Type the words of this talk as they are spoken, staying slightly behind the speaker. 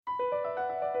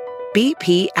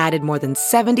BP added more than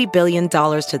 $70 billion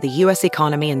to the U.S.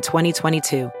 economy in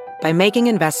 2022 by making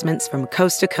investments from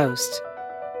coast to coast.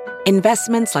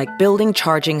 Investments like building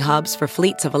charging hubs for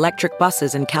fleets of electric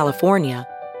buses in California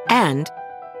and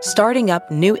starting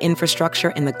up new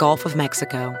infrastructure in the Gulf of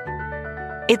Mexico.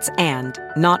 It's and,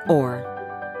 not or.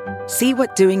 See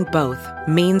what doing both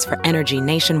means for energy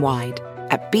nationwide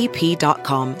at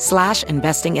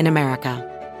bp.com/investing in America.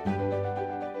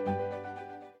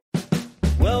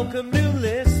 Welcome new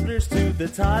listeners to the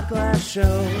Todd Glass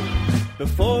Show.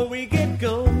 Before we get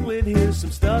going, here's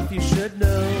some stuff you should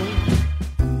know.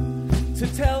 To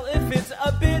tell if it's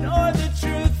a bit or the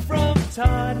truth from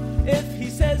Todd. If he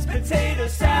says potato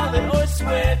salad or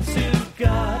swear to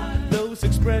God, those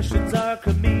expressions are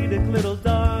comedic, little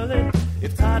darling.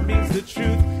 If Todd means the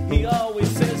truth, he always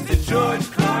says to George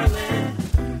Carlin.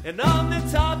 And on the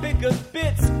topic of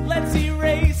bits, let's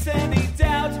erase any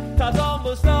doubt. Todd's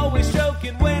almost always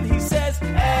joking when he says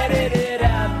edit it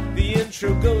out. The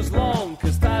intro goes long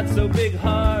cause Todd's so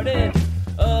big-hearted.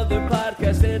 Other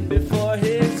podcasts end before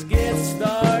his gets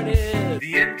started.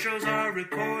 The intros are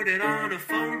recorded on a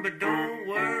phone, but don't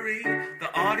worry, the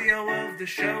audio of the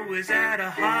show is at a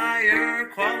higher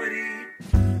quality.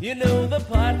 You know the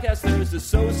Podcasters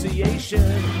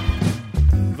Association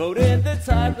voted the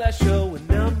Todd Glass Show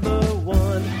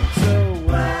 #1. So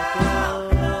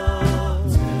welcome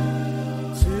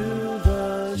to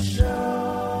the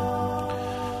show.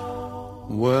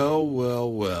 Well,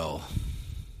 well, well.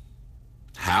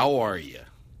 How are you?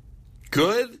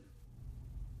 Good?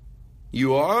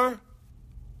 You are?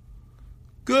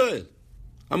 Good.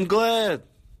 I'm glad.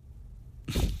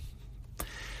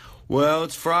 Well,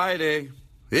 it's Friday.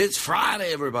 It's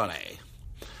Friday, everybody.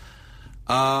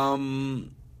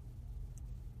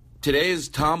 Today is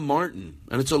Tom Martin,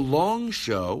 and it's a long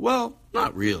show. Well,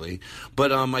 not really,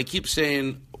 but I keep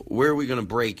saying, where are we going to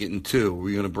break it in two?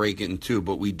 We're going to break it in two,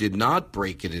 but we did not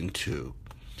break it in two.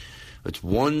 It's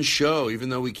one show, even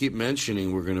though we keep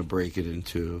mentioning we're going to break it in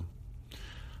two.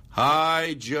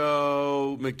 Hi,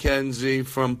 Joe McKenzie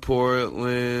from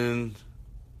Portland.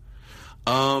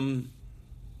 Wow.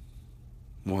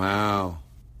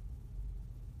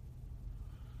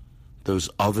 Those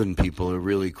oven people are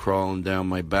really crawling down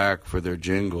my back for their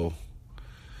jingle.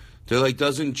 They're like,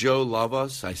 doesn't Joe love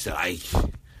us? I said,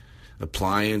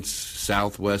 appliance,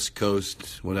 Southwest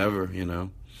Coast, whatever, you know.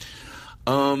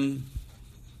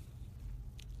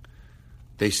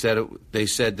 They said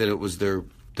that it was their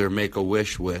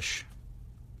Make-A-Wish wish.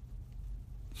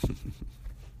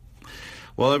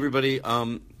 Well, everybody,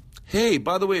 hey,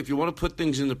 by the way, if you want to put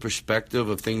things into perspective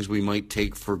of things we might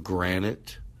take for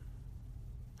granted,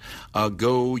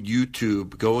 go on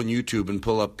YouTube and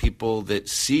pull up people that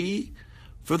see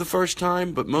for the first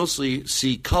time, but mostly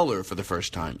see color for the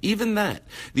first time. Even that.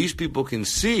 These people can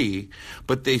see,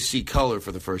 but they see color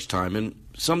for the first time. And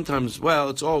sometimes, well,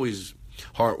 it's always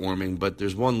heartwarming, but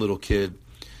there's one little kid.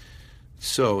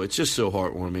 So it's just so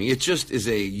heartwarming. It just is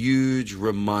a huge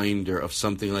reminder of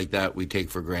something like that we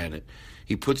take for granted.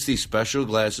 He puts these special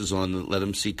glasses on that let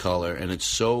him see color, and it's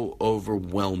so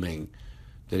overwhelming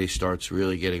that he starts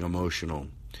really getting emotional.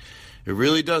 It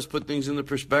really does put things into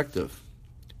perspective.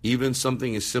 Even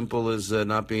something as simple as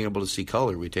not being able to see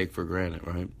color we take for granted,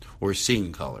 right? Or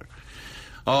seeing color.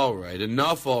 All right,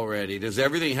 enough already. Does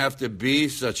everything have to be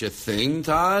such a thing,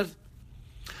 Todd?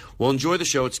 Well, enjoy the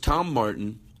show. It's Tom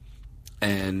Martin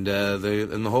and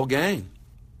the whole gang.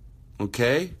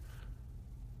 Okay?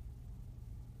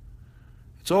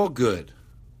 It's all good.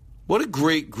 What a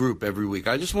great group every week.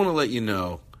 I just want to let you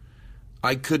know,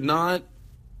 I could not...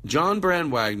 John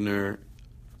Brand Wagner,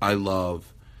 I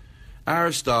love.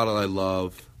 Aristotle, I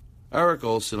love. Eric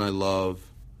Olson, I love.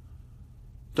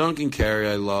 Duncan Carey,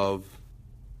 I love.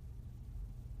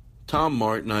 Tom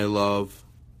Martin, I love.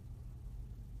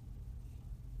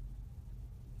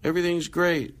 Everything's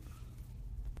great.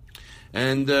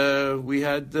 And we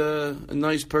had a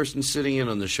nice person sitting in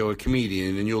on the show, a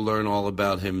comedian, and you'll learn all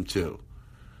about him too,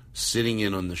 sitting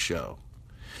in on the show.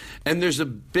 And there's a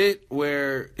bit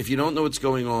where, if you don't know what's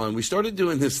going on, we started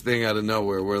doing this thing out of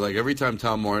nowhere where, like, every time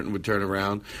Tom Martin would turn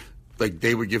around, like,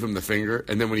 they would give him the finger,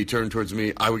 and then when he turned towards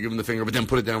me, I would give him the finger, but then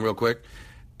put it down real quick,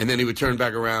 and then he would turn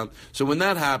back around. So when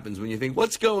that happens, when you think,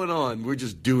 what's going on, we're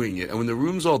just doing it. And when the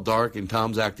room's all dark and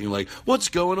Tom's acting like, what's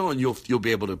going on, you'll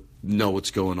be able to know what's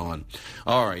going on.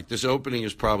 All right, this opening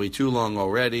is probably too long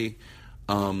already.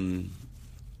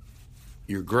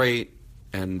 You're great,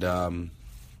 and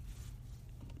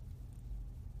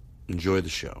enjoy the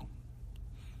show.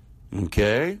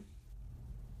 Okay?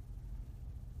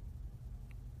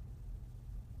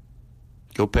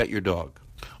 Go pet your dog.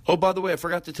 Oh, by the way, I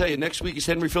forgot to tell you, next week is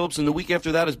Henry Phillips, and the week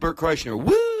after that is Bert Kreischer.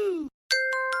 Woo!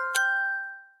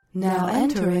 Now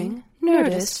entering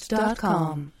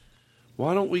Nerdist.com.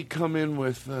 Why don't we come in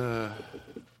with,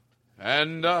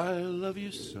 And I Love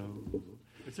You So.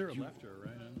 Is there a left or a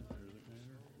right?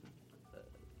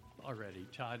 Already,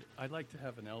 Todd, I'd like to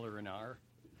have an L or an R.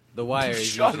 The wire is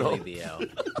Shut usually up. the L.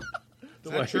 The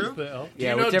wire is the L.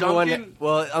 Yeah, you know whichever Duncan? one.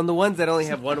 Well, on the ones that only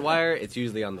have one wire, it's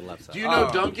usually on the left side. Do you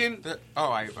know Duncan?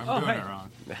 I'm doing hey. it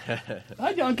wrong.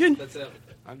 Hi, Duncan. That's it.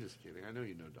 I'm just kidding. I know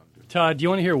you know Duncan. Todd, do you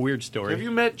want to hear a weird story? Have you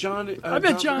met John? I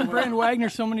met John Brand Wagner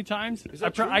so many times.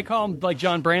 I call him like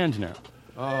John Brand now.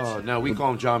 Oh, no, we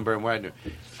call him John Brand Wagner.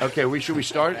 Okay, should we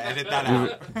start? Edit that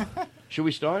out. Should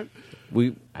we start?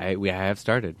 We have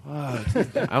started.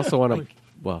 I also want to.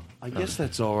 Well, I guess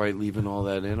that's all right, leaving all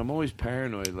that in. I'm always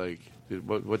paranoid, like,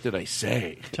 what did I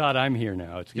say? Todd, I'm here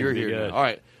now. It's going You're to be here good. now. All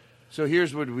right. So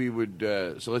here's what we would.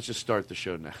 So let's just start the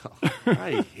show now.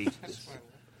 I hate this.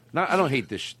 I don't hate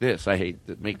this. I hate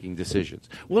making decisions.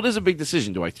 Well, it is a big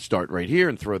decision. Do I start right here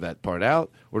and throw that part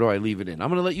out, or do I leave it in? I'm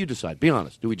going to let you decide. Be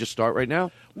honest. Do we just start right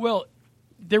now? Well,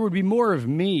 there would be more of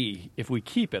me if we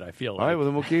keep it, I feel like. All right. Well,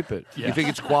 then we'll keep it. Yeah. You think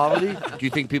it's quality? Do you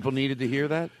think people needed to hear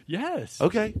that? Yes.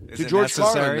 Okay. Is To it George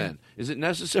Carlin, necessary? then. Is it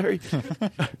necessary?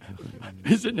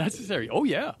 Is it necessary? Oh,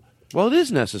 yeah. Well, it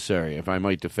is necessary, if I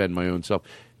might defend my own self.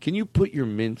 Can you put your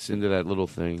mints into that little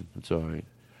thing? It's all right.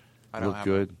 I don't Look have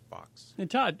good. a box. And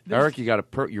Todd, there's- Eric, you got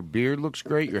your beard looks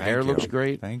great. Your hair Thank you. looks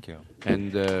great. Thank you.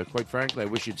 And quite frankly, I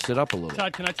wish you'd sit up a little.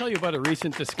 Todd, can I tell you about a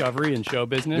recent discovery in show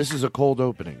business? This is a cold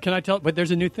opening. Can I tell? But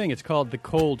there's a new thing. It's called the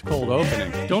cold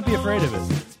opening. Don't be afraid of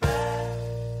it.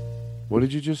 What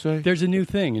did you just say? There's a new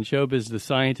thing in showbiz. The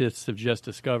scientists have just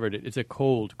discovered it. It's a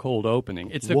cold opening.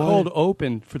 It's the What? cold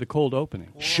open for the cold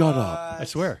opening. Shut up. I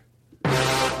swear.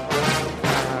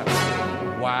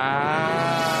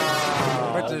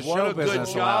 Wow. But the What show a good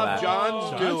business allow job that.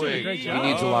 John's doing a doing. great He job.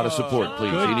 needs a lot of support,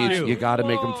 please. Good. You got to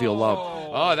make him feel loved.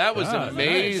 Oh, that was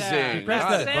amazing. Press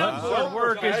that button. So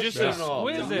work is just professional.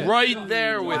 exquisite. Right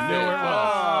there with it.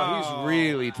 Oh, he's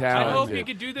really talented. I hope you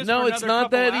could do this No, for it's another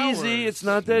not that couple easy. hours. It's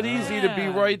not that easy to be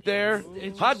Yeah. right there.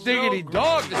 It's Hot so diggity great.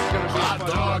 dog. This is going to be fun.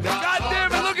 God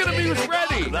damn it, look at him. He was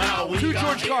ready. To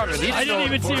George Carlin. He I didn't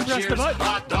even see him press the button.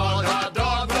 Hot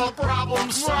dog, no problem,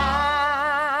 sir.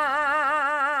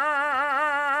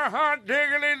 Hot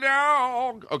diggity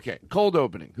dog. Okay, cold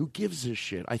opening. Who gives a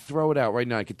shit? I throw it out right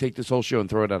now. I could take this whole show and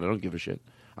throw it out. I don't give a shit.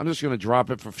 I'm just going to drop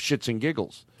it for shits and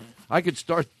giggles. I could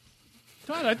start.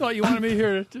 Todd, I thought you wanted me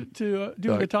here to do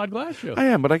the Todd Glass show. I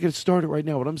am, but I could start it right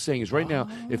now. What I'm saying is right now,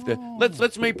 if the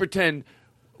let's make pretend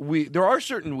there are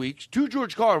certain weeks. To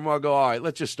George Carlin, I'll go, all right,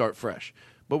 let's just start fresh.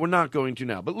 But we're not going to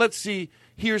now. But let's see.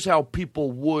 Here's how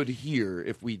people would hear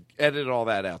if we edit all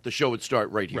that out. The show would start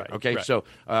right here. Right, okay, right. so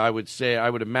I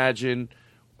would imagine.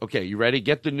 Okay, you ready?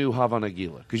 Get the new Havana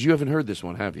Gila because you haven't heard this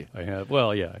one, have you? I have.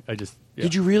 Well, yeah. I just. Yeah.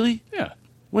 Did you really? Yeah.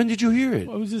 When did you hear it?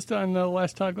 Well, it was just on the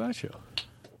last Todd Glass show.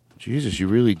 Jesus, you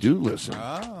really do listen.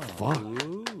 Fuck.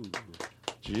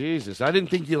 Jesus, I didn't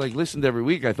think you listened every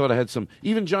week. I thought I had some.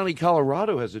 Even Johnny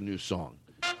Colorado has a new song.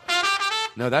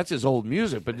 No, that's his old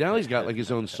music, but now he's got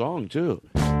his own song too.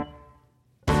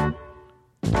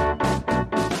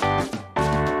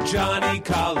 Johnny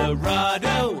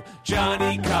Colorado,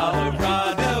 Johnny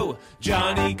Colorado,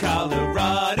 Johnny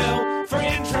Colorado, for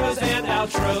intros and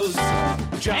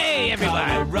outros. Johnny Hey,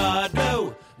 everybody.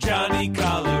 Colorado, Johnny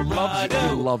Colorado.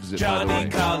 He loves it, by the Johnny way.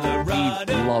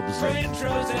 Colorado, He loves for it.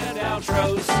 intros and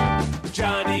outros.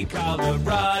 Johnny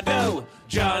Colorado,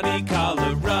 Johnny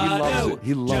Colorado.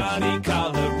 He loves it. Johnny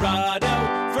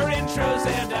Colorado, for intros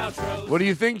and outros. What do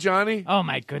you think, Johnny? Oh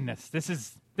my goodness, this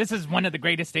is one of the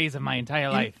greatest days of my entire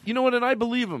life. You know what? And I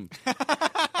believe him.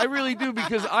 I really do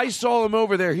because I saw him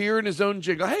over there hearing his own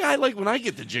jingle. Hey, I like when I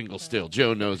get the jingle still.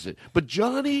 Joe knows it. But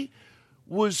Johnny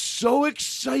was so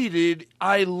excited.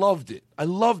 I loved it. I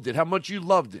loved it. How much you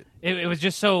loved it. It was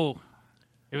just so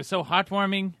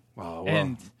heartwarming. Oh, wow.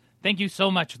 And thank you so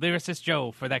much, Lyricist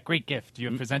Joe, for that great gift you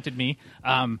have presented me.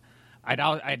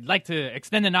 I'd like to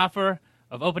extend an offer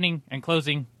of opening and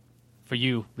closing for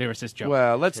you, Lyricist Joe.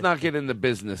 Well, let's not get into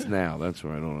business now. That's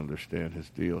where I don't understand his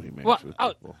deal he makes Well, with oh.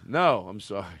 people. No, I'm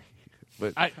sorry.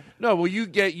 But I-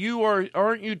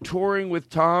 aren't you touring with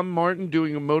Tom Martin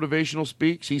doing a motivational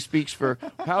speaks? He speaks for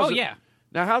Oh, yeah.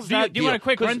 Now how's Do you- that do you want a deal?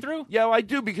 quick 'Cause- run-through? Yeah, I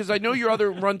do because I know your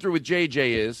other run through with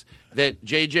JJ is that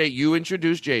JJ you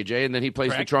introduce JJ and then he plays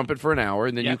Correct. the trumpet for an hour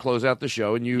and then you Yep. close out the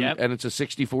show and Yep. and it's a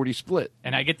 60-40 split.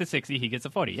 And I get the 60, he gets a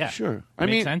 40. Yeah. Sure.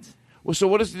 Makes sense. Well, so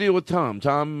what is the deal with Tom?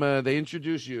 Tom, they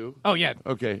introduce you. Oh, yeah.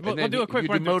 Okay. We'll then do a quick you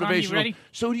run do through. Tom, you motivational. ready?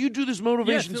 So do you do this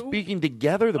motivation speaking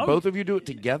together? Both of you do it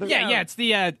together? Yeah.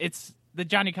 It's the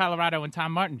Johnny Colorado and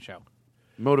Tom Martin show.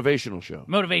 Motivational show.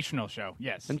 Motivational show,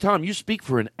 yes. And Tom, you speak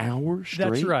for an hour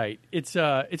straight? That's right. It's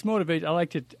motivating. I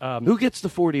like to. Who gets the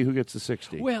 40? Who gets the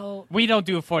 60? Well, We don't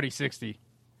do a 40-60.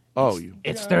 Oh, you.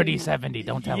 It's 30-70.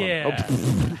 Don't tell him. yeah.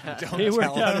 He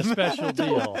worked out a special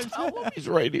deal. He's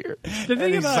right here. The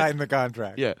thing He about signed the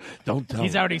contract. Yeah. Don't tell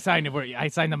He's him. already signed it. I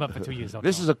signed them up for 2 years.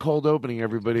 This is a cold opening,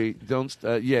 everybody. Don't.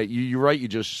 You're right. You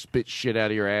just spit shit out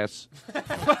of your ass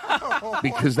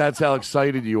because that's how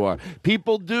excited you are.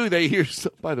 People do. They hear.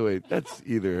 By the way, that's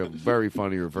either very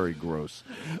funny or very gross.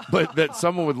 But that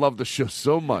someone would love the show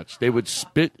so much they would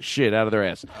spit shit out of their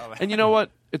ass. And you know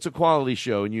what? It's a quality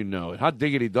show, and you know it. Hot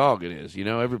diggity dog, it is. You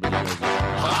know, everybody knows it.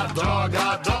 Hot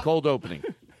dog. Cold opening.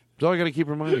 That's all I got to keep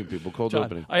reminding people. Cold John,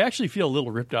 opening. I actually feel a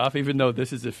little ripped off, even though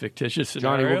this is a ficticious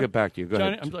scenario. Johnny, we'll get back to you. Go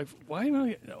Johnny, ahead. I'm like, why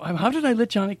am I? How did I let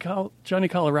Johnny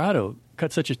Colorado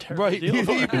cut such a terrible Right. deal? This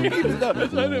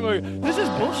is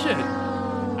bullshit.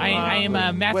 I am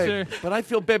a master. Wait, but I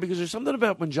feel bad because there's something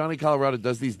about when Johnny Colorado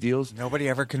does these deals. Nobody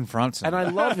ever confronts him. And I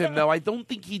love him, though. I don't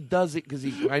think he does it because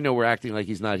I know we're acting like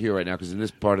he's not here right now because in this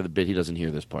part of the bit, he doesn't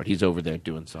hear this part. He's over there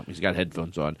doing something. He's got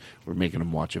headphones on. We're making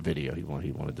him watch a video he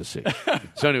wanted to see.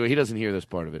 So anyway, he doesn't hear this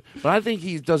part of it. But I think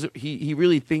he does it. He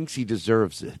really thinks he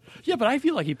deserves it. Yeah, but I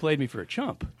feel like he played me for a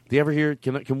chump. Do you ever hear?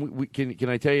 Can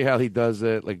I tell you how he does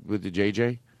it? Like with the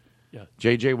JJ? Yeah.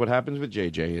 JJ, what happens with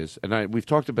JJ is, and we've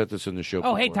talked about this in the show.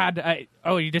 Oh, hey, before. Todd.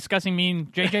 Are you discussing me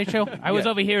and JJ show? I was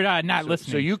over here not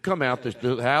listening. So you come out,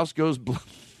 the house goes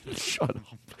shut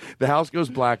up. The house goes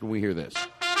black, and we hear this.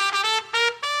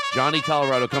 Johnny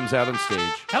Colorado comes out on stage.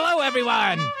 Hello,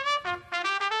 everyone.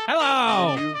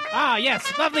 Hello. Ah,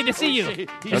 yes. Lovely to see you.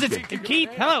 Is it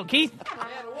Keith? Hello, Keith.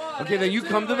 Okay, then you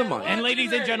come to the mic, And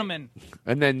ladies and gentlemen.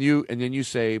 and then you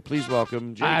say, "Please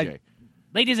welcome JJ."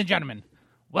 Ladies and gentlemen,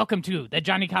 welcome to the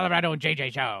Johnny Colorado and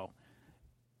JJ show.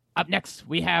 Up next,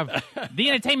 we have the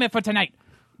entertainment for tonight,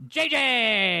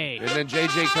 JJ. And then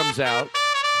JJ comes out,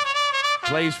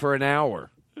 plays for an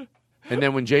hour, and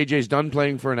then when JJ's done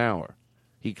playing for an hour,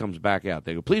 he comes back out.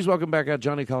 They go, "Please welcome back out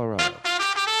Johnny Colorado."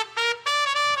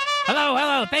 Hello,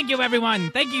 hello. Thank you,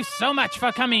 everyone. Thank you so much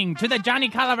for coming to the Johnny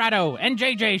Colorado and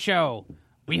JJ show.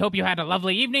 We hope you had a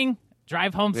lovely evening,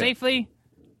 drive home safely,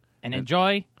 and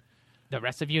enjoy the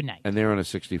rest of your night. And they're on a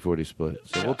 60-40 split.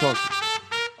 So we'll talk.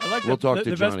 I like We'll talk to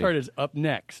the best Johnny. part is up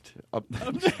next. Up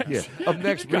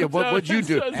next. Yeah, what'd you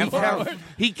do?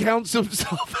 He counts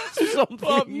himself as something.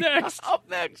 Up next. Up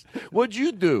next. What'd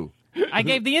you do? I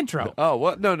gave the intro. Oh,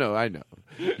 what? No, I know.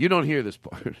 You don't hear this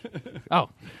part. Oh,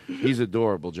 He's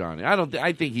adorable, Johnny.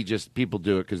 I think he just people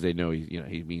do it because they know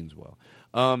he means well.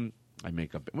 I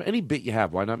make up any bit you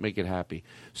have. Why not make it happy?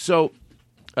 So,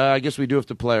 I guess we do have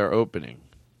to play our opening.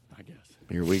 I guess.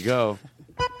 Here we go.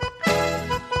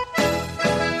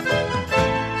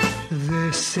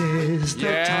 This is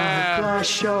the Todd Glass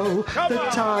Show.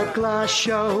 Todd Glass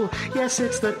Show. Yes,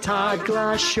 it's the Todd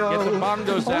Glass Show. Get the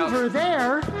bongos out. Over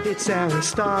there, it's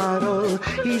Aristotle.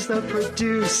 He's the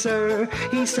producer.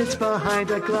 He sits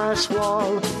behind a glass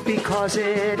wall because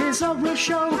it is a real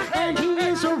show and he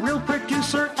is a real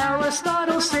producer.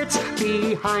 Aristotle sits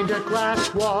behind a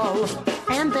glass wall.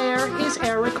 And there is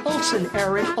Eric Olson.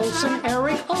 Eric Olson.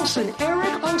 Eric Olson.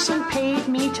 Eric Olson paid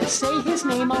me to say his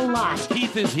name a lot.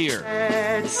 Keith is here.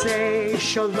 Let's say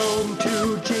shalom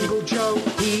to Jingle Joe.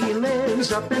 He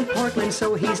lives up in Portland,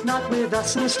 so he's not with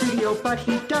us in the studio, but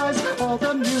he does all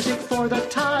the music for the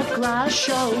Todd Glass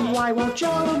Show. Why won't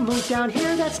Joe move down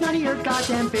here? That's none of your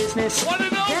goddamn business. What an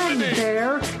And opening!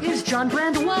 there is John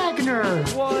Brand Wagner.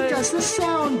 What? He does the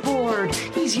soundboard.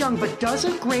 He's young, but does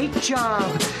a great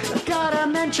job. Gotta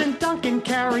mention Duncan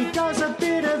Carey does a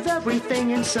bit of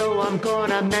everything, and so I'm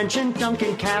gonna mention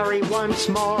Duncan Carey once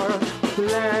more.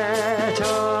 Let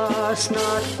us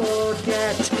not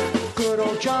forget good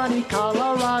old Johnny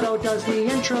Colorado does the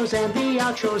intros and the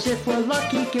outros. If we're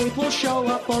lucky, Gabe will show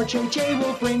up or JJ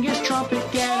will bring his trumpet.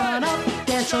 Get on up,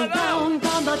 dance around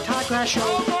on the Todd Glass Show.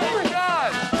 Oh my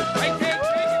God! I can't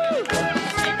take it.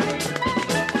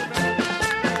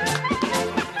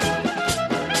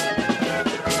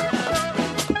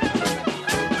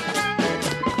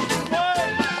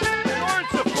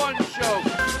 It's a fun show.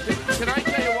 Can I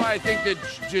tell you why I think that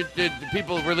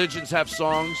people, religions have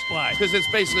songs? Why? Because it's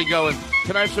basically going,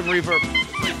 can I have some reverb?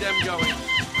 It's like them going,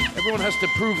 everyone has to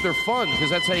prove they're fun because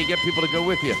that's how you get people to go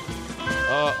with you.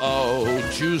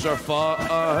 Jews are fun.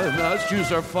 Us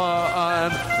Jews are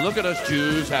fun. Look at us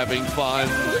Jews having fun.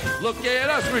 Look at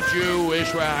us, we're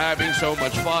Jewish. We're having so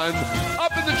much fun.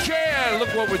 Up in in the chair. Look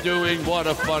what we're doing. What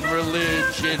a fun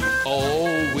religion.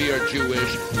 Oh, we are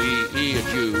Jewish. We are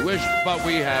Jewish, but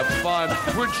we have fun.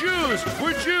 We're Jews.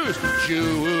 We're Jews.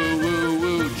 Jew, woo,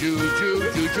 woo, Jew, Jew,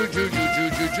 Jew, Jew, Jew, Jew, Jew,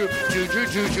 Jew, Jew, Jew,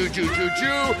 Jew, Jew, Jew, Jew,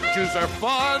 Jew. Jews are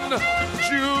fun.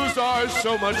 Jews are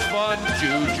so much fun.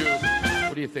 Jew, Jew.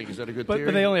 What do you think? Is that a good theory?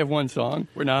 But they only have one song.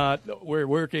 We're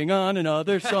working on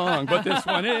another song, but this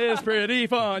one is pretty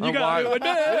fun. You got to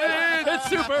admit it's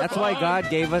super That's fun. why God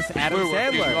gave us Adam We're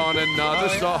Sandler. working on another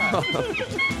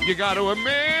song. You got to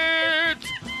admit,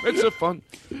 it's a fun.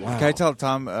 Wow. Can I tell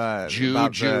Tom about Jew.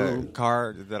 the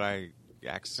car that I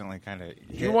accidentally kind of hit?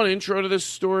 You want an intro to this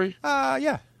story?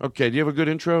 Yeah. Okay, do you have a good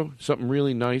intro? Something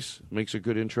really nice makes a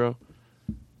good intro?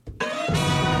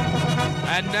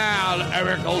 And now,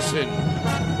 Eric Olson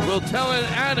will tell an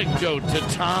anecdote to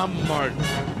Tom Martin.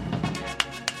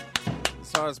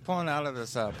 So I was pulling out of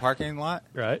this parking lot,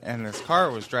 Right. and this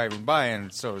car was driving by,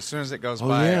 and so as soon as it goes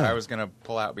by, yeah. I was going to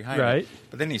pull out behind Right. him.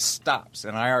 But then he stops,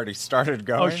 and I already started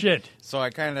going. Oh, shit. So I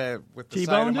kind of, with the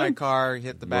side T-boned of my him? car,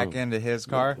 hit the back end of his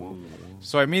car.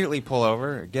 So I immediately pull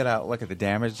over, get out, look at the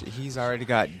damage. He's already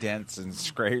got dents and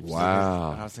scrapes.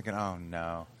 Wow. And I was thinking, oh,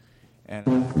 no. And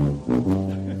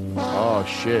Oh,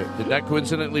 shit. Did that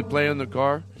coincidentally play in the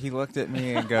car? he looked at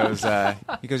me and goes,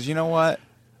 you know what?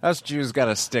 Us Jews got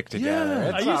to stick together.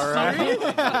 Yeah. It's Are you all right. serious?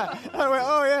 I went,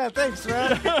 oh, yeah, thanks,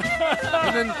 man.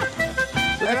 And then,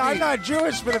 And I'm not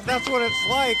Jewish, but if that's what it's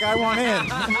like, I want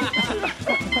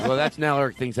in. well, that's now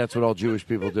Eric thinks that's what all Jewish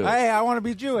people do. Hey, I want to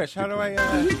be Jewish. How do I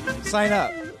sign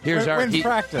up? Here's Eric. When's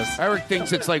practice? Eric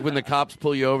thinks it's like when the cops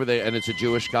pull you over, and it's a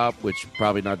Jewish cop, which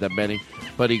probably not that many.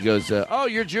 But he goes, oh,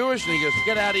 you're Jewish? And he goes,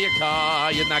 get out of your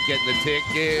car. You're not getting the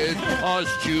ticket.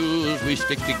 Us Jews, we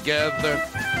stick together.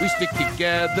 We stick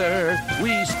together.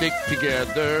 We stick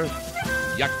together.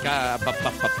 Yaka ba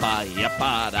ba ba ba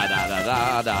yapa da da da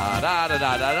da da da da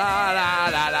da da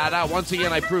da da da. Once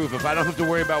again, I prove if I don't have to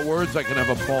worry about words, I can have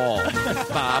a ball.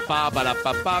 Ba ba ba da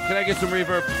ba ba. Can I get some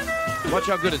reverb? Watch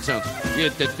how good it sounds. Hey,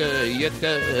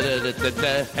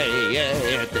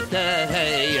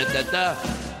 hey, the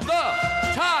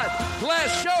Todd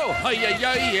Glass Show.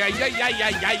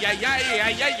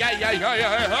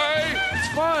 It's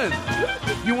fun.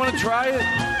 You want to try it?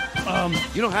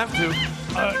 You don't have to.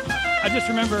 I just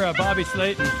remember Bobby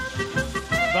Slayton.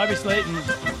 Bobby Slayton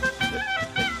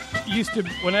used to,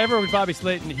 whenever it was Bobby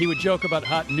Slayton, he would joke about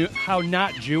how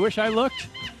not Jewish I looked.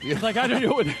 It's like, I don't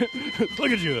know what.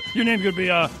 Look at you. Your name could be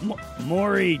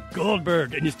Maury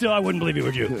Goldberg, and I wouldn't believe you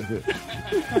were Jew.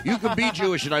 You could be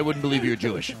Jewish, and I wouldn't believe you're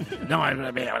Jewish. No,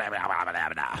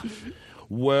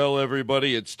 Well,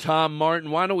 everybody, it's Tom Martin.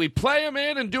 Why don't we play him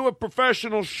in and do a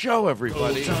professional show,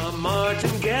 everybody? Go Tom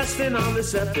Martin guesting on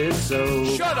this episode.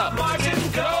 Shut up, Martin.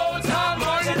 Go, Tom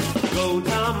Martin. Go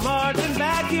Tom Martin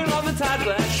back here on the Todd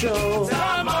Glass Show.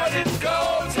 Tom Martin.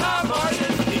 Go, Tom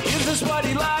Martin. He gives us what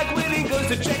he likes when he goes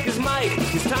to check his mic.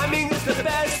 His timing is the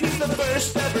best. He's the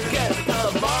first ever guest.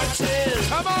 Tom Martin.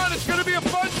 Come on, it's going to be a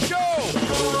fun show.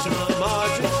 Go Tom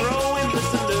Martin, throwing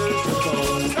listeners a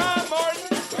bone. Tom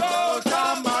Martin. Go,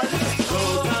 Tom Martin. Go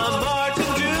Tom Martin,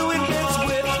 doing bits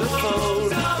with the phone.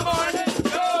 Tom Martin.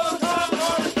 Go, Tom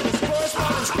Martin. His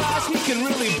correspondence class, he can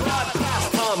really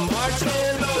broadcast. Tom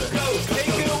Martin, go,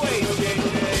 take it away,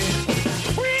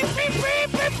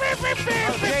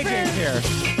 JJ's here.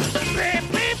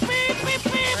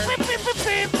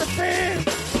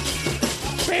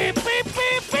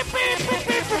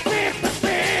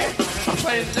 I'm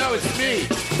playing. No, it's me.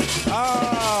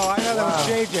 Oh, I know that was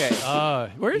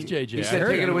JJ. Where's JJ? He I said,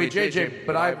 heard take it him. away, JJ.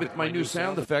 But I, with my new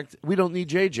sound effect, we don't need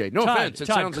JJ. No Todd, offense. It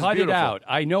Todd, sounds cut it beautiful. out.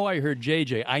 I know I heard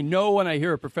JJ. I know when I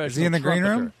hear a professional Is he in the green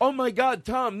trumpeter. room? Oh, my God,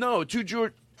 Tom. No, to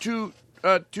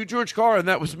George Carr, and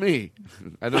that was me.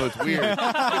 I know it's weird.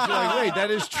 But you're like, wait, that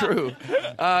is true.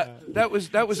 That was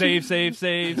Save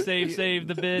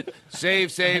the bit.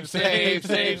 Save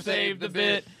the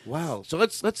bit. Wow. So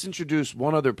let's introduce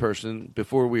one other person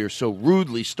before we are so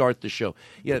rudely start the show.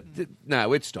 Yeah,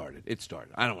 no, it started.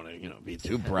 I don't want to, be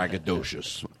too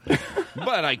braggadocious.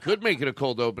 But I could make it a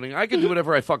cold opening. I can do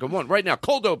whatever I fucking want. Right now,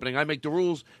 cold opening. I make the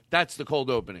rules. That's the cold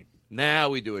opening. Now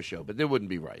we do a show, but it wouldn't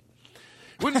be right.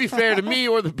 Wouldn't be fair to me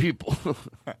or the people.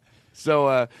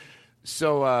 So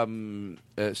You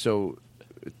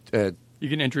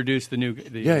can introduce the new.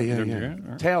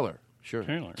 Yeah. Taylor, sure.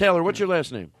 Taylor. Taylor, what's your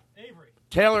last name?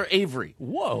 Taylor Avery.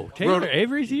 Whoa, Taylor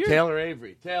Avery's here? Taylor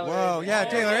Avery. Whoa, yeah,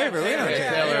 Taylor Avery. We know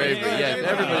Taylor Avery. Yeah,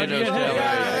 everybody knows Taylor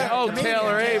Avery. Oh,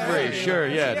 Taylor Avery. Sure,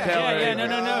 yeah. Taylor Avery.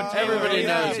 No. Everybody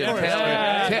knows him. Taylor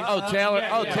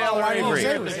Avery.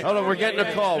 Hold on, we're getting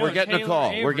a call.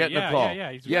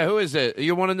 Yeah, who is it?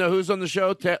 You want to know who's on the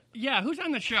show? Yeah, who's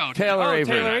on the show? Taylor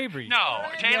Avery. Taylor Avery. No,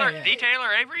 the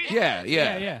Taylor Avery?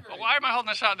 Yeah. Well, why am I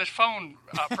holding this phone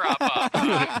prop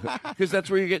up? Because that's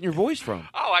where you're getting your voice from.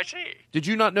 Oh, I see. Did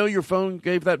you not know your phone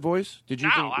gave that voice? Did you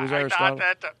think it was Aristotle? I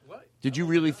thought that... what? Did you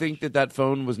really think that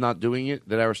phone was not doing it?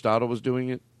 That Aristotle was doing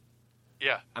it?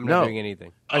 Yeah. I'm not doing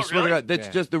anything. I swear to God, that's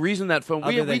just the reason that phone.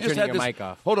 We just had this. Mic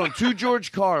off. Hold on, to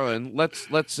George Carlin. Let's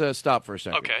stop for a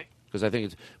second. Okay. Because I think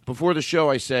it's before the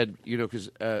show. I said, because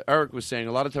Eric was saying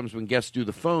a lot of times when guests do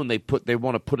the phone, they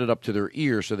want to put it up to their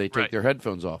ear, so they take their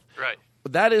headphones off. Right.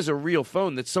 But that is a real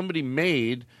phone that somebody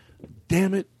made.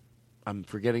 Damn it. I'm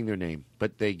forgetting their name,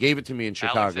 but they gave it to me in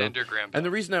Chicago. Alexander Graham Bell. And the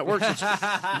reason that works is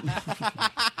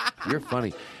you're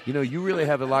funny. You really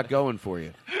have a lot going for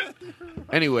you.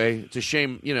 Anyway, it's a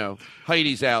shame,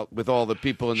 Heidi's out with all the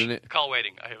people in the... Call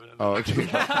waiting. I have it. Oh, okay.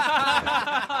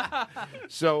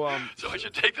 So I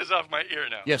should take this off my ear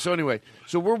now. Yeah, so anyway,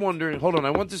 we're wondering... Hold on,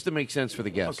 I want this to make sense for the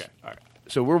guests. Okay, all right.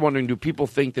 So we're wondering, do people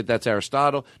think that that's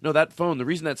Aristotle? No, that phone, the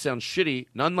reason that sounds shitty,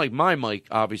 unlike my mic,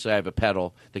 obviously I have a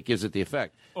pedal that gives it the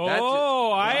effect.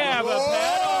 I have a pedal.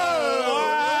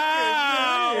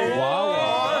 Wow.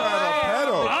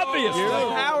 Obviously.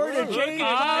 Howard and Jake. No,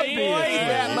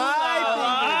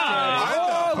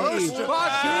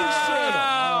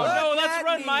 let's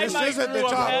run my mic isn't the through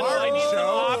a Tom pedal. I need some Show.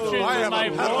 options in my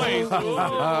voice.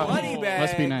 Money bag.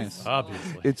 Must be nice.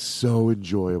 Obviously. It's so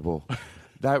enjoyable.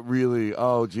 That really,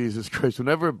 oh, Jesus Christ.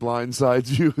 Whenever it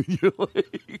blindsides you, you're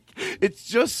like, it's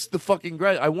just the fucking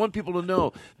great. I want people to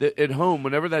know that at home,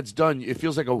 whenever that's done, it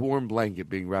feels like a warm blanket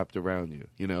being wrapped around you.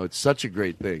 It's such a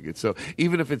great thing. It's so,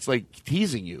 even if it's like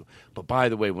teasing you. But by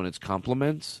the way, when it's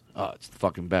compliments, it's the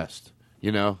fucking best.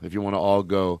 If you want to all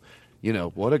go,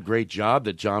 what a great job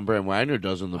that John Brand Wagner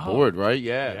does on the board, right?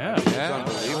 Yeah. It's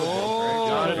unbelievable.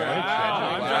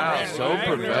 Wow, so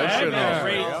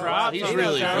professional. He's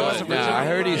really good. Nah, I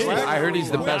heard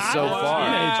he's the best so far.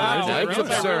 That's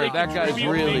absurd. That guy's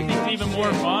really It's even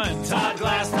more fun. Todd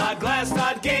Glass,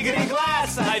 giggity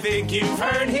glass. I think you've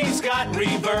heard he's got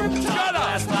reverb.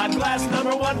 Todd Glass,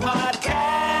 number one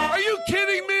podcast. Are you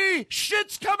kidding me?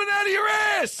 Shit's coming out of your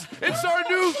ass. It's our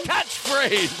new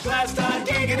catchphrase. Glass,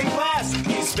 giggity glass.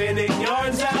 He's spinning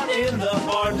yarns out in the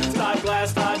barn. Todd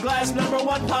Glass, number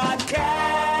one podcast.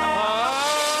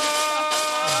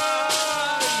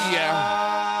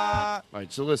 Yeah. All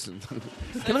right, so listen.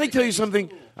 Can I tell you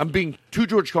something? I'm being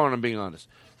George Carlin. I'm being honest.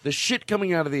 The shit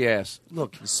coming out of the ass.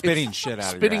 Look, Spitting shit out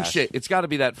of your spitting ass. shit. It's got to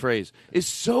be that phrase. Is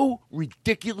so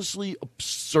ridiculously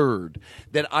absurd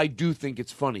that I do think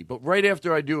it's funny. But right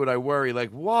after I do it, I worry.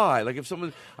 Like, why? Like,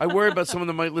 I worry about someone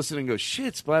that might listen and go,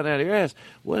 "Shit, splatting out of your ass."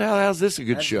 How's this a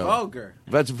good show? Vulgar.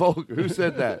 That's vulgar. Who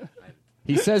said that?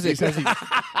 He says it because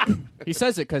he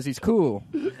says it because he's cool.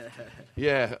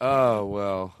 Yeah. Oh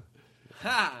well.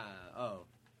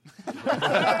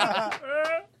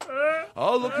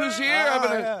 Oh, look who's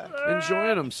here!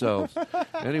 Enjoying themselves.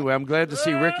 Anyway, I'm glad to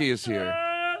see Ricky is here.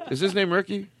 Is his name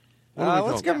Ricky?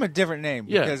 Let's give him a different name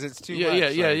because it's too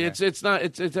much. Yeah. It's not.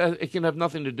 It can have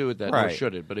nothing to do with that, or Right.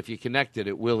 should it? But if you connect it,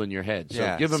 it will in your head. So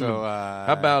Yeah, give him. so,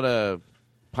 how about a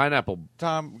pineapple?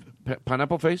 Tom,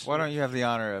 Pineapple face. why don't you have the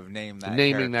honor of naming that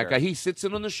That guy. He sits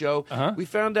in on the show. Uh-huh. We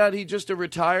found out he's just a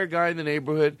retired guy in the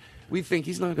neighborhood. We think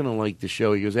he's not going to like the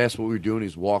show. He was asked what we were doing.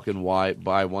 He's walking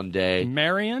by one day.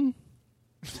 Marion?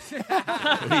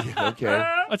 Okay.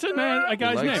 What's that man? A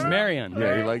guy's likes name? it. Marion.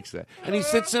 Yeah, he likes that. And he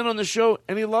sits in on the show,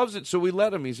 and he loves it, so we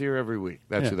let him. He's here every week.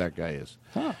 That's who that guy is.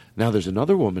 Huh. Now, there's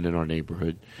another woman in our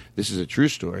neighborhood. This is a true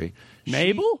story.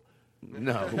 Mabel?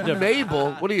 No.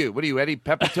 Mabel? What are you, Eddie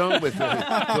Pepitone with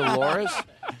Dolores?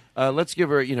 Let's give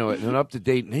her, an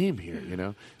up-to-date name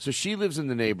here, So she lives in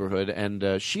the neighborhood,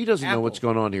 and she doesn't know what's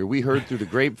going on here. We heard through the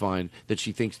grapevine that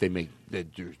she thinks they're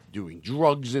doing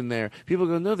drugs in there. People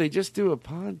go, no, they just do a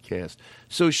podcast.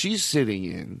 So she's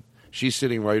sitting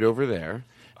right over there,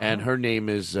 and her name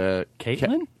is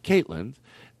Caitlin? Caitlin.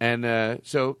 And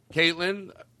so, Caitlin...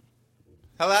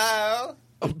 Hello?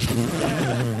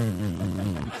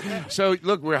 So,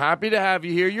 look, we're happy to have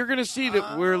you here. You're going to see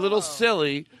that we're a little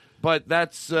silly, but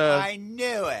that's... I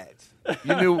knew it.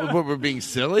 You knew what we're being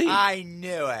silly? I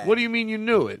knew it. What do you mean you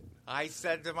knew it? I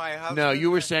said to my husband... No, you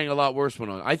were saying a lot worse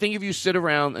went on. I think if you sit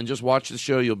around and just watch the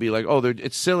show, you'll be like, oh,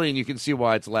 it's silly, and you can see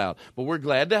why it's loud. But we're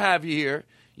glad to have you here.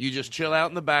 You just chill out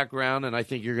in the background, and I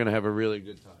think you're going to have a really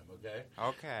good time, okay?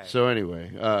 Okay. So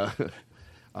anyway,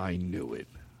 I knew it.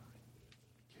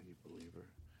 Can you believe her?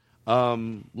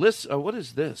 Listen, what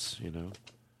is this, you know?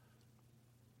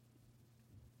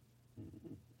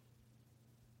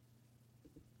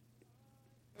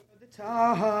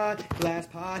 Todd Glass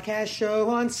Podcast Show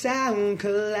on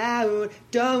SoundCloud.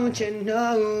 Don't you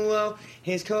know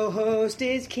his co-host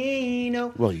is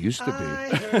Keno? Well, he used to be.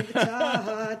 I heard the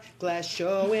Todd Glass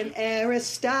Show and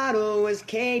Aristotle was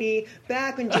Katie.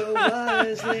 Back when Joe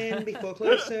was Lynn, before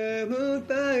Closer moved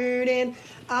Burden.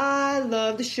 I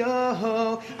love the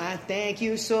show. I thank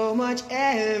you so much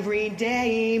every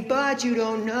day, but you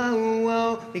don't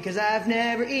know because I've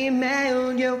never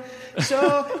emailed you.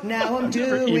 So now I'm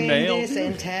doing this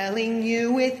and telling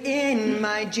you within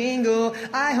my jingle.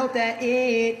 I hope that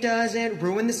it doesn't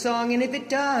ruin the song, and if it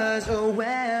does, oh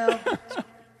well.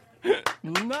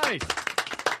 Nice.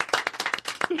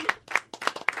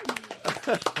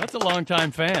 That's a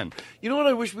long-time fan. You know what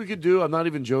I wish we could do? I'm not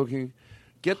even joking.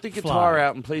 Get the guitar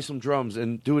out and play some drums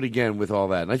and do it again with all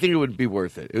that. And I think it would be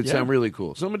worth it. It would sound really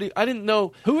cool. I didn't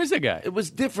know. Who is the guy? It was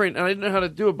different, and I didn't know how to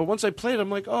do it. But once I played it, I'm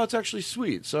like, oh, it's actually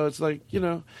sweet. So it's like, you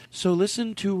know. So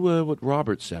listen to what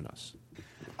Robert sent us.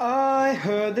 I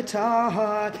heard the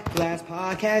Todd Glass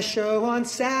Podcast Show on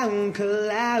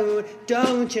SoundCloud.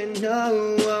 Don't you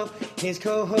know his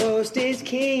co-host is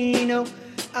Keno?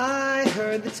 I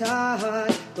heard the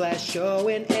Todd Glass Show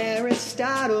and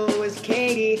Aristotle was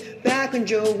Katie. Back when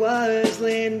Joe was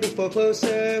Lynn, before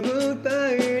Closer moved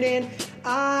Burden.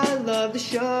 I love the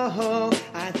show.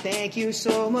 I thank you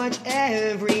so much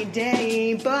every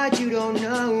day, but you don't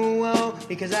know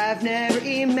because I've never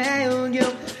emailed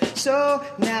you. So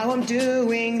now I'm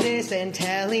doing this and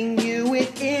telling you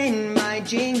within my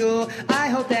jingle. I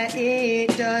hope that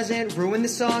it doesn't ruin the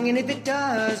song, and if it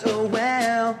does, oh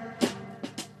well.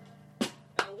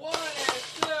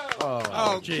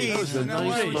 Oh, geez. No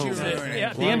way you ruined it. Yeah,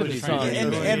 at the end of the song.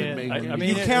 I mean,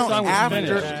 you count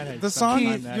after the song.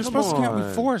 You're supposed to count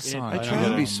before the song. I try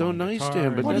to be so nice to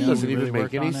him, but that doesn't even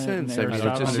make any sense. I mean,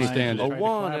 it's just a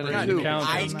 1 and a 2.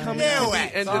 I knew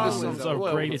it. End of the song.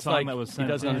 So great. It's like he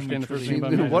doesn't understand the first thing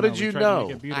about What did you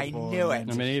know? I knew it.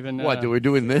 I mean, even What? We're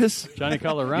doing this? Johnny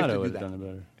Colorado has done it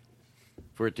better.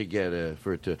 For it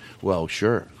to well,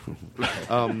 sure.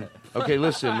 Okay,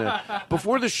 listen.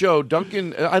 Before the show,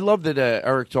 Duncan, I love that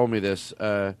Eric told me this.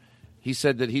 He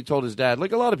said that he told his dad,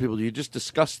 like a lot of people, you just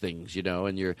discuss things, you know.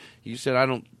 And you said, I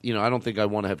don't think I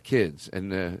want to have kids.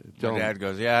 And your dad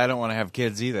goes, yeah, I don't want to have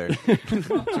kids either. It's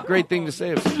a great thing to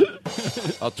say.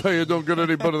 I'll tell you, don't get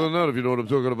any better than that if you know what I'm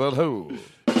talking about. Ho.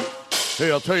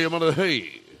 Hey, I'll tell you, mother, hey.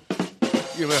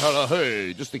 Give me how to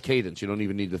hey. Just the cadence. You don't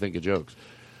even need to think of jokes.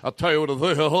 I'll tell you what to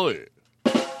hey,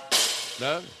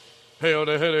 no? Hey, oh,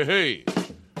 hey, hey.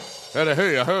 Hey,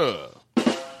 hey,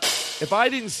 If I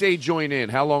didn't say join in,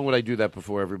 how long would I do that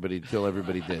before till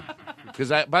everybody did?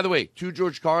 Because, by the way, to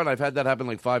George Carlin, I've had that happen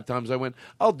like 5 times. I went,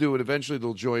 I'll do it. Eventually,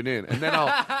 they'll join in. And then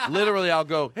I'll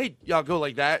go, hey, y'all go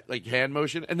like that, like hand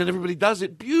motion. And then everybody does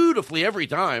it beautifully every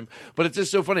time. But it's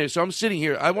just so funny. So I'm sitting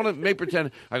here. I want to make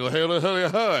pretend. I go, hey, hey,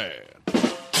 hey.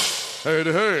 Hey,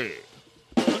 hey.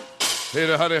 Hey,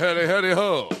 hey, hey, hey,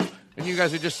 ho. And you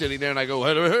guys are just sitting there, and I go,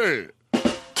 hey, hey.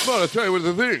 Come on, I'll tell you what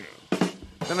the thing.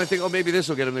 Then I think, oh, maybe this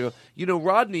will get him. They go, you know,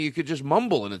 Rodney, you could just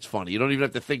mumble, and it's funny. You don't even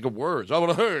have to think of words. I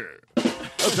want to hear.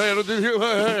 I'll tell you what to do.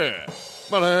 Hey,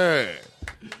 hey.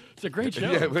 It's a great show.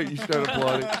 Yeah, but you start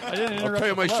applauding. I'll tell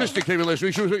you, my sister came in last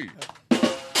week.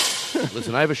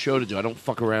 Listen, I have a show to do. I don't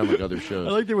fuck around like other shows.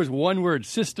 I like there was one word.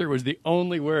 Sister was the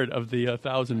only word of the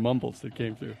 1,000 mumbles that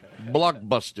came through.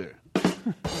 Blockbuster.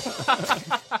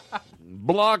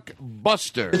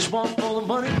 Blockbuster. It's 1 for the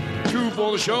money, 2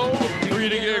 for the show, 3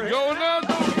 to get going now.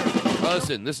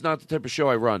 Listen, this is not the type of show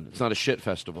I run. It's not a shit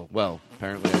festival. Well,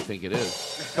 apparently I think it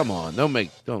is. Come on,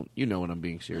 don't. You know when I'm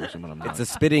being serious and when I'm not. It's a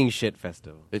spitting shit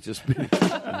festival. It's a spitting.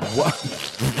 What?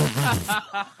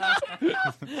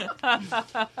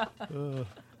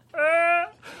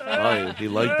 Oh, he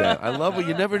liked that. I love it.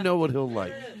 You never know what he'll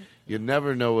like. You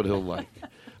never know what he'll like.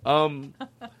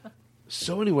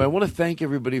 So anyway, I want to thank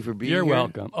everybody for being here. You're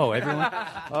welcome. Oh, everyone?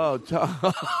 Oh,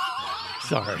 Tom.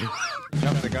 Sorry.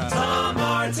 Jump the gun. Tom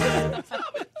Martin.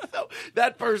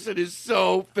 That person is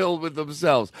so filled with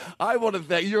themselves. I want to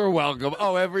thank. You're welcome.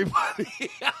 Oh, everybody.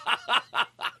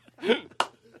 You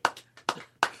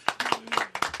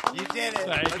did it.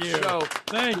 Thank you.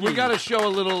 Thank you. We got to show a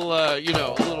little, a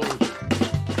little.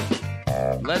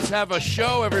 Let's have a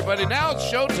show, everybody. Now it's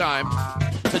showtime.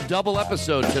 It's a double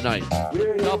episode tonight.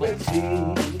 We're here Double. with T.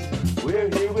 We're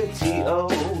here with T.O.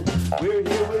 We're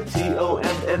here with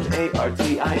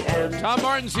TOMMARTIN. Tom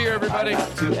Martin's here, everybody.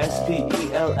 To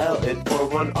SPELL it for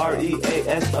one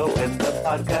REASON. The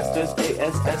podcasters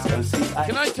ASSOCI.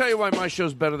 Can I tell you why my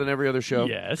show's better than every other show?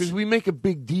 Yes. Because we make a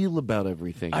big deal about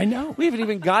everything. I know. We haven't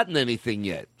even gotten anything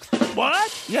yet.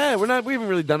 What? Yeah, we haven't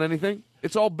really done anything.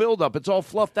 It's all build up. It's all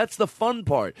fluff. That's the fun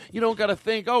part. You don't got to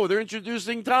think, oh, they're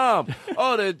introducing Tom.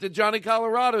 Oh, the Johnny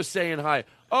Colorado's saying hi.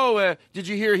 Oh, did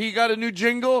you hear he got a new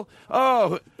jingle?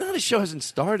 Oh, no, the show hasn't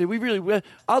started.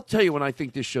 I'll tell you when I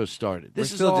think this show started. We're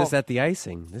still just at the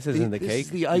icing. This isn't the cake. This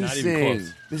is the Not even icing.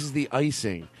 close. This is the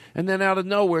icing. And then out of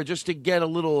nowhere, just to get a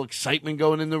little excitement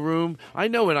going in the room, I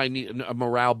know when I need a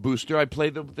morale booster, I play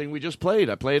the thing we just played.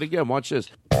 I play it again. Watch this.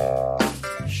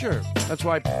 Sure. That's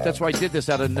why I did this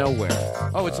out of nowhere.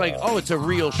 Oh, it's a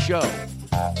real show.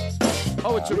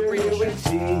 Oh, it's a real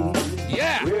show.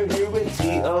 Yeah. We're here with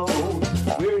T.O.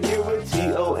 We're here with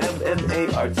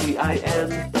TOMMARTIN. I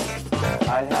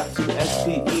have to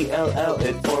SPELL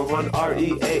it for one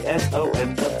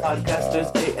REASON. The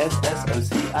podcasters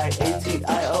ASSOCIATION.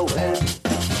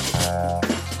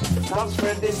 Tom's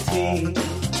friend is T.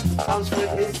 Tom's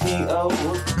friend is T.O.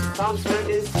 Tom's friend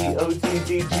is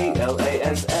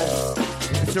TOTGGLASS.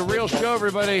 It's a real show,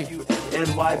 everybody.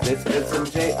 NY bits and some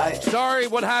JI. Sorry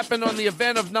what happened on the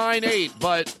event of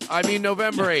 9/8,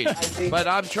 November 8th. But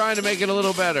I'm trying to make it a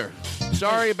little better.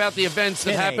 Sorry about the events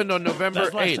that happened on November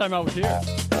That's last 8th. time I was here.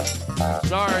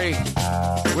 Sorry.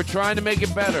 We're trying to make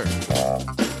it better.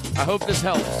 I hope this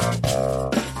helps.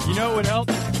 You know what would help?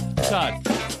 Todd.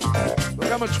 Look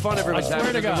how much fun everyone's I swear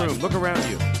having to in the God. room. Look around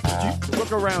you.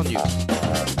 Look around you.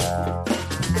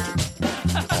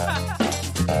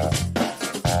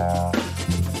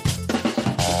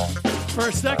 For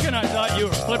a second, I thought you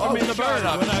were flipping me the bird when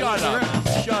I was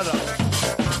around. Shut up.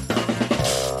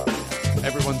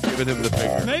 Everyone's giving him the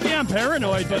finger. Maybe I'm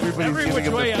paranoid, but Everybody's every giving which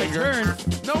him the way I finger. turn.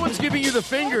 No one's giving you the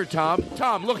finger, Tom.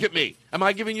 Tom, look at me. Am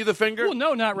I giving you the finger? Well,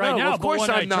 no, not right No, now. Of course but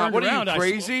when I'm not. turned What around, are you,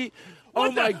 crazy? Oh,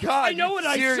 What the- my God. I know what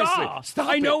I Seriously. saw. Stop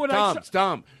I know it. what I Tom, saw.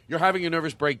 Tom, you're having a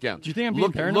nervous breakdown. Do you think I'm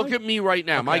being paranoid? Look at me right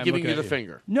now. Am Okay, I I'm giving you looking the at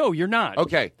finger? No, you're not.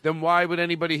 Okay, then why would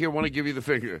anybody here want to give you the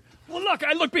finger? Well, look,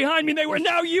 I look behind me. They were.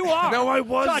 Now you are. No, I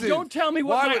wasn't. God, don't tell me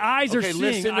what Why my would- eyes are Okay, seeing.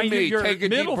 listen to me. Your Take a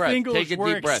deep middle breath. fingers Take a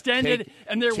were deep breath. extended,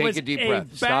 and there Take was a deep breath.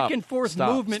 back Stop. and forth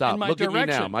Stop. movement Stop. in my Look direction. at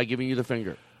me now. Am I giving you the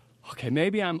finger? Okay,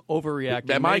 maybe I'm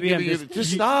overreacting. Am I Maybe giving I'm you?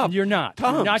 Just stop. You're not.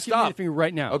 Tom, You're not stop. giving me the finger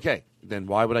right now. Okay, then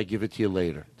why would I give it to you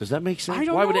later? Does that make sense? I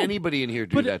don't Why would know. anybody in here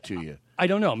do But- that to you? I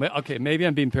don't know. Okay, maybe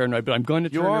I'm being paranoid, but I'm going to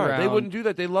turn You are. around. They wouldn't do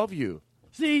that. They love you.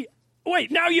 See,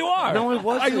 wait, now you are. No, it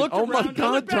wasn't. I looked Oh around, my I looked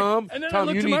God, back, Tom! and then I Tom,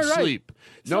 looked you to need my right. sleep.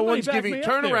 No Somebody one's back giving. me up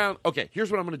Turn there. around. Okay,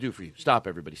 here's what I'm going to do for you. Stop,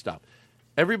 everybody. Stop.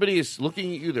 Everybody is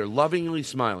looking at you. They're lovingly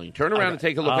smiling. Turn around Okay. and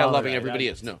take a look how All loving right, everybody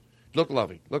is. No, look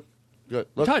loving. Look good.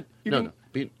 Look. Todd, you no, can- no.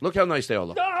 Look how nice they all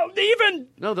look. No, even.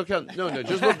 No, look how. No.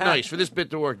 Just look nice for this bit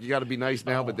to work. You got to be nice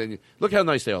now, but then look how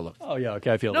nice they all look. Oh yeah,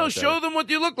 okay, I feel. No, like show that. them what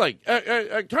you look like.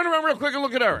 Turn around real quick and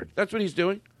look at Eric. That's what he's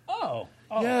doing. Oh,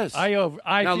 Yes. I Now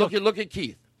feel- look at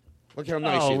Keith. Look how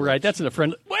nice he Oh, looks. right. That's a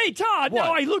friend. Wait, Todd. What?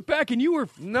 No, I look back and you were.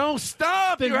 No,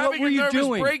 stop. Then You're what having were a you nervous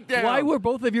doing? breakdown. Why were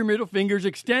both of your middle fingers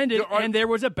extended, You're- and there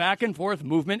was a back and forth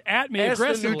movement at me Ask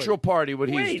aggressively? the neutral party what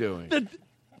Wait, he's doing.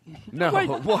 No, Wait,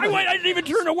 I didn't even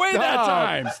turn away that Stop.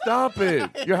 time. Stop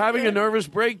it. You're having a nervous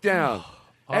breakdown.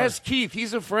 Ask Keith.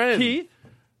 He's a friend. Keith,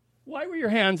 why were your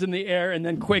hands in the air and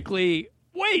then quickly?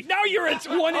 Wait, now you're at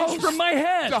 1 inch from my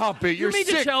head. Stop it. You're you mean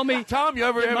sick. to tell me, Tom, you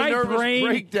ever that have a my nervous brain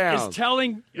breakdown? is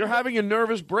telling? You're having a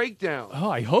nervous breakdown. Oh,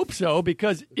 I hope so,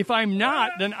 because if I'm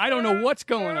not, then I don't know what's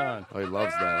going on. Oh, he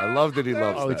loves that. I love that he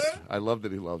loves Oh, that. I love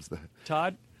that he loves that.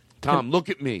 Todd, Tom, look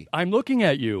at me. I'm looking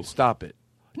at you. Stop it.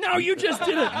 No, you just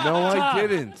did it. No, I Todd,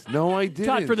 didn't. No, I didn't.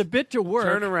 Todd, for the bit to work,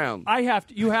 Turn around.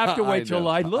 You have to wait till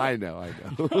I look. I know. I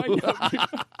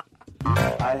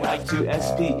have to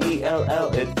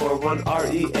SPELL it for one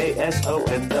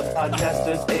REASON. The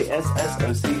podcasters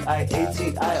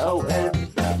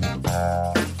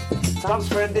ASSOCIATION. Tom's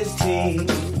friend is T.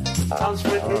 Tom's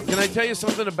friend is Can I tell you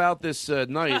something about this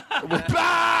night?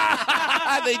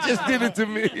 They just did it to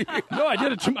me. No, I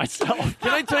did it to myself.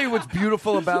 Can I tell you what's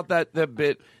beautiful about that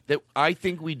bit? That I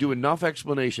think we do enough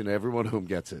explanation, everyone whom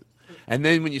gets it. And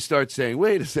then when you start saying,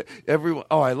 wait a second, everyone,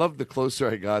 oh, I love the closer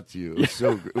I got to you.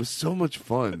 It was so much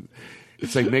fun.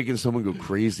 It's like making someone go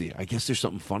crazy. I guess there's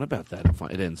something fun about that.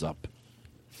 It ends up.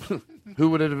 Who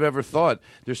would have ever thought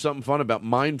there's something fun about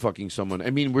mind fucking someone? I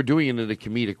mean, we're doing it in a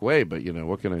comedic way, but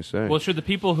what can I say? Well, should the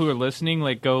people who are listening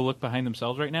go look behind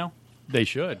themselves right now? They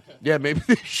should. Yeah, maybe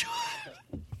they should.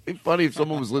 It'd be funny if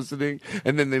someone was listening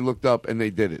and then they looked up and they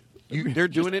did it. They're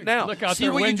doing it now. look out See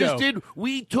their what window. you just did?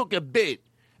 We took a bit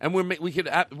And we could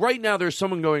right now. There's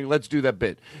someone going, let's do that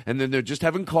bit, and then they're just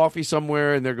having coffee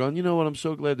somewhere, and they're going, you know what? I'm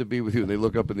so glad to be with you. And they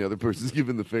look up, and the other person's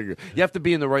giving the finger. You have to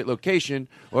be in the right location,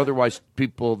 or otherwise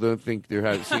people don't think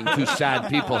they're seeing two sad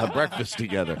people have breakfast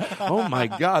together. Oh my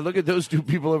God! Look at those two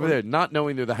people over there, not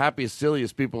knowing they're the happiest,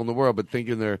 silliest people in the world, but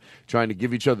thinking they're trying to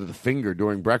give each other the finger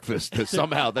during breakfast.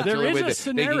 Somehow that's the only way they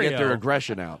can get their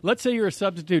aggression out. Let's say you're a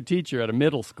substitute teacher at a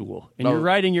middle school, and you're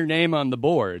writing your name on the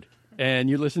board. And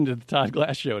you listen to the Todd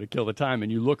Glass Show to kill the time,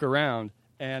 and you look around,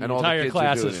 and the entire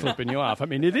class is flipping you off. I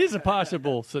mean, it is a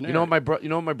possible scenario. You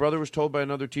know what my brother was told by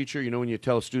another teacher? You know when you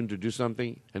tell a student to do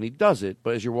something, and he does it,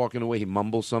 but as you're walking away, he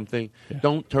mumbles something? Yeah.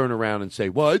 Don't turn around and say,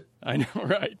 what? I know,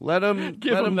 right. Let them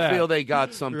feel they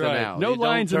got something out. No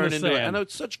lines in the sand. I know,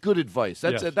 it's such good advice.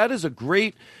 That is a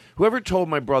great... Whoever told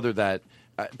my brother that,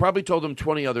 probably told him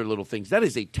 20 other little things. That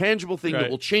is a tangible thing that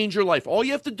will change your life. All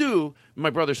you have to do, my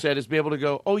brother said, is be able to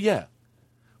go, oh, yeah,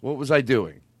 what was I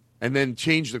doing? And then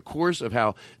change the course of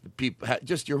how the people,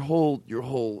 just your whole,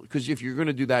 because if you're going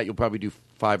to do that, you'll probably do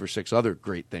 5 or 6 other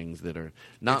great things that are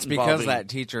not involving. It's because that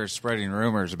teacher is spreading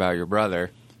rumors about your brother,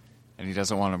 and he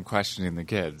doesn't want them questioning the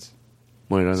kids.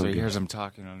 Wait, so he hears them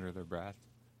talking under their breath.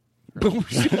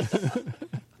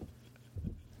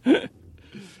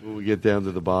 When we get down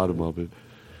to the bottom of it.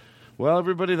 Well,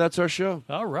 everybody, that's our show.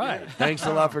 All right. Thanks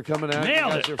a lot for coming out.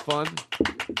 Nailed you guys are fun.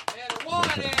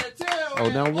 Oh,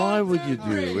 now why would you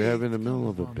do? We're in the middle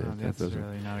of a bit.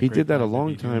 He did that a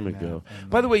long time ago.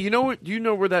 By the way, do you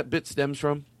know where that bit stems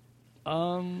from?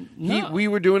 No. We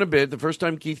were doing a bit the first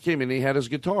time Keith came in. He had his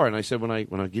guitar, and I said, when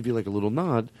I give you like a little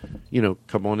nod,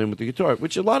 come on in with the guitar.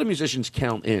 Which a lot of musicians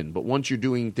count in, but once you're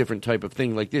doing different type of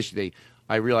thing like this,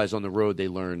 I realize on the road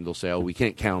they'll say, oh, we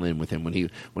can't count in with him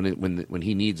when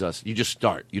he needs us. You just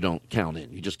start. You don't count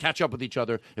in. You just catch up with each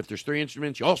other. If there's 3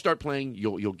 instruments, you all start playing.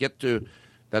 You'll get to.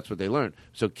 That's what they learn.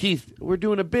 So, Keith, we're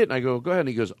doing a bit. And I go, go ahead. And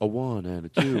he goes, a 1 and a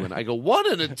 2. And I go,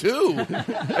 1 and a 2?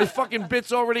 That fucking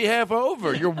bit's already half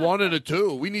over. You're 1 and a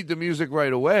 2. We need the music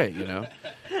right away,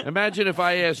 Imagine if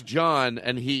I asked John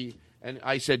and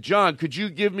I said, John, could you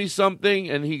give me something?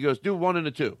 And he goes, do 1 and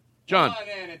a 2. John. 1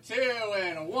 and a 2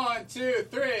 and a 1, 2,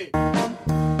 3.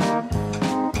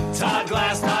 Todd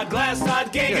Glass, Todd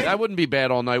Gagan. Yeah, that wouldn't be bad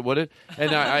all night, would it?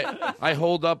 And I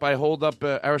hold up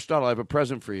Aristotle. I have a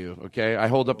present for you. Okay, I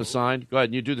hold up a sign. Go ahead,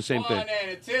 and you do the same thing. 1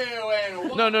 and a 2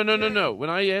 and a 1. No.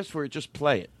 When I ask for it, just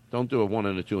play it. Don't do a 1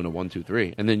 and a 2 and a 1, 2,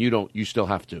 3. And then you still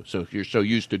have to. So you're so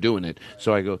used to doing it.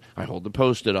 So I hold the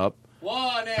Post-it up.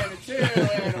 1 and a 2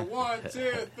 and a 1, 2,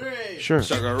 3. Sure.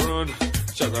 Chuggaroon.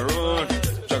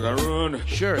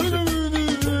 Sure.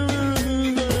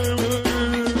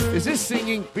 Is this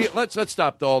singing? Let's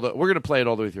stop we're going to play it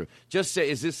all the way through. Just say,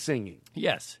 is this singing?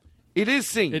 Yes. It is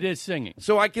singing. It is singing.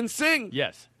 So I can sing.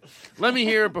 Yes. Let me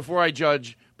hear it before I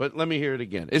judge, but let me hear it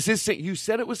again. Is this you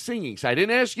said it was singing, so I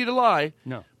didn't ask you to lie.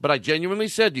 No. But I genuinely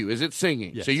said to you, is it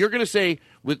singing? Yes. So you're going to say,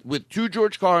 with 2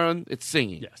 George Carlin, it's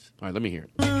singing. Yes. All right, let me hear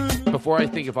it. Before I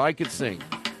think if I could sing,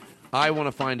 I want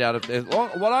to find out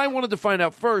what I wanted to find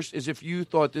out first is if you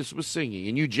thought this was singing,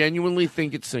 and you genuinely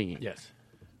think it's singing. Yes.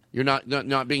 You're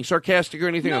not being sarcastic or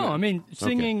anything? No, I mean,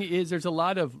 singing is, there's a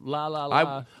lot of la, la,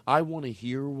 la. I want to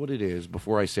hear what it is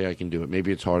before I say I can do it.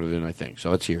 Maybe it's harder than I think,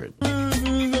 so let's hear it.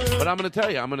 But I'm going to tell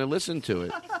you, I'm going to listen to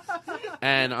it,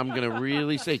 and I'm going to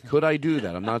really say, could I do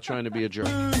that? I'm not trying to be a jerk.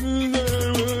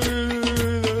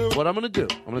 What I'm going to do,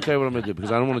 I'm going to tell you what I'm going to do,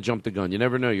 because I don't want to jump the gun. You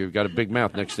never know. You've got a big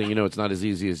mouth. Next thing you know, it's not as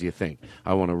easy as you think.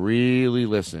 I want to really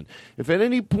listen. If at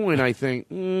any point I think,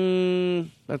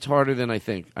 that's harder than I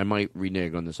think, I might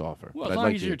renege on this offer. Well, but as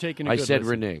long as you're taking a good listen.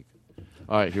 renege.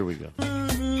 All right, here we go.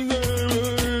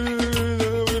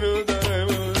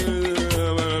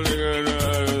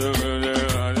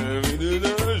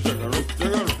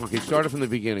 Okay, start it from the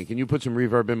beginning. Can you put some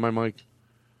reverb in my mic?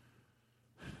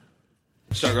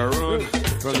 Chuggaroon.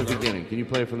 From the beginning. Can you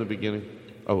play it from the beginning?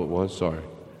 Oh, it was? Sorry.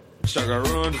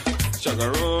 Chuggaroon.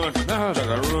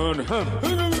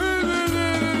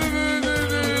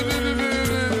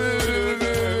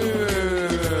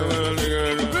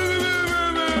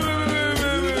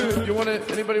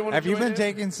 Have you been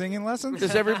taking singing lessons?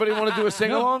 Does everybody want to do a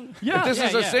sing-along? No. Yeah. If this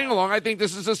is a sing-along, I think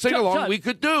this is a sing-along we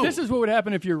could do. This is what would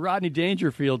happen if your Rodney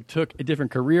Dangerfield took a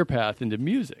different career path into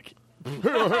music. So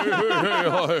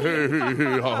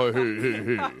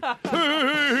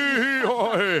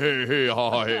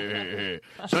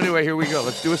anyway, here we go.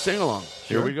 Let's do a sing-along.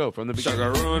 Here we go from the beginning.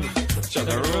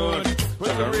 Chuggaroon.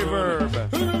 Put the reverb.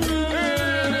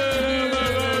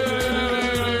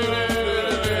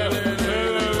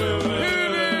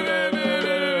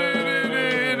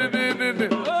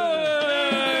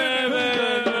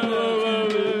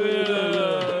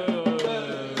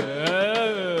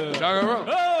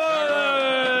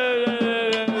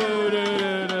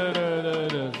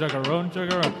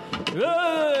 sugar.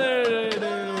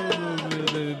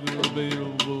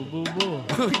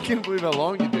 I can't believe how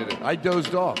long you did it. I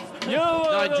dozed off. No,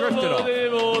 I drifted off.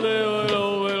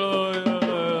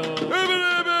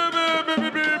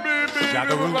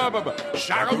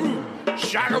 Shagaroo,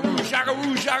 shagaroo,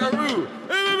 shagaroo, shagaroo, shagaroo.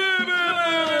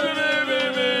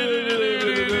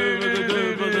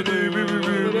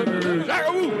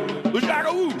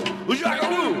 Shagaroo,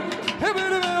 shagaroo,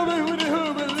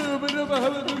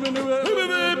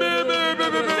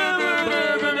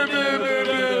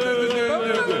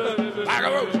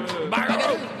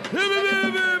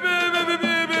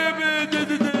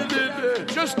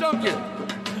 just dunk it.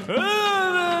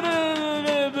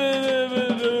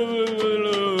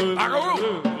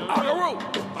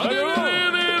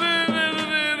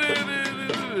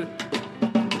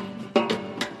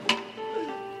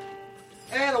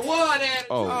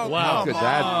 Oh, wow. Good.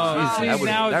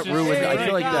 That ruined. I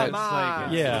feel like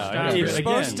that's yeah. You're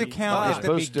supposed to count at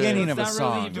the beginning of a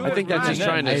song. I think that's just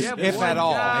trying to, if at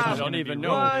all. I don't even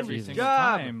know. Every single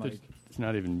time. It's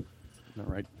not even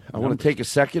right. I want to take a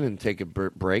second and take a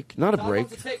break. Not a break.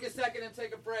 Take a second and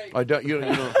take a break. I don't. You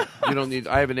don't need.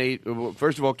 I have an AD.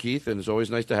 First of all, Keith, and it's always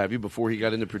nice to have you. Before he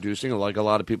got into producing, like a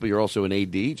lot of people, you're also an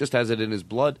AD. He just has it in his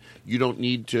blood. You don't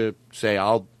need to say,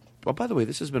 "I'll." Oh, by the way,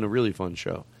 this has been a really fun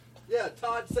show. Yeah,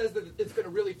 Todd says that it's been a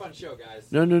really fun show,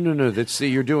 guys. No. See,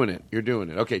 you're doing it. You're doing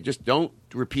it. Okay, just don't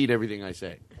repeat everything I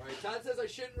say. All right, Todd says I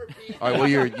shouldn't repeat. All right. Well,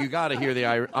 you got to hear the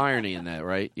irony in that,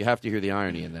 right? You have to hear the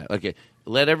irony in that. Okay.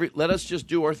 Let us just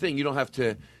do our thing. You don't have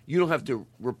to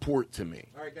report to me.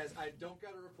 All right, guys, I don't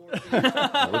got to report to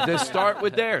you. Well, just start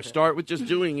with there. Start with just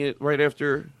doing it right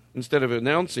after. Instead of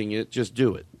announcing it, just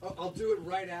do it. I'll do it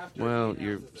right after. Well,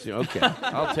 okay.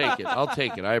 I'll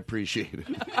take it. I appreciate it.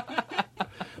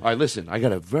 All right, listen. I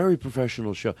got a very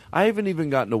professional show. I haven't even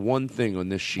gotten to one thing on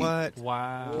this sheet. What?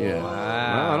 Wow. Yeah. Well,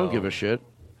 I don't give a shit.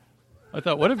 I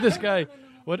thought, what if this guy?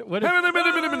 What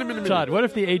if Todd? What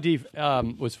if the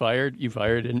AD was fired? You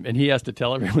fired, and he has to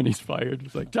tell everyone he's fired.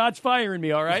 It's like, Todd's firing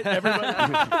me. All right, everybody.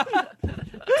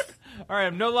 All right,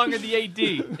 I'm no longer the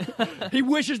AD. He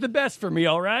wishes the best for me,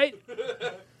 all right?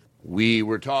 We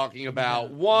were talking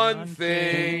about one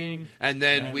thing, and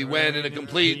then we went in a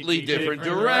completely different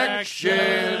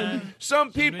direction.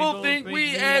 Some people think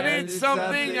we edited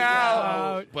something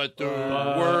out, but the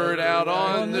word out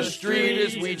on the street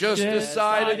is we just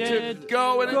decided to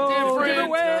go in a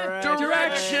different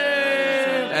direction.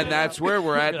 And that's where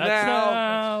we're at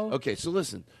now. Okay, so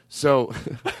listen. So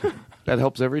that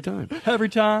helps every time. Every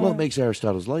time. Well, it makes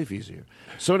Aristotle's life easier.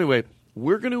 So anyway,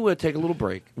 we're going to take a little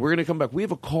break. We're going to come back. We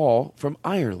have a call from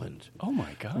Ireland. Oh, my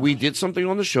God. We did something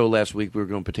on the show last week. We were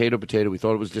going potato. We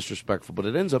thought it was disrespectful, but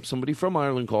it ends up somebody from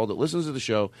Ireland called that listens to the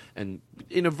show and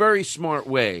in a very smart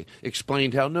way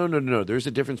explained how, no. There's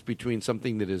a difference between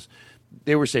something that is,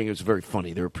 they were saying it was very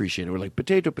funny. They were appreciating it. We're like,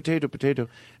 potato.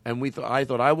 And I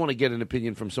thought, I want to get an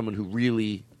opinion from someone who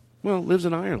really, lives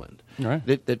in Ireland. Right.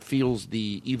 That feels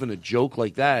even a joke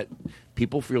like that,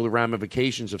 people feel the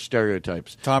ramifications of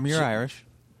stereotypes. Tom, you're Irish.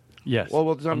 Yes.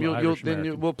 Well, Tom,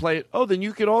 we'll play it. Oh, then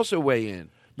you could also weigh in.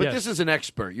 But Yes. this is an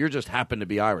expert. You just happen to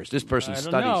be Irish. This person I don't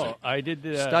studies know. it. I did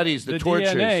Studies the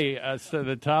tortures. DNA. So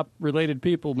the top related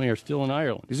people are still in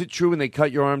Ireland. Is it true when they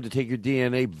cut your arm to take your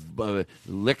DNA,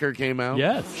 liquor came out?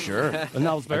 Yes. Sure. And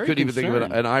I was very I couldn't even think of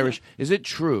concerned. an Irish. Is it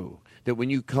true that when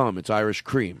you come, it's Irish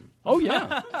cream? Oh,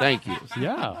 yeah. Thank you.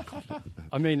 Yeah.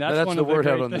 I mean, that's one the of word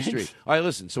the out great on the things. street. All right,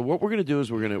 listen. So what we're going to do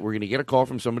is we're going to get a call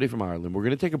from somebody from Ireland. We're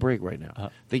going to take a break right now.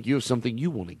 Think you have something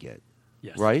you want to get.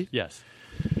 Yes. Right? Yes.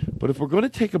 But if we're going to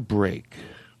take a break,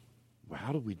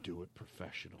 how do we do it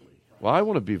professionally? Well, I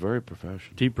want to be very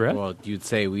professional. Deep breath? Well, you'd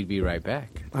say we'd be right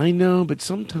back. I know, but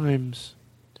sometimes...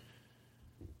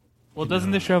 Well,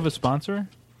 doesn't this show have a sponsor?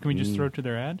 Can we just throw it to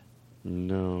their ad?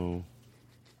 No.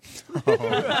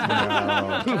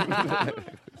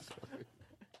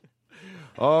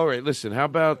 All right, listen, how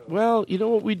about... Well, you know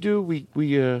what we do?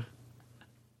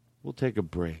 We'll take a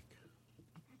break.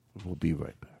 We'll be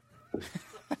right back.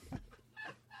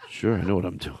 Sure, I know what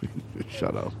I'm doing.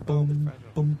 Shut up.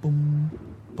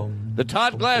 The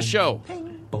Todd Glass Show.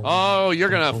 Oh, you're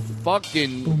going to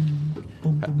fucking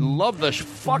love the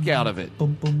fuck out of it.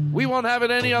 We won't have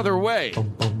it any other way.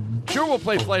 Sure, we'll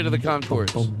play Flight of the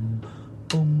Conchords.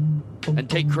 And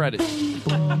take credit.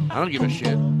 I don't give a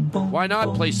shit. Why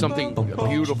not play something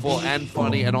beautiful and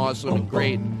funny and awesome and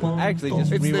great? I actually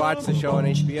just rewatched the show on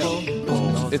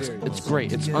HBO. It's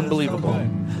great. It's unbelievable.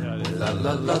 La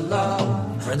la la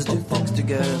la, friends do things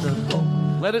together.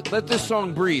 Let this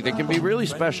song breathe. It can be really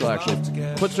special, actually.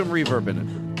 Put some reverb in it.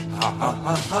 Ha ha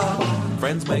ha ha,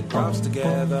 friends make crafts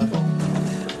together.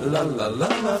 La la la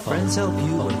la. Friends help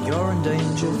you when you're in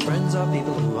danger. Friends are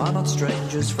people who are not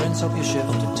strangers. Friends help you shift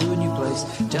to a new place.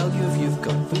 Tell you if you've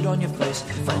got food on your face.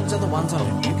 Friends are the ones on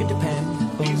whom you can depend.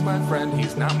 He's my friend,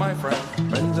 he's not my friend.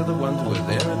 Friends are the ones who are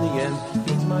there in the end.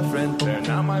 He's my friend, they're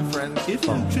not my friends. If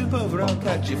you trip over, I'll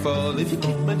catch you fall. If you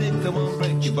keep my dick, I won't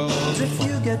break your balls. If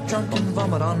you get drunk and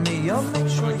vomit on me, I'll make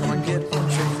sure you get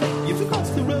punctured. If you cross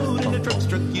the road and a truck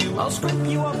struck you, I'll scrape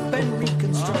you up and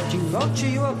reconstruct you. I'll cheer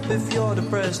you up if you're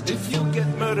depressed. If you get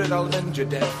murdered, I'll avenge your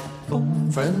death.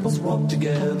 Friends walk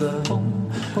together.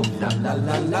 La la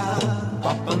la la.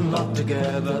 Pop and lock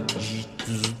together.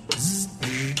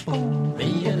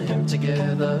 Me and him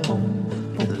together.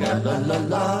 La la la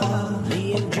la.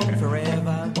 Me and him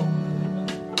forever.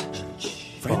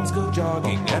 Friends go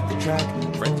jogging at the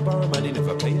track. Friends borrow money,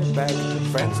 never pay it back.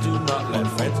 Friends do not let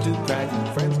friends do crack.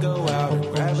 Friends go out and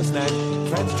grab a snack.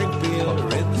 Friends drink beer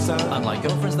in the sun. Unlike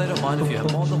girlfriends, they don't mind if you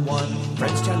have more than one.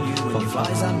 Friends tell you when your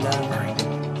flies undone.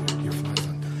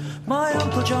 My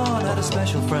Uncle John had a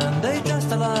special friend. They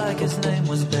dressed alike, his name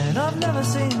was Ben. I've never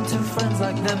seen two friends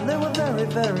like them. They were very,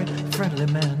 very friendly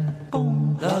men.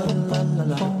 Boom, la la la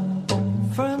la.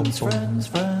 Friends, friends,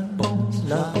 friends.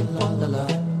 La la la la.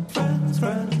 Friends,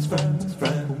 friends, friends,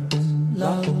 friends.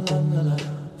 La la la la.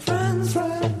 Friends,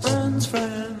 friends, friends,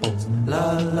 friends.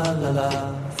 La la la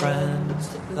la. Friends,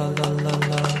 la la la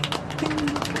la.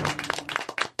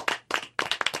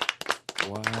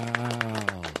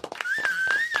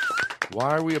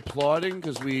 Why are we applauding?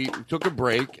 Because we took a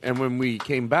break, and when we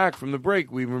came back from the break,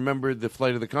 we remembered the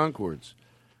Flight of the Conchords.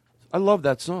 I love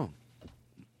that song.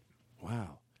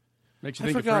 Wow. Makes you I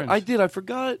think of forgot. Friends. I did. I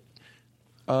forgot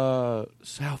how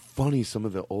funny some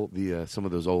of the old, some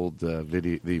of those old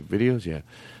videos,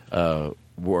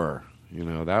 were. You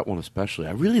know, that one especially.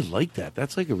 I really like that.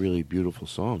 That's like a really beautiful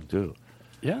song too.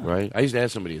 Yeah. Right. I used to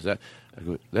ask somebody, is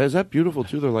that beautiful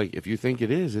too? They're like, if you think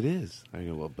it is, it is. I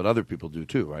go, well, but other people do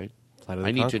too, right?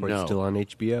 I need to know. Still on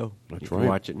HBO. That's you right. Can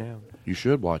watch it now. You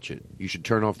should watch it. You should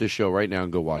turn off this show right now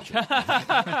and go watch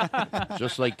it.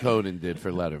 Just like Conan did for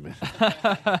Letterman.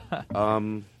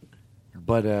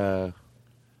 But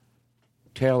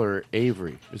Taylor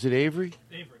Avery. Is it Avery?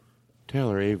 Avery.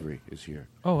 Taylor Avery is here.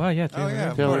 Oh, wow, yeah. Taylor. Oh,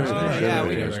 yeah. Taylor Avery. Avery. Yeah,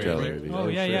 Everybody we knows know Taylor Avery. Oh,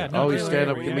 yeah, yeah. No, he's a Taylor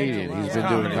stand-up Avery. comedian. He's been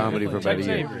Comedy. doing comedy for about a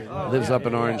year. Avery. Lives up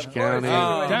in Orange County.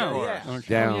 Down.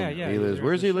 Down. Yeah, yeah. He lives.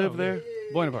 Where's he live there?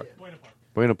 Buena Park.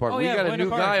 Buena Park. Oh, We yeah, got a Buena new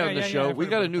Park. guy on Yeah, the yeah, show. yeah, We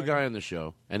got a Buena new Park. guy on the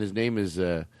show, and his name is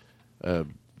Vinny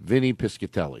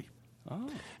Piscatelli. Oh.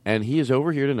 And he is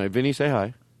over here tonight. Vinny, say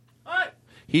hi. Hi.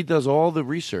 He does all the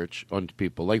research on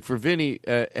people. Like for Vinny,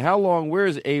 where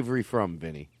is Avery from,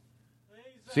 Vinny?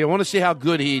 See, I want to see how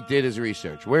good he did his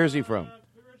research. Where is he from?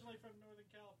 Originally from Northern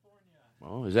California.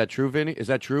 Oh, is that true, Vinny? Is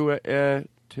that true,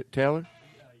 Taylor?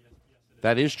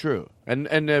 That is true. And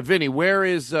Vinny, where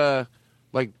is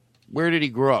where did he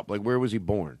grow up? Like, where was he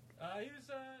born? He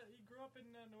grew up in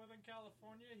Northern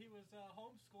California. He was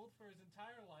homeschooled for his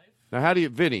entire life. Now, how do you,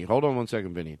 Vinny? Hold on one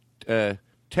second, Vinny.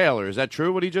 Taylor, is that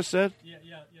true? What he just said? Yes,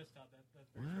 Todd.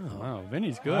 That's Wow,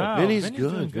 Vinny's good. Wow. Vinny's Vinny's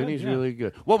doing good. good, Vinny's yeah. really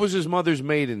good. What was his mother's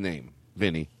maiden name,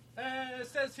 Vinny? it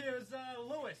says here is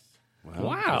Lewis.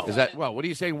 Wow. Is that what are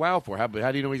you saying? Wow for? How do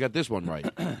you know he got this one right?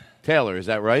 Taylor, is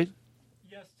that right?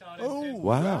 Yes, Todd. Oh,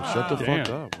 wow! Shut the Damn.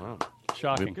 fuck up! Wow.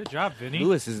 Shocking. Good job, Vinny.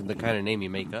 Lewis isn't the kind of name you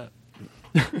make up.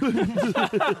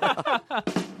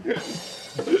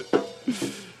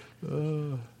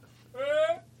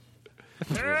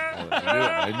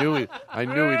 I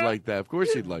knew he'd like that. Of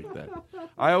course he'd like that.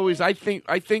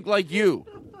 I think like you.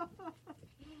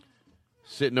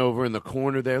 Sitting over in the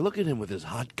corner there, look at him with his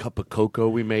hot cup of cocoa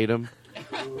we made him,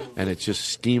 and it's just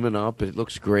steaming up. It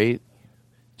looks great.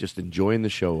 Just enjoying the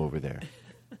show over there.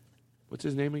 What's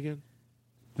his name again?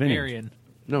 Vinny. Marion.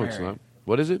 No, it's not.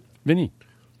 What is it? Vinny.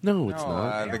 No, it's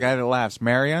not. The guy that laughs.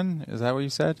 Marion? Is that what you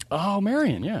said? Oh,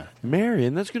 Marion, yeah.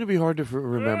 Marion. That's going to be hard to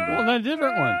remember. Well, a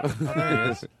different one. Oh, there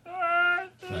he is.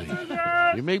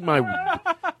 You make my.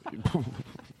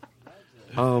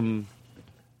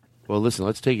 Well, listen.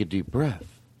 Let's take a deep breath.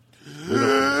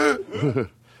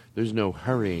 There's no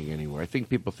hurrying anywhere. I think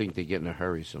people think they get in a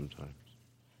hurry sometimes.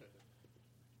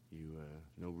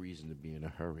 No reason to be in a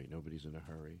hurry. Nobody's in a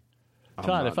hurry. I'm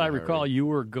Todd, not if I in a recall, hurry. you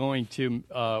were going to.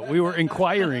 We were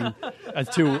inquiring as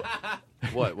to.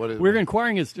 What? We were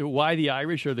inquiring as to why the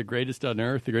Irish are the greatest on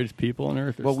earth, the greatest people on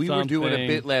earth. Or Well, we were doing a something.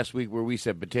 bit last week where we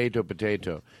said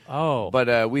potato. Oh,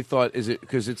 But we thought, is it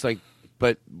because it's like,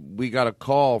 but we got a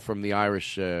call from the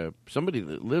Irish, somebody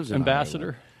that lives in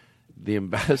ambassador. Ireland. The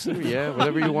ambassador, yeah,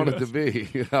 whatever you want it to be.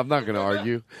 I'm not going to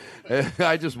argue.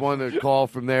 I just want a call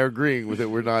from there agreeing with it.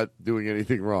 We're not doing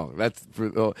anything wrong. That's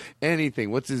for anything.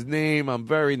 What's his name? I'm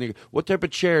very. What type of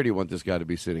chair do you want this guy to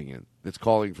be sitting in? That's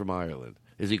calling from Ireland.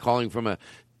 Is he calling from a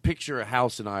picture a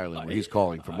house in Ireland where he's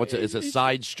calling from? Is a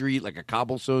side street, like a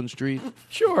cobblestone street?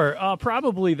 Sure.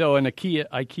 Probably, though, an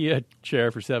IKEA chair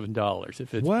for $7.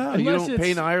 If it's Wow, you don't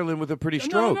paint Ireland with a pretty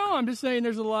stroke. No, I'm just saying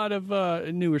there's a lot of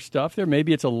newer stuff there.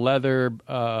 Maybe it's a leather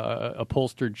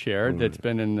upholstered chair that's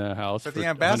been in the house But for the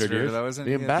 100 ambassador, years. though, isn't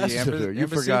The ambassador, you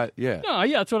forgot, yeah. No,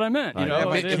 yeah, that's what I meant. You know,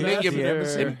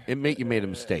 you made a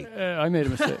mistake. I made a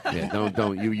mistake. Yeah,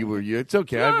 don't. You. It's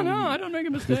okay. No, I don't make a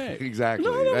mistake. Exactly.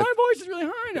 No, my voice is really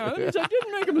high now. That means I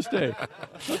didn't make a mistake.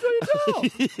 That's how you tell.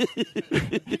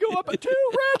 You go up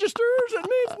 2 registers, it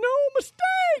means no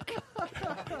mistake.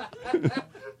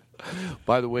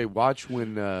 By the way, watch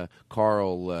when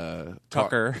Carl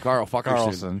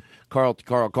Tuckerson.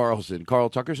 Tucker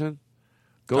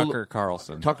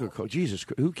Carlson. Jesus,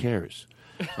 who cares?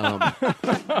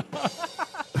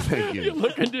 Thank you. You're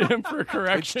looking to him for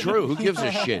correction. It's true. Who gives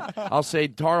a shit? I'll say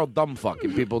Carl Dumbfuck,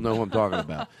 and people know who I'm talking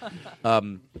about.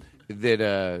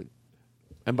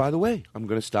 And by the way, I'm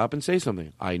going to stop and say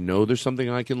something. I know there's something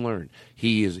I can learn.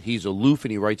 He's aloof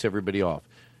and he writes everybody off.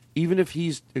 Even if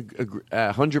he's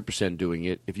 100% doing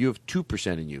it, if you have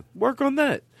 2% in you, work on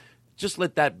that. Just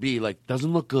let that be like,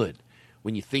 doesn't look good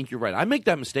when you think you're right. I make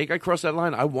that mistake. I cross that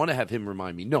line. I want to have him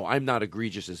remind me. No, I'm not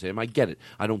egregious as him. I get it.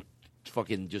 I don't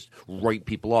fucking just write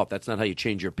people off. That's not how you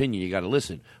change your opinion. You got to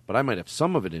listen. But I might have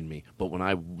some of it in me. But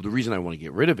the reason I want to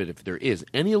get rid of it, if there is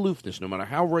any aloofness, no matter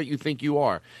how right you think you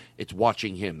are, it's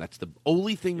watching him. That's the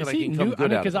only thing that I can come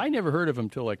good out of. Because I never heard of him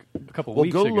till like a couple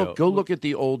weeks ago. Go look at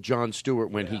the old Jon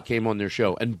Stewart when he came on their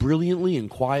show, and brilliantly and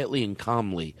quietly and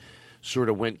calmly sort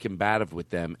of went combative with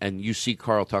them, and you see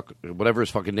Carl Tucker, whatever his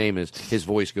fucking name is, his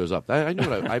voice goes up. I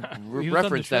know I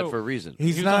referenced that for a reason. He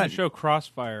was on the show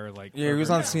Crossfire. He was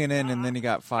on CNN, and then he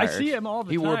got fired. I see him all the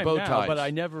time. He wore bow now, ties, but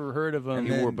I never heard of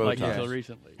him until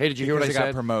recently. Hey, did you hear what I said? He said?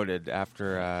 got promoted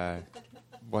after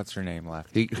what's her name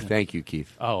left. Thank you,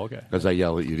 Keith. Oh, okay. Because I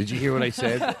yell at you. Did you hear what I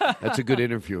said? That's a good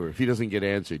interviewer. If he doesn't get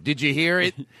answered, did you hear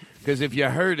it? Because if you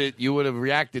heard it, you would have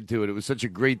reacted to it. It was such a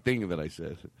great thing that I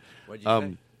said. What'd you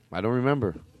say? I don't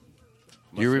remember.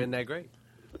 Must have been that great.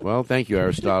 Well, thank you,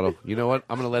 Aristotle. You know what?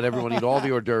 I'm going to let everyone eat all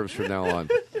the hors d'oeuvres from now on.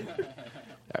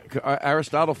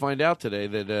 Aristotle find out today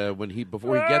that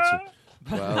before he gets it.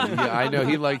 Well, yeah, I know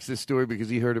he likes this story because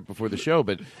he heard it before the show.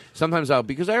 But sometimes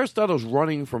because Aristotle's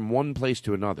running from one place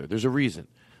to another. There's a reason.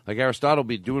 Like Aristotle will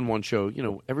be doing one show. You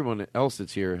know, everyone else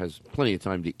that's here has plenty of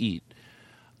time to eat.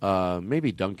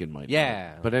 Maybe Duncan might.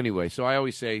 Yeah. But anyway, so I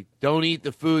always say, don't eat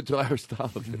the food till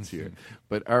Aristotle gets here.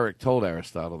 But Eric told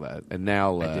Aristotle that, and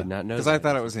now I did not know because I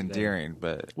thought it was endearing.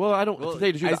 But I don't. To tell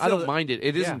you the truth, I don't mind it.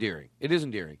 It is yeah. endearing. It is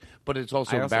endearing, but it's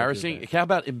also I embarrassing. How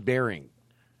about embarrassing?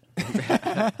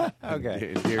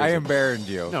 Okay, I embarrassed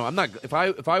you. No, I'm not. If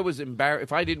I was embarrassed,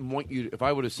 if I didn't want you, if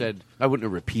I would have said, I wouldn't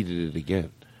have repeated it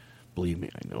again. Believe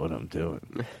me, I know what I'm doing.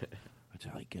 That's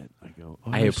how I get. I go.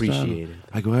 Oh, I appreciate it.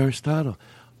 I go, Aristotle.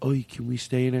 Oh, can we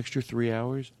stay an extra 3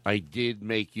 hours? I did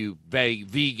make you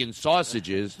vegan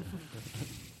sausages.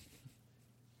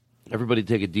 Everybody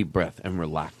take a deep breath and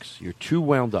relax. You're too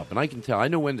wound up. And I can tell. I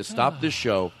know when to stop this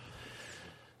show.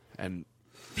 And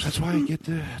that's why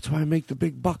that's why I make the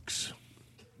big bucks.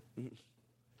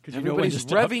 Because you know when to Everybody's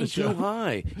stop revving the show. too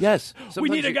high. Yes. We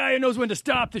need a guy who knows when to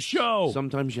stop the show.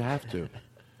 Sometimes you have to.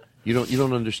 You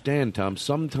don't understand, Tom.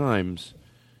 Sometimes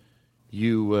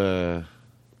you...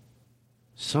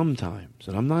 Sometimes,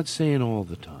 and I'm not saying all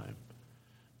the time,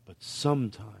 but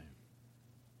sometimes,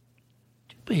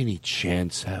 do you by any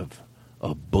chance have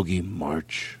a boogie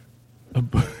march?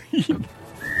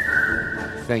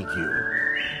 Thank you.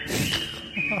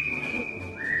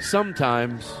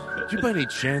 Sometimes, do you by any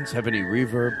chance have any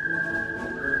reverb?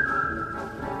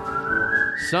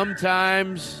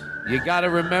 Sometimes, you gotta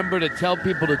remember to tell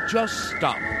people to just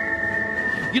stop.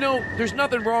 You know, there's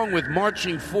nothing wrong with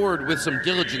marching forward with some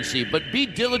diligency, but be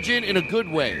diligent in a good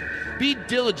way. Be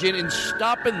diligent in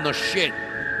stopping the shit.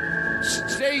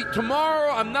 Say,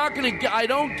 tomorrow I'm not going to... I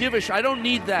don't give a shit. I don't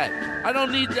need that. I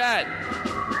don't need that.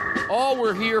 All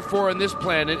we're here for on this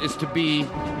planet is to be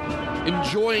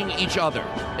enjoying each other.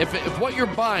 If what you're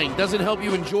buying doesn't help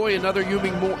you enjoy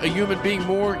a human being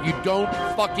more, you don't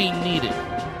fucking need it.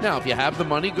 Now, if you have the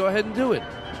money, go ahead and do it.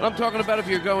 But I'm talking about if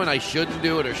you're going, I shouldn't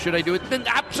do it or should I do it, then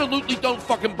absolutely don't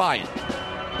fucking buy it.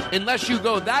 Unless you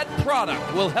go, that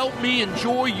product will help me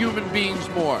enjoy human beings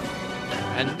more.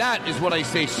 And that is what I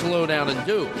say slow down and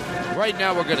do. Right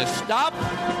now we're going to stop.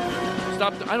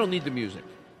 I don't need the music.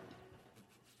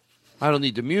 I don't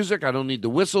need the music. I don't need the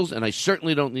whistles. And I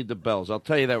certainly don't need the bells. I'll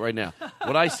tell you that right now.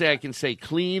 What I say, I can say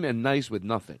clean and nice with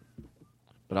nothing.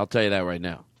 But I'll tell you that right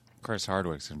now. Chris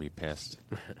Hardwick's going to be pissed.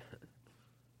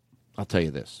 I'll tell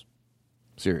you this.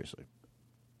 Seriously.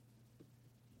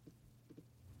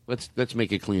 Let's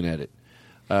make a clean edit.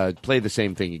 Play the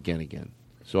same thing again.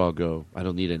 So I'll go, I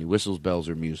don't need any whistles, bells,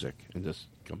 or music. And just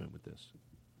come in with this.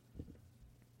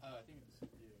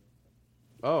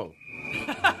 Oh.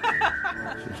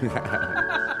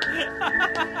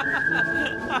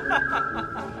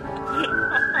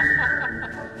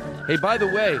 Hey, by the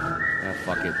way,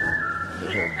 fuck it.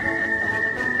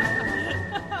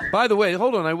 By the way,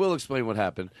 hold on, I will explain what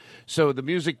happened. So the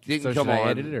music didn't come should I on.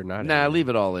 edit it or not? Nah, leave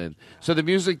it all in. So the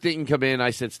music didn't come in.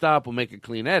 I said, stop, we'll make a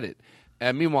clean edit.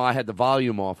 And meanwhile, I had the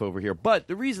volume off over here. But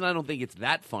the reason I don't think it's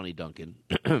that funny, Duncan,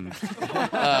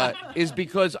 is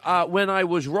because when I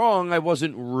was wrong, I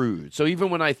wasn't rude. So even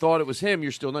when I thought it was him,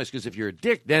 you're still nice. Because if you're a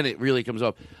dick, then it really comes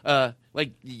up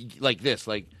like this,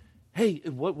 like, hey,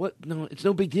 what? No, it's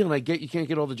no big deal. And I get you can't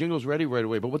get all the jingles ready right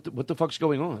away. But what the fuck's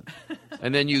going on?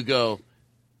 And then you go,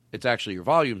 it's actually your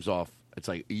volume's off. It's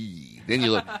like, eee. Then you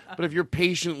look. But if you're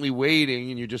patiently waiting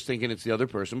and you're just thinking it's the other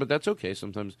person, but that's okay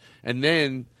sometimes. And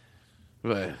then,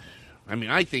 I mean,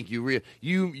 I think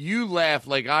you laugh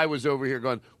like I was over here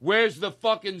going, where's the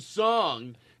fucking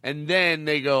song? And then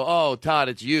they go, oh, Todd,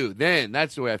 it's you. Then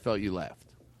that's the way I felt you laughed.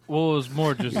 Well, it was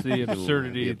more just the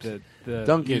absurdity that the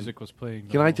Duncan, music was playing.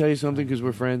 Can I tell you something because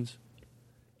we're friends?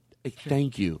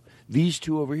 Thank you. These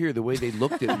two over here, the way they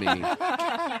looked at me.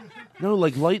 No,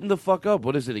 like, lighten the fuck up.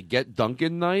 What is it, a Get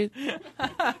Duncan night?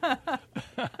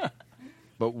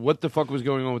 But what the fuck was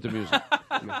going on with the music?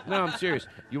 No, I'm serious.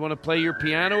 You want to play your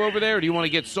piano over there, or do you want to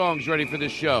get songs ready for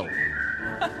this show?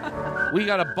 We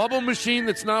got a bubble machine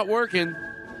that's not working.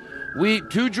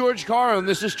 To George Carlin,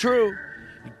 this is true.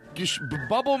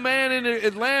 Bubble man in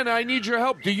Atlanta, I need your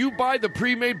help. Do you buy the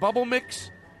pre-made bubble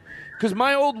mix? Because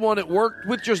my old one, it worked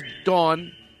with just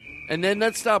Dawn, and then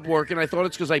that stopped working. I thought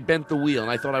it's because I bent the wheel, and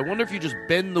I thought, I wonder if you just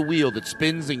bend the wheel that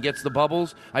spins and gets the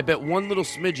bubbles. I bet one little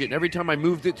smidget, and every time I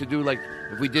moved it to do, like,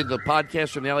 if we did the podcast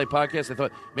from the LA podcast, I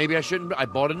thought, maybe I shouldn't. I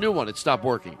bought a new one. It stopped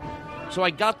working. So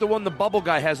I got the one the bubble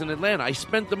guy has in Atlanta. I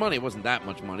spent the money. It wasn't that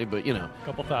much money, but, you know. A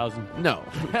couple thousand. No.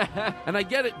 And I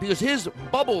get it, because his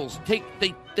bubbles,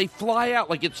 they fly out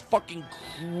like it's fucking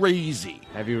crazy.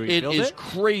 Have you refilled it? It is it?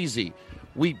 crazy.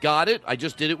 We got it. I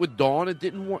just did it with Dawn. It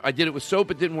didn't work. I did it with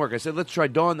soap. It didn't work. I said, let's try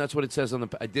Dawn. That's what it says on the...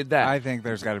 I did that. I think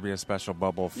there's got to be a special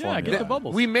bubble formula. get the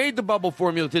bubbles. We made the bubble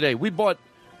formula today. We bought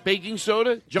baking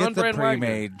soda, John Get the Brand Wagner.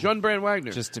 pre-made, John Brand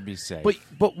Wagner. just to be safe.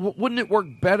 But wouldn't it work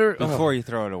better? Before you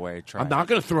throw it away, try I'm it. not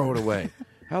going to throw it away.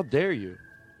 How dare you?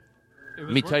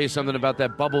 Let me tell you something about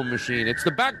that bubble machine. It's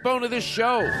the backbone of this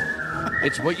show.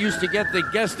 It's what used to get the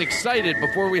guest excited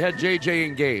before we had JJ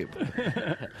and Gabe.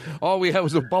 All we had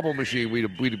was a bubble machine. We'd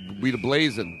a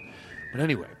blazing. But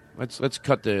anyway, let's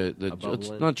cut the let's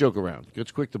not joke around.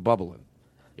 Let's quit the bubbling.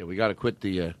 Yeah, we got to quit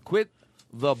the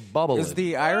bubbling. Is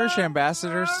the Irish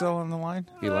ambassador still on the line?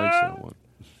 He likes that one.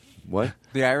 What?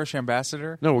 The Irish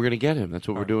ambassador? No, we're going to get him. That's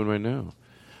what we're doing right now.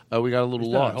 We got a little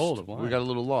He's not lost. a hold of wine. We got a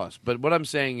little lost. But what I'm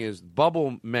saying is,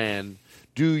 Bubble Man,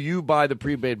 do you buy the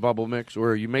pre-made bubble mix,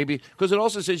 or you maybe because it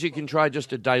also says you can try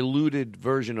just a diluted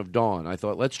version of Dawn. I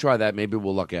thought, let's try that. Maybe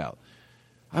we'll luck out.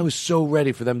 I was so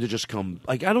ready for them to just come.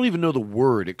 Like, I don't even know the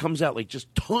word. It comes out like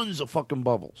just tons of fucking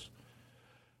bubbles.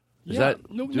 Is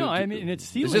that no? I mean, it's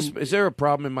ceiling. Is there a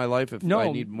problem in my life if No,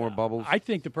 I need more bubbles? I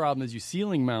think the problem is you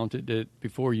ceiling mounted it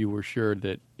before you were sure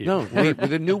that it No,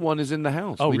 the new one is in the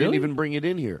house. Oh, we didn't really? even bring it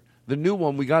in here. The new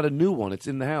one, we got a new one. It's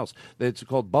in the house. It's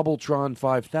called Bubbletron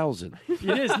 5000. It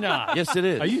is not. Yes, it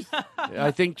is. Are you? I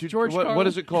think George what Carlin?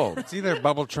 is it called? It's either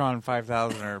Bubbletron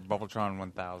 5000 or Bubbletron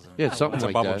 1000. Yeah, something it's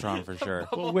like a that. Bubbletron for sure.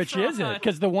 Well, which is it?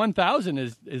 Because the 1000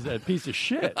 is a piece of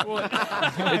shit.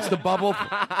 It's the Bubble.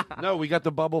 No, we got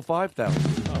the Bubble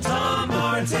 5000. Tom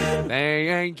Martin.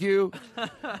 Thank you.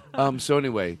 So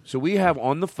anyway, so we have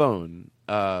on the phone.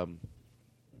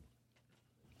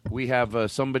 We have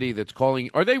somebody that's calling.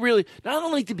 Are they really? I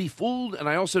don't like to be fooled, and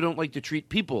I also don't like to treat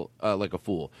people like a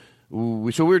fool.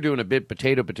 So we're doing a bit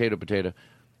potato. You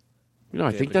know,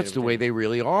 I think that's the way they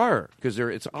really are because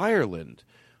it's Ireland.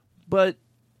 But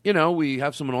you know, we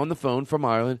have someone on the phone from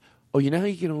Ireland. Oh, you know how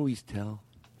you can always tell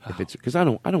if it's because I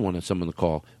don't want someone to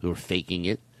call who are faking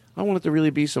it. I want it to really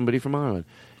be somebody from Ireland.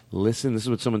 Listen, this is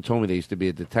what someone told me. They used to be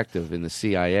a detective in the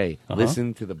CIA.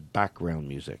 Listen to the background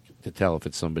music to tell if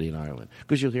it's somebody in Ireland.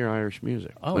 Because you'll hear Irish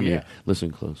music. Oh, yeah.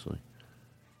 Listen closely.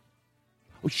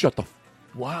 Oh, shut the...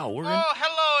 Wow, we're in. Oh,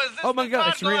 hello. Is this Oh, my the God,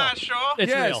 Todd it's real. Glass Show? It's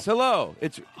yes, real. hello.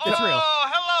 It's Oh,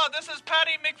 hello. this is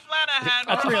Paddy McFlanahan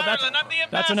That's from real. Ireland. I'm the ambassador.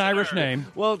 That's an Irish name.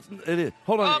 Well, it is.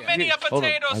 Hold on. many Here, hold on.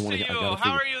 potatoes I wanna to get- I you. gotta How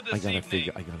figure- are you this I gotta evening?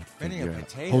 figure. I gotta Many figure.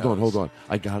 potatoes. Hold on.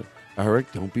 I got.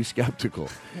 Eric, don't be skeptical.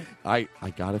 I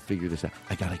gotta figure this out.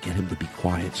 I gotta get him to be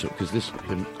quiet, so because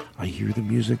I hear the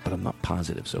music, but I'm not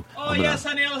positive. So. Oh, I'm gonna- yes,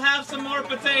 honey, I'll have some more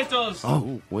potatoes.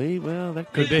 Oh, wait. Well,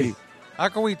 that could be. How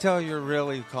can we tell you're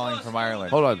really calling from Ireland?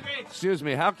 Hold on. Excuse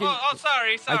me. How can?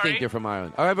 Sorry. I think they're from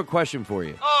Ireland. I have a question for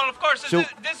you. Oh, of course. So-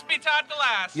 This be Todd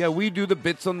Glass. Yeah, we do the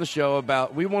bits on the show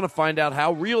about. We want to find out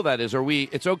how real that is.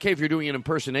 It's okay if you're doing an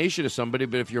impersonation of somebody,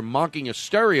 but if you're mocking a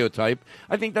stereotype,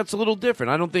 I think that's a little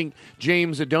different. I don't think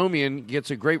James Adomian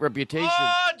gets a great reputation.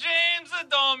 Oh, James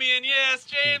Adomian. Yes,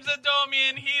 James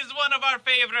Adomian. He's one of our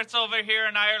favorites over here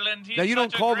in Ireland. He's Now you don't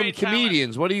such a call them great talent.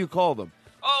 comedians. What do you call them?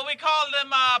 Oh, we call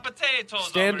them potatoes.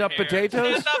 Stand-up over here.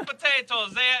 potatoes? Stand-up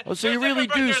potatoes. Oh, so you really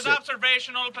do There's say-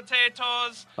 observational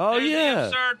potatoes. Oh there's the yeah.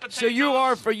 absurd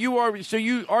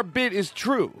potatoes. Our bit is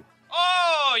true.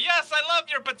 Oh, yes, I love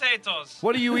your potatoes.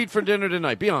 What do you eat for dinner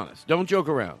tonight? Be honest. Don't joke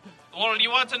around. Well, you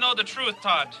want to know the truth,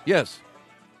 Todd? Yes.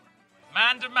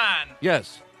 Man to man,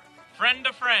 Yes. friend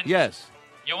to friend. Yes.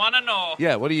 You want to know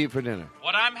Yeah. What do you eat for dinner?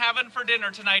 what I'm having for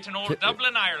dinner tonight in old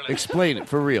Dublin, Ireland? Explain it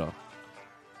for real.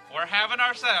 We're having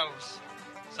ourselves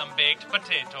some baked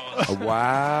potatoes. Oh,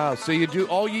 wow. So you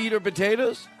eat are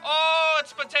potatoes? Oh,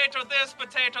 it's potato this,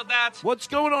 potato that. What's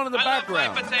going on in the I love my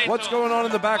background? potatoes. What's going on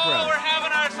in the Oh, background? we're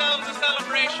having ourselves a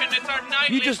celebration. It's our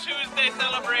nightly Tuesday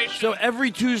celebration. So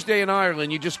every Tuesday in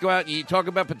Ireland, you just go out and you talk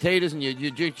about potatoes, and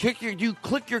you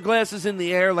click your glasses in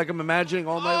the air like I'm imagining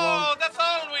all night long. Oh, that's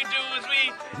all we do is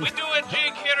we do a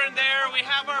jig here and there. We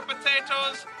have our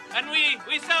potatoes, and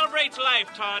we celebrate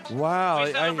life, Todd. Wow,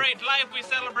 We celebrate life, we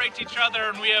celebrate each other,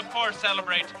 and we, of course,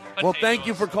 celebrate potatoes. Well, thank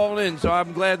you for calling in. So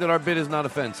I'm glad that our bit is not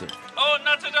offensive. Oh,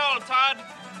 not at all, Todd.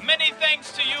 Many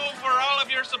thanks to you for all of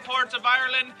your support of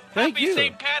Ireland. Thank Happy you.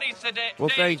 St. Patty's today. Well,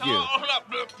 thank Todd. you.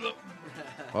 Oh,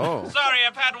 Oh. Sorry,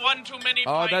 I've had one too many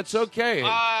Oh, pints. that's okay.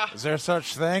 Is there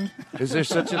such thing? Is there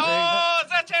such a thing? Oh,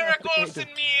 that's Eric Olson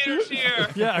meters here.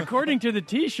 Yeah, according to the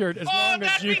T-shirt, as long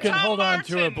as you can hold on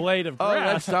to a blade of Oh,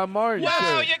 grass. that's Tom Martin. Wow,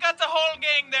 sure. you got the whole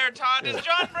gang there, Todd. Is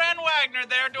John Brand Wagner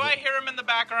there? Do I hear him in the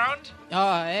background?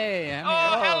 Oh, hey. I'm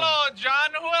Oh, here. hello,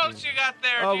 John. Who else you got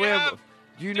there? Oh, do you have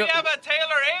do you do know? you have a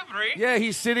Taylor Avery? Yeah,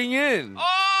 he's sitting in. Oh,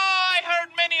 I heard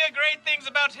many a great things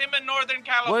about him in Northern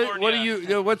California. What do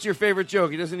you? What's your favorite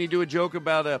joke? Doesn't he do a joke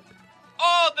about a?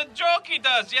 Oh, the joke he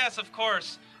does. Yes, of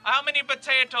course. How many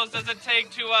potatoes does it take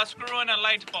to screw in a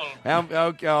light bulb?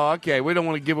 Okay, we don't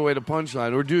want to give away the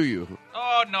punchline, or do you?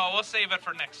 Oh, no, we'll save it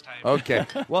for next time. Okay.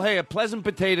 Well, hey, a pleasant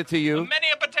potato to you. Many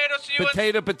a potatoes to you.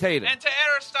 Potato. And to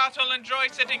Aristotle, enjoy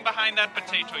sitting behind that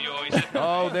potato you always sit.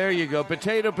 Oh, there you go.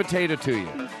 Potato to you. Potato to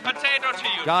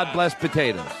you. God bless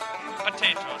potatoes.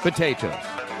 Potatoes.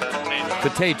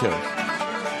 Potatoes.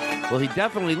 Well, he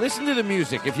definitely listen to the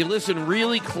music. If you listen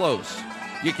really close,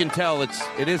 you can tell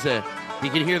you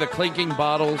can hear the clinking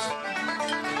bottles.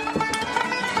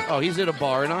 Oh, he's at a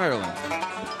bar in Ireland.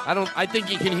 I think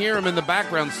you can hear him in the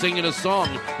background singing a song.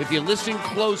 If you listen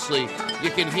closely, you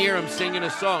can hear him singing a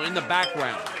song in the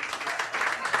background.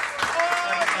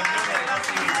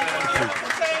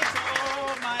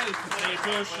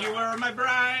 You were my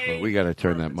bride. Well, we got to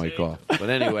turn that mic off. But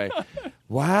anyway,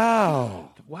 wow.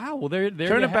 Wow. Well, there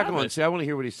Turn you it back have on. it. See, I want to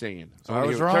hear what he's singing. I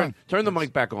was wrong. Turn the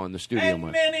mic back on, the studio And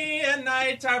mic. many a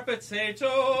night our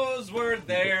potatoes were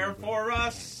there for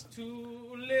us to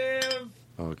live.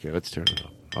 Okay, let's turn it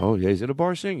up. Oh, yeah, he's at a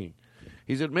bar singing.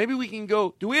 Maybe we can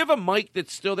go. Do we have a mic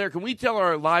that's still there? Can we tell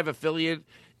our live affiliate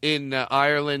in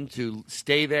Ireland to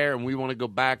stay there, and we want to go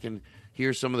back and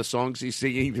hear some of the songs he's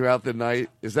singing throughout the night?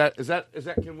 Is that?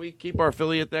 Can we keep our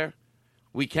affiliate there?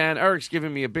 We can. Eric's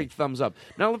giving me a big thumbs up.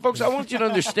 Now, folks, I want you to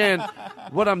understand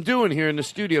what I'm doing here in the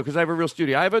studio, because I have a real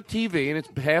studio. I have a TV, and it's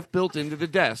half built into the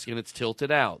desk, and it's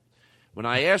tilted out. When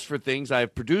I ask for things, I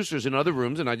have producers in other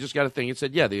rooms, and I just got a thing and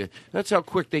said, yeah, that's how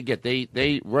quick they get. They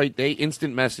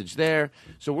instant message there.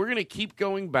 So we're going to keep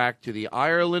going back to the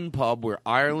Ireland pub where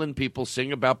Ireland people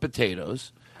sing about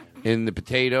potatoes in the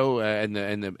potato, and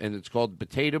it's called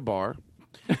Potato Bar.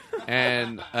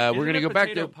 And we're going to go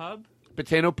back to Pub?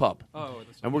 Potato Pub. Oh,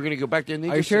 and we're going to go back there. And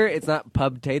Are you sure it's not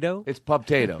pub-tato? It's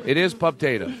pub-tato. It is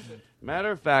pub-tato.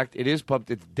 Matter of fact, it is pub.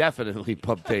 It's definitely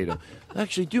pub-tato.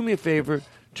 Actually, do me a favor.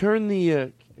 Turn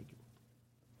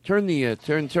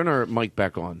our mic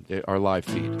back on, our live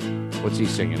feed. What's he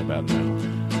singing about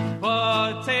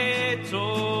now?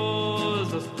 Potatoes,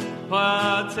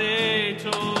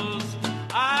 potatoes.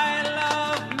 I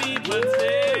love me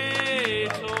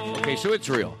potatoes. Okay, so it's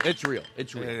real. It's real.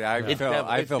 It's real. I It's feel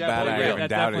definitely bad I real. even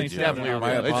doubted It's you. definitely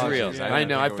My real. It's apologies. real. I I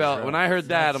know. I felt when I heard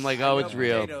that, I'm like, oh, it's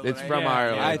real. It's from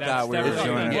Ireland. I thought we were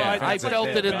doing it. I felt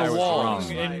it in the walls.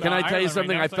 Can I tell you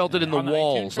something? I felt it in the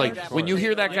walls. Like when you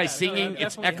hear that guy singing,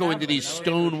 it's echoing to these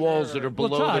stone walls that are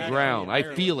below the ground. I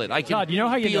feel it. I can Todd, you know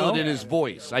how you feel know? it in his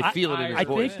voice. I feel it in his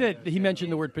voice. I think that he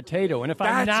mentioned the word potato, and if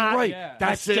I'm That's not right.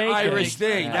 That's an mistaken, Irish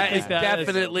thing. I That think is that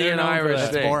definitely they're an known for Irish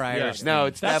that. thing. more Irish No, thing.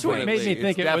 it's That's what definitely. made me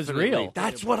think it's it was definitely- real.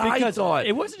 That's what I Because thought.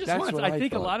 It wasn't just That's once. what I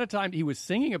think thought. a lot of times he was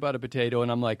singing about a potato,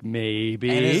 and I'm like, maybe.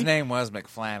 And his name was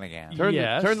McFlanagan.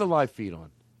 Turn the live feed on.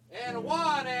 And a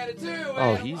 1 and a 2.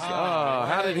 Oh, he's.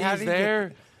 How did he's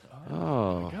there?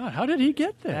 Oh, God, how did he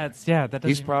get there? That's That doesn't.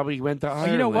 he's probably went to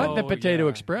Ireland. You know what? The Oh, Potato yeah.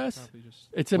 Express.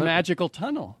 It's a magical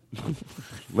tunnel.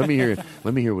 Let me hear.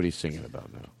 Let me hear what he's singing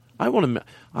about now. I want to.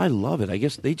 I love it. I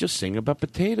guess they just sing about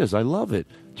potatoes. I love it.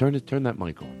 Turn that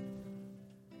mic on.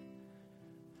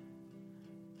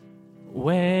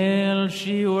 Well,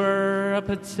 she were a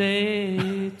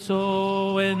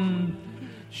potato and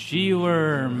she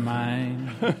were mine.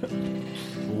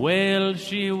 Well,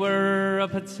 she were a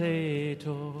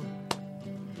potato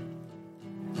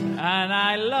and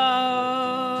I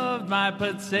loved my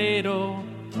potato. All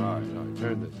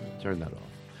right. Turn that off.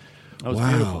 That was Wow.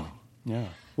 beautiful. Yeah.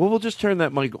 Well, we'll just turn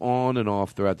that mic on and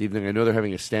off throughout the evening. I know they're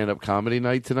having a stand-up comedy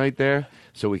night tonight there,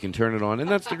 so we can turn it on, and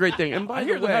that's the great thing. And by I the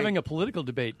hear way, they're having a political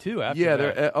debate too. After yeah,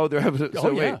 that. they're having. So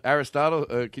Oh, wait, yeah. Aristotle,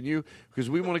 can you? Because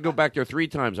we want to go back there 3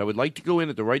 times. I would like to go in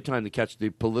at the right time to catch the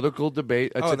political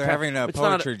debate. Oh, they're having a it's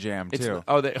not poetry jam, it's too. not-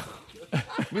 oh, they.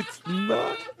 It's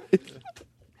not.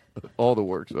 All the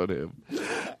work's on him.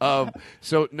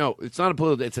 So no, it's not a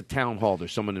political. It's a town hall.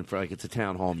 There's someone in front. Like it's a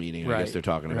town hall meeting. I Right, guess they're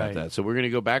talking about right. that. So we're going to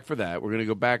go back for that. We're going to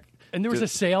go back. And there was to- a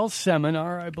sales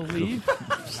seminar, I believe.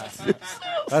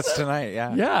 That's tonight,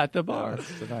 yeah. Yeah, at the bar.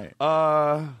 That's tonight.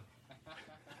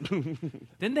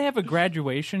 Didn't they have a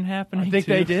graduation happening? I think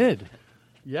too? they did.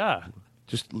 Yeah.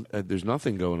 Just there's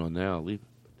nothing going on now. Leave.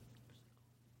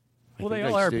 Well, they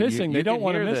think all I are see- you- pissing. you They don't can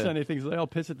want to hear miss the- anything, so they all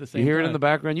piss at the same You hear time. it in the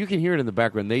background. You can hear it in the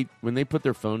background. When they put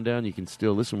their phone down, you can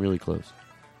still listen really close.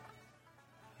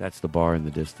 That's the bar in the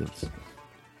distance.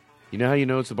 You know how you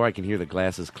know it's the bar? I can hear the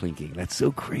glasses clinking. That's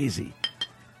so crazy.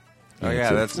 Oh,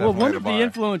 yeah, that's Well, definitely one the of the bar.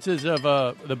 influences of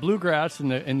the bluegrass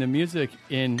and the music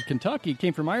in Kentucky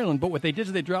came from Ireland, but what they did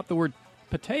is they dropped the word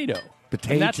potato.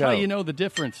 Potato. And that's how you know the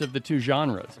difference of the two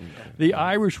genres. The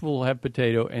Irish will have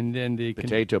potato, and then the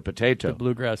Potato. the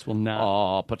bluegrass will not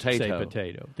Oh, potato. say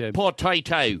potato. The-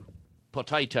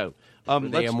 Potato.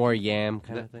 They are more yam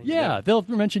kind of thing. yeah, they'll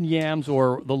mention yams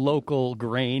or the local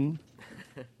grain.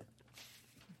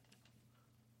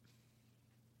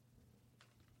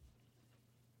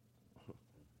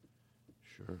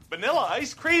 Vanilla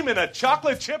ice cream in a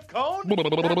chocolate chip cone? That's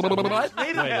a match made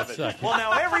in Wait a heaven. second. Well,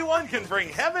 now everyone can bring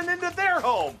heaven into their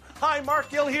home. Hi, Mark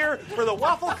Gill here for the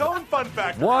Waffle Cone Fun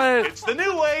Factor. What? It's the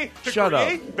new way to Shut up.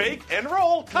 create, bake, and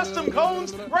roll custom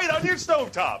cones right on your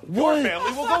stovetop. What? Your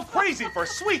family will go crazy for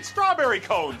sweet strawberry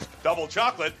cones, double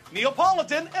chocolate,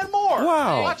 Neapolitan, and more.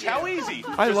 Wow. Watch how easy.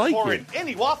 I Just like pour it. in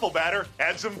any waffle batter,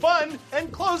 add some fun,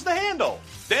 and close the handle.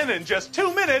 Then in just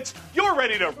 2 minutes, you're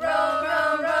ready to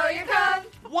roll your cone.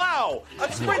 Wow!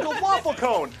 A sprinkled waffle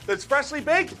cone that's freshly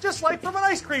baked just like from an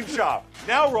ice cream shop.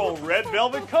 Now roll red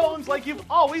velvet cones like you've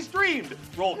always dreamed.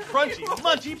 Roll crunchy,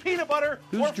 munchy peanut butter.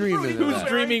 Who's or dreaming fruity of that? blueberry Who's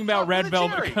dreaming about topped red with a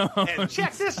velvet cherry. cones? And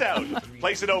check this out.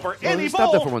 Place it over Oh, any stop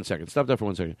bowl. there for 1 second. Stop there for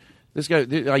 1 second. This guy,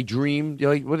 I dreamed.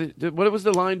 Like, what was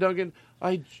the line, Duncan?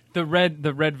 The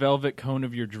red velvet cone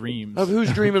of your dreams.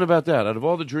 Who's dreaming about that? Out of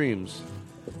all the dreams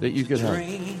that you could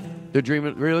have, they're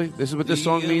dreaming. Really, this is what this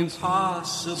song means.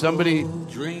 Somebody,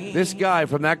 this guy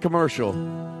from that commercial.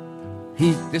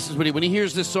 This is what when he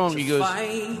hears this song, he goes,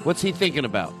 "What's he thinking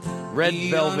about? Red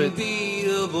velvet."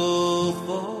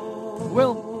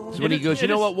 Well, So when he goes, you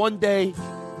know what? One day,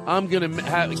 I'm gonna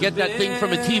get that thing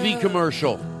from a TV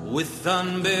commercial. With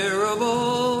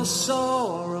unbearable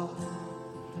sorrow.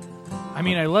 I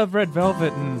mean, I love red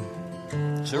velvet and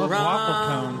I love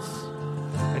waffle cones.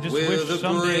 I just wish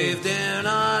someday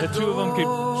the two of them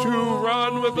could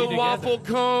run with be a together. waffle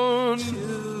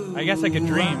cone. I guess I could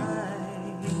dream.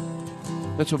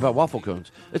 That's about waffle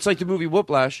cones. It's like the movie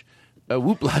Whooplash.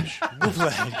 Whooplash.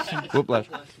 Whooplash.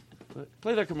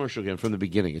 Play that commercial again from the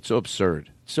beginning. It's so absurd.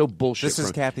 So bullshit. This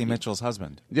is Kathy Mitchell's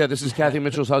husband. Yeah, this is Kathy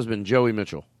Mitchell's husband, Joey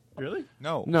Mitchell. Really?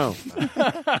 No. No.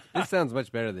 This sounds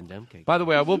much better than Dumb Cake. By the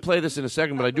way, I will play this in a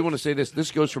second, but I do want to say this.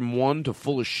 This goes from 1 to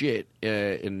full of shit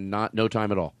in no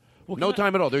time at all. Well, no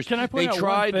time at all. Can I point they out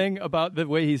tried, one thing about the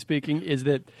way he's speaking is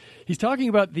that he's talking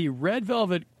about the red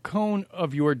velvet cone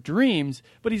of your dreams,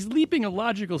 but he's leaping a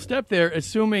logical step there,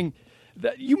 assuming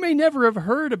that you may never have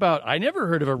heard about. I never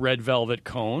heard of a red velvet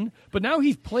cone, but now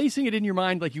he's placing it in your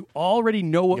mind like you already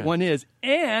know what one is,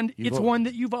 and it's one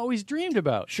that you've always dreamed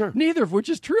about. Sure. Neither of which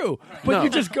is true, but you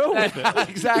just go with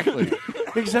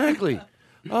it. Exactly.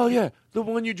 Oh, yeah. The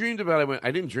one you dreamed about.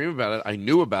 I didn't dream about it. I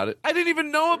knew about it. I didn't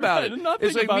even know about it. Nothing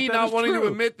It's like about me that not is wanting true. to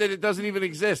admit that it doesn't even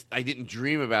exist. I didn't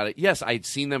dream about it. Yes, I'd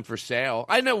seen them for sale.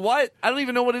 I know what? I don't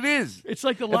even know what it is. It's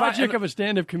like the logic of a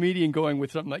stand-up comedian going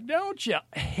with something like, don't you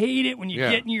hate it when you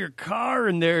get in your car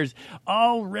and there's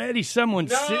already someone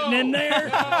sitting in there?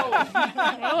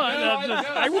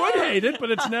 I would hate it,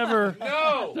 but it's never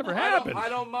happened. I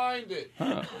don't mind it.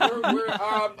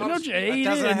 Don't you hate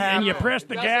it? And you press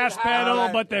the gas pedal,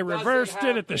 but they reversed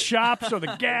it at the shop, so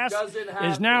the gas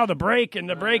is now the brake, and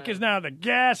the brake is now the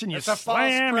gas, and you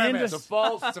slam into... It's a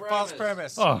false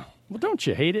premise. Oh, well, don't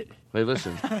you hate it? Hey,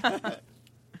 listen.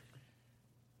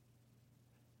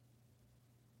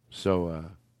 So,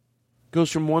 goes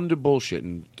from one to bullshit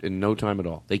in no time at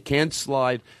all. They can't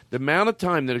slide. The amount of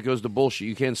time that it goes to bullshit,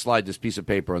 you can't slide this piece of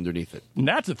paper underneath it. And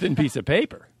that's a thin piece of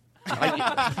paper.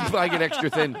 I get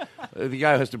extra thin. The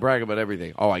guy has to brag about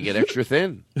everything. Oh, I get extra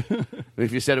thin.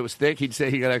 If you said it was thick, he'd say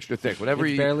he got extra thick. Whatever.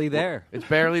 It's barely there. It's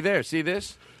barely there. See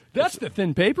this? That's the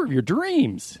thin paper of your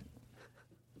dreams.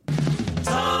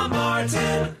 Tom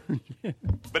Martin.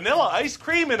 Vanilla ice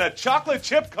cream in a chocolate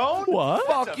chip cone? What?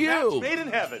 That's Fuck a you. match made in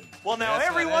heaven. Well, now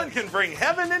everyone can bring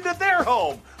heaven into their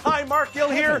home. Hi, Mark Gill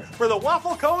here for the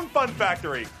Waffle Cone Fun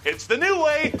Factory. It's the new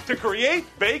way to create,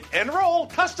 bake, and roll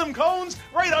custom cones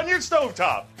right on your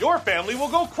stovetop. Your family will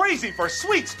go crazy for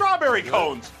sweet strawberry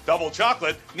cones, double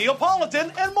chocolate,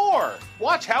 Neapolitan, and more.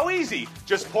 Watch how easy.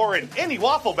 Just pour in any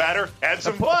waffle batter, add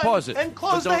some fun, Pause it. and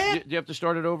close the hand. Do you have to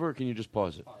start it over, or can you just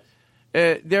pause it?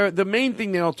 The main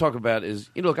thing they all talk about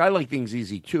is, look, I like things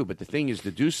easy too, but the thing is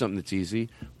to do something that's easy.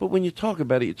 But when you talk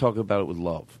about it, you talk about it with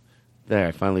love. There,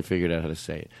 I finally figured out how to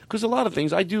say it. Because a lot of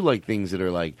things, I do like things that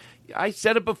are like, I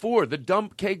said it before, the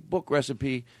dump cake book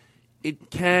recipe,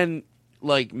 it can,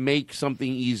 like, make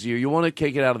something easier. You want to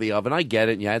take it out of the oven. I get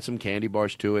it, and you add some candy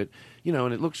bars to it,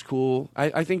 and it looks cool.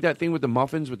 I think that thing with the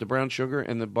muffins, with the brown sugar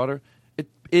and the butter, it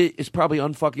is probably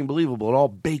unfucking believable. It all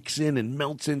bakes in and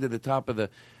melts into the top of the...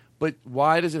 But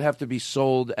why does it have to be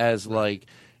sold as, like,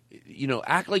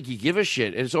 act like you give a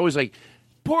shit? And it's always like,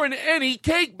 pour in any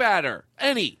cake batter.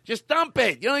 Any. Just dump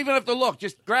it. You don't even have to look.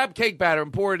 Just grab cake batter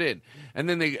and pour it in. And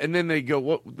then they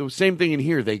go, the same thing in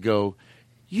here. They go,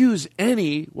 use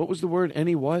any, what was the word?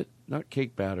 Any what? Not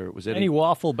cake batter. It was any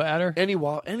waffle batter?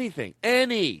 Anything.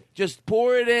 Any. Just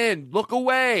pour it in. Look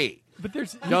away. But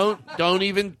there's don't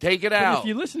even take it out. If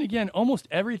you listen again, almost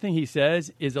everything he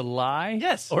says is a lie.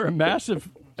 Yes. Or a massive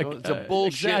it's a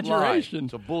bullshit exaggeration. Lie.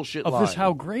 It's a bullshit of lie. this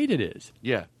how great it is.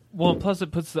 Yeah. Well, plus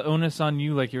it puts the onus on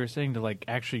you, like you were saying, to like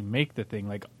actually make the thing.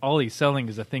 Like all he's selling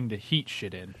is a thing to heat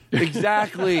shit in.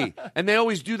 Exactly. And they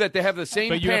always do that. They have the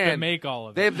same But pan. you have to make all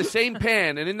of it. They have the same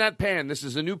pan, and in that pan, this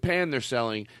is a new pan they're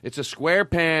selling. It's a square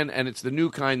pan, and it's the new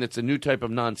kind that's a new type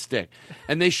of nonstick.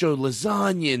 And they show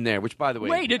lasagna in there, which, by the way...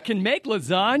 Wait, it can make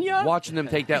lasagna? Watching them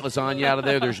take that lasagna out of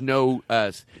there, the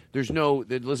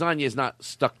lasagna is not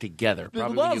stuck together. The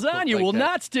Probably when you cook lasagna like will that.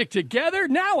 not stick together?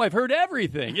 Now I've heard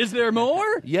everything. Is there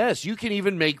more? Yes, you can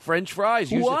even make French fries.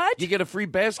 What? You get a free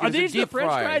basket. Are as a these the deep French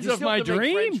fryer. fries You of still my have to make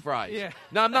dream? French fries. Yeah.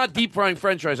 No, I'm not deep frying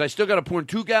French fries. I still got to pour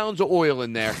 2 gallons of oil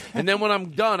in there, and then when I'm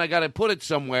done, I got to put it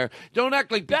somewhere. Don't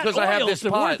act like because I have this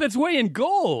That pot. worth its weight in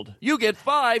gold. You get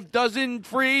 5 dozen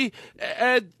free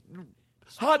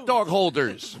hot dog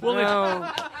holders.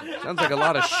 Well, sounds like a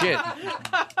lot of shit.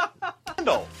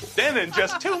 Then in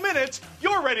just 2 minutes,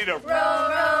 you're ready to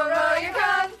roll your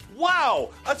cone. Wow,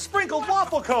 a sprinkled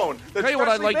waffle cone. That's Tell you what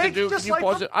I'd freshly like to baked, do. just Can you like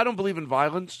pause from- it? I don't believe in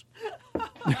violence.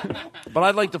 But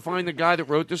I'd like to find the guy that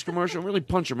wrote this commercial and really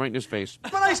punch him right in his face.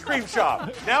 An ice cream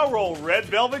shop. Now roll red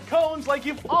velvet cones like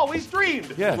you've always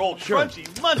dreamed. Yeah, roll sure. crunchy,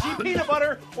 munchy peanut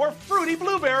butter or fruity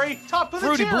blueberry topped with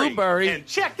Fruity a cherry. blueberry. And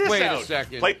check this Wait out. a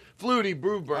second. Like Fruity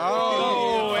blueberry.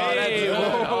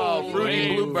 Oh,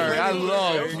 Fruity blueberry. I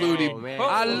love Fruity.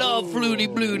 I love Fruity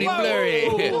Blueberry.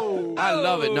 I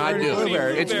love it. No, I do.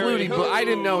 It's Fruity. I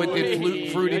didn't know it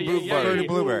did Fruity Blueberry. Fruity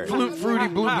blueberry. Fruity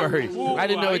Blueberry. I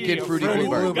didn't know it did Fruity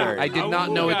Blueberry. I did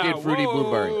not know it did Fruity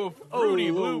Blueberry.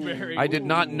 Fruity blueberry. I did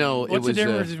not know it What's was. the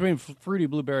difference between fruity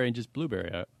blueberry and just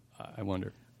blueberry? I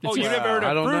wonder. Oh, you never heard I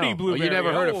of don't Fruity know. Blueberry? Oh, you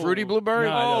never heard of Fruity Blueberry?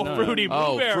 No, I don't know. Fruity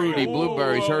Blueberry. Oh, Fruity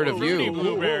Blueberry's heard of Fruity you.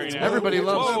 Blueberry now. Everybody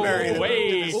loves Whoa,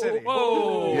 wait.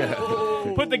 Whoa.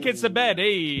 Yeah. Put the kids to bed,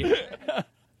 hey.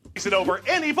 Mix it over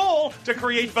any bowl to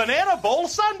create banana bowl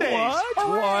sundaes.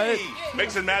 What?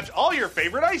 Mix and match all your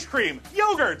favorite ice cream,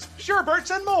 yogurts, sherbets,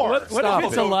 and more. What if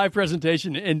it's a live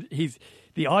presentation and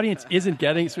the audience isn't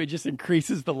getting it, so he just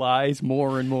increases the lies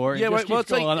more and more. Yeah, and just well,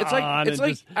 keeps going it's on like and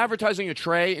just- advertising a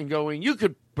tray and going, you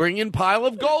could bring in pile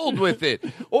of gold with it,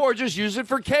 or just use it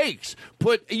for cakes.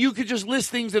 You could just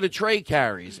list things that a tray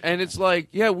carries, and it's like,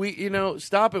 yeah,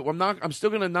 stop it. I'm still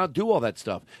going to not do all that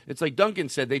stuff. It's like Duncan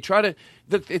said, they try to.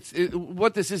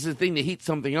 What this is a thing to heat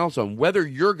something else on. Whether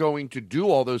you're going to do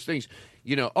all those things.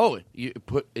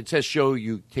 It says show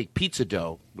you take pizza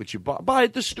dough, which you buy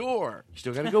at the store. You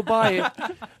still got to go buy it,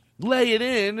 lay it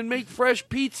in, and make fresh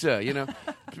pizza.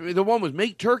 The one was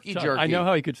make turkey jerky. I know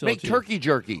how he could sell make it to you. turkey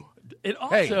jerky. It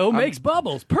also makes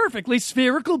bubbles, perfectly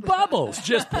spherical bubbles.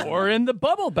 Just pour in the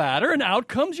bubble batter, and out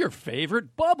comes your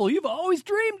favorite bubble you've always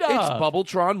dreamed of. It's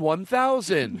Bubbletron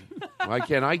 1000. Why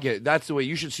can't I get? That's the way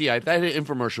you should see. If I had an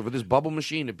infomercial for this bubble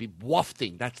machine, it'd be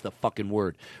wafting. That's the fucking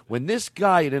word. When this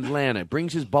guy in Atlanta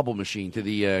brings his bubble machine to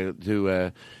the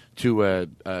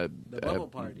bubble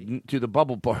party. To the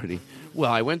bubble party.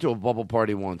 Well, I went to a bubble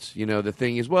party once. The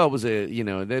thing is,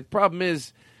 the problem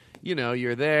is.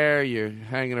 You're there, you're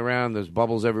hanging around, there's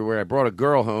bubbles everywhere. I brought a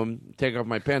girl home, take off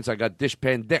my pants, I got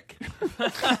dishpan dick.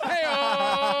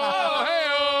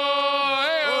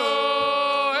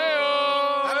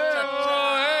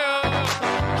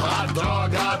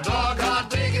 Hot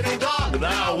diggity dog.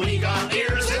 Now we got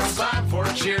ears, it's time for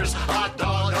cheers. Hot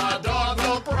dog,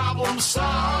 no problem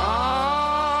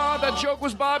solved. That joke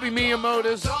was Bobby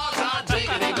Miyamoto's. Hot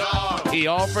diggity dog. He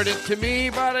offered it to me,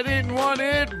 but I didn't want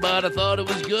it. But I thought it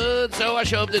was good, so I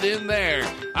shoved it in there.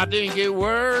 I think it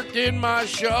worked in my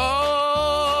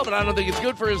show, but I don't think it's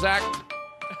good for his act.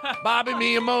 Bobby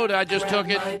Miyamoto, I just took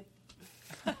it.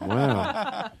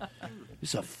 Wow.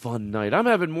 It's a fun night. I'm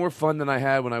having more fun than I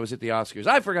had when I was at the Oscars.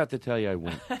 I forgot to tell you I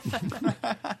went.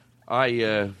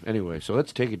 Anyway, so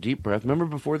let's take a deep breath. Remember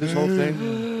before this whole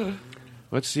thing?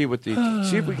 Let's see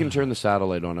see if we can turn the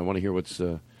satellite on. I want to hear what's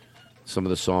some of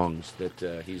the songs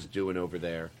that he's doing over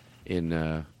there in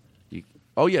turn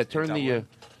the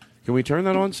can we turn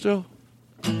that on still?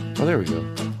 Oh, there we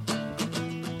go.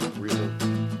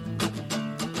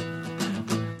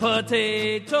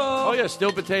 Potato. Oh yeah,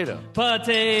 still potato.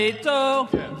 Potato.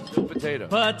 Yeah, still potato.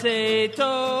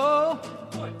 Potato.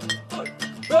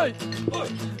 Hey.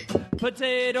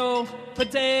 Potato.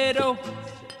 Potato.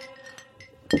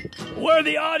 We're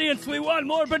the audience. We want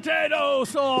more potato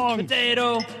songs.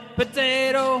 Potato.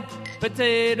 Potato.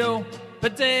 Potato.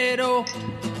 Potato.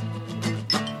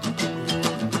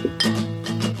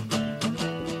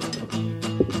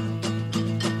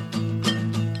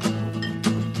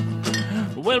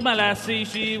 Well, my lassie,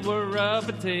 she were a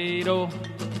potato.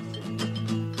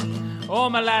 Oh,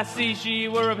 my lassie, she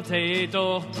were a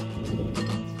potato.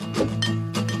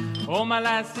 Oh, my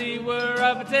lassie were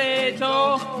a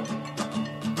potato.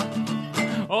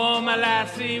 Oh, my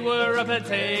lassie were a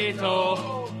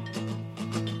potato.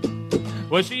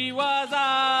 Well, she was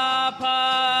a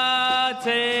potato.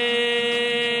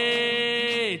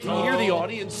 Can you hear the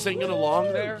audience singing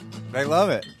along there? They love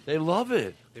it. They love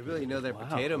it. They really know their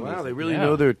potato music. Wow, they really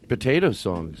know their potato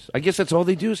songs. I guess that's all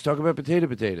they do is talk about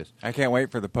potatoes. I can't wait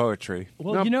for the poetry.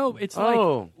 Well, it's like...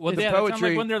 Well, Well, the yeah, poetry... that sounds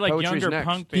like when they're like poetry's younger next.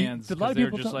 punk bands. A lot of they're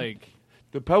people just don't- like...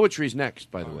 The poetry's next,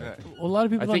 by the way. Well, a lot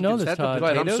of people don't know this, Todd. Go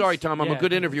ahead. I'm sorry, Tom. I'm a Yeah.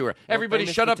 good interviewer. Everybody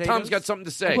famous shut up. potatoes? Tom's got something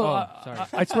to say. Well,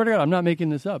 I swear to God, I'm not making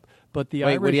this up. But the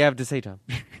Wait, Irish... what do you have to say, Tom?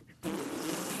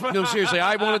 No, seriously.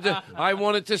 I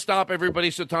wanted to stop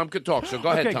everybody so Tom could talk. So go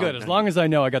ahead, Okay, Tom. good. As long as I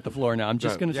know I got the floor now, I'm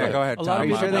just going to say... go ahead, a lot Tom. of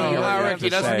people Are you sure don't that know- you Eric, he to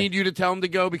doesn't say. need you to tell him to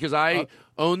go because I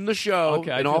own the show.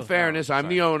 Okay, I in do. all fairness, I'm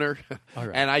the owner, All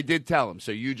right. and I did tell him.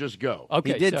 So you just go.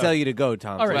 Okay, He did so- tell you to go,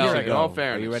 Tom. All right, so here you I should go. In all Are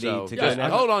fairness, you ready so to just- go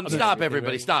now? hold on. Okay. Stop, You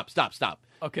everybody. ready? Stop.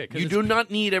 Okay, 'cause You it's- do not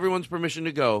need everyone's permission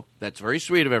to go. That's very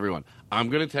sweet of everyone. I'm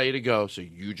going to tell you to go, so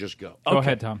you just go. Go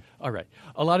ahead, Tom. All right.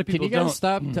 A lot of people Can you guys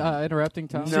don't... stop interrupting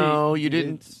Tom? No, you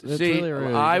didn't. It's See, really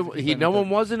rude. no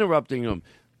one was interrupting him.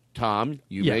 Tom,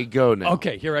 you may go now.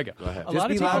 Okay, here I go. Go ahead. A Just lot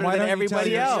be of people... louder than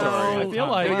everybody else. I feel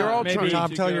like you're all maybe trying. Tom,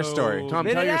 to tell your go- story. Tom,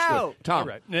 Spit tell it your story. out. Tom. All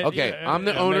right. Okay, Yeah, I'm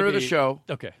the owner of the maybe- show.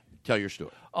 Okay. Tell your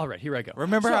story. All right, here I go.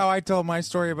 Remember how I told my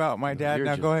story about my dad? Yours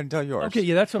Now is- go ahead and tell yours. Okay,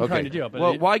 yeah, that's what I'm Okay. trying to do. But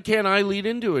Well, why can't I lead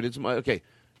into it? It's my okay.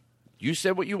 You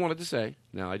said what you wanted to say.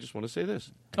 Now I just want to say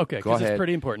this. Okay, Go because it's ahead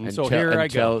pretty important. and So tell- here and I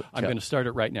go. tell- I'm tell- going to start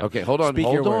it right now. Okay, hold on. Speak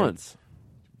hold your on. words.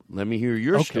 Let me hear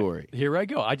your Okay, story. Here I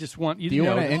go. I just want you Do to you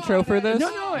know. want an intro for this?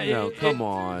 No. No, come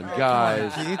on,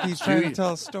 guys. He's trying to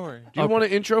tell a story. Do you want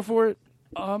an intro for it?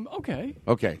 Okay.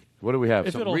 Okay. What do we have?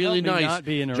 If Something it'll really help me nice. not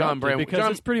be John interrupted, Brown. because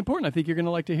John, it's pretty important. I think you're going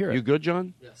to like to hear it. you good,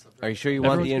 John? Are you sure you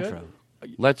want the Everyone's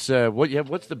intro? Let's.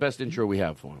 What's the best intro we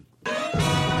have for him? Oh,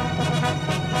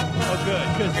 good.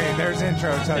 'cause Okay, there's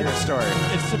intro. Tell your story.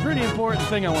 it's a pretty important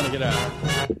thing I want to get out.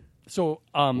 So,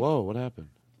 whoa, what happened?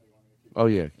 Oh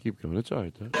yeah, keep going. It's all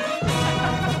right. Though.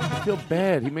 I feel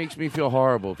bad. He makes me feel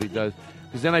horrible if he does,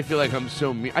 because then I feel like I'm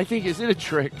so mean. I think, is it a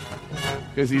trick?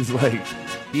 Because he's like,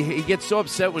 he gets so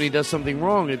upset when he does something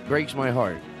wrong, it breaks my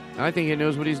heart. And I think he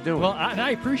knows what he's doing. Well, and I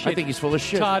appreciate. I think he's full of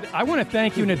shit. Todd, I want to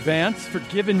thank you in advance for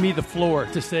giving me the floor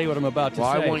to say what I'm about to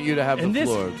Well, say. I want you to have and the this,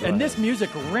 floor. Go And this music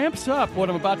ramps up what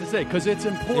I'm about to say because it's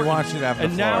important. He wants you to have the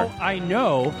and floor. now I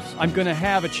know I'm going to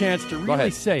have a chance to really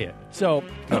ahead. say it. So,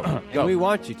 And we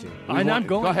want you to. I'm going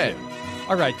Go ahead. to.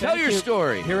 All right. Tell thank your you.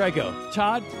 story. Here I go.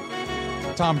 Todd.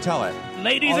 Tom, tell it.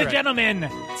 Ladies All and right. gentlemen,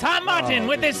 Tom Martin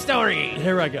with this story.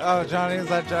 Here I go. Oh, Johnny, is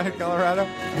that Johnny Colorado?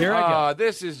 Here I go.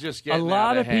 This is just getting A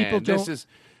lot out of people hand. This don't- is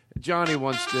Johnny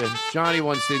wants to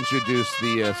introduce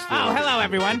the story. Oh, hello,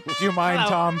 everyone. Do you mind, Hello.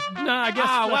 Tom? No, I guess.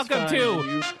 Ah, that's welcome fine.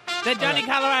 to the Johnny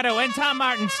Colorado and Tom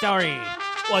Martin story.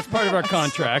 Well, it's part of our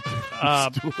contract.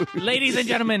 Ladies and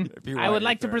gentlemen, you I want would it,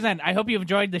 like to sir. present. I hope you've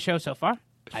enjoyed the show so far.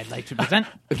 I'd like to present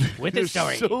with this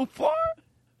story. So far.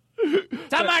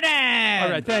 Tom Martin!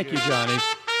 All right. Thank you, Johnny.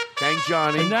 Thank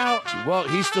Johnny. And now, Well,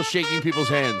 he's still shaking people's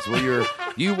hands. When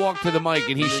you walk to the mic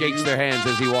and he shakes their hands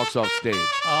as he walks off stage.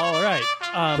 all right.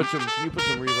 Can you put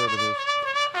some reverb in this?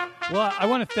 Well, I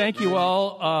want to thank you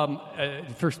all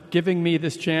for giving me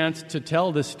this chance to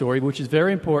tell this story, which is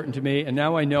very important to me. And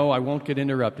now I know I won't get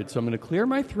interrupted. So I'm going to clear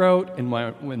my throat, and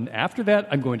when after that,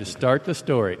 I'm going to start the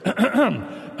story.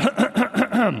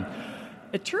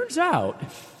 It turns out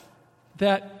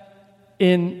that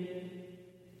in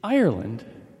Ireland,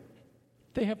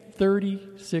 they have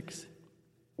 36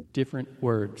 different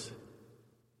words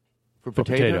For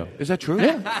potato. Is that true?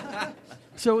 Yeah.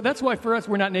 So that's why for us,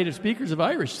 we're not native speakers of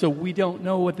Irish, so we don't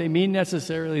know what they mean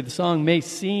necessarily. The song may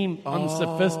seem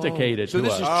unsophisticated So to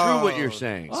this us. is true what you're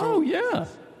saying. Oh, yeah.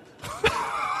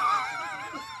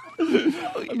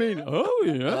 I mean, oh,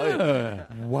 yeah.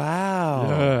 Wow.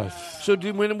 Yes. So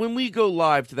when we go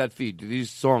live to that feed, do these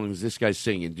songs this guy's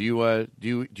singing, do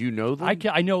you know them?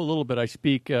 I know a little bit. I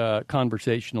speak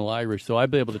conversational Irish, so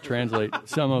I'd be able to translate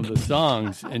some of the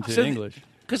songs into English.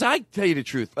 Because I tell you the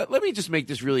truth. Let me just make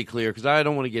this really clear because I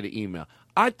don't want to get an email.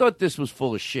 I thought this was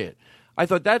full of shit. I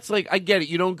thought that's like, I get it.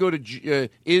 You don't go to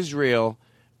Israel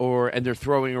and they're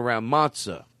throwing around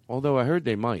matzah. Although I heard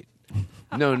they might.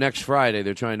 No, next Friday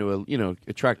they're trying to,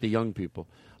 attract the young people.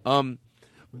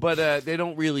 But they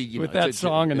don't really, With that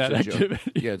song and that it's a joke.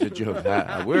 activity. Yeah, it's a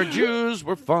joke. We're Jews.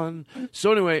 We're fun.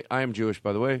 So anyway, I am Jewish,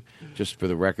 by the way, just for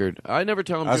the record. I never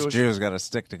tell them Us Jewish. Jews got to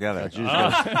stick together.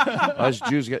 Us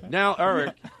Jews get. Now,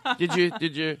 Eric, did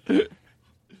you?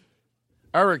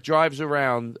 Eric drives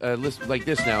around like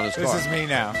this now in his car. This is me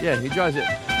now. Yeah, he drives it.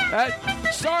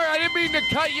 Sorry, I didn't mean to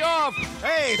cut you off.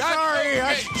 Hey, That's sorry, okay.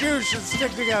 us Jews should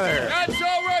stick together. That's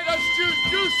all right. Us Jews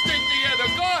do stick together.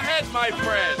 Go ahead, my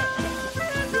friend.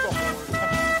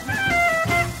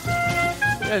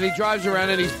 And he drives around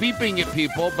and he's beeping at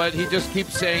people, but he just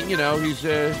keeps saying, he's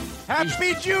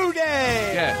Happy Jew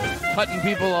Day! yeah, cutting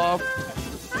people off.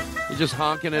 He's just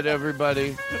honking at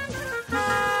everybody.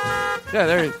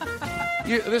 Yeah,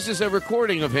 this is a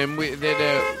recording of him.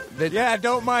 Yeah,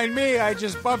 don't mind me. I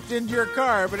just bumped into your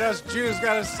car, but us Jews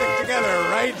got to stick together,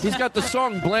 right? He's got the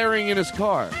song blaring in his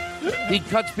car. He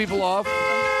cuts people off.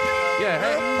 Yeah,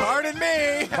 hey, Pardon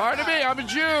me. pardon me, I'm a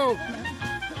Jew.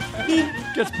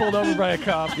 Gets pulled over by a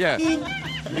cop. Yeah.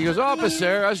 He goes,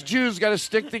 officer, us Jews got to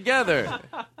stick together.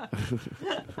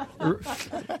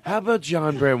 How about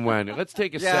John Bramwender? Let's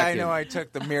take a Yeah, second. I know I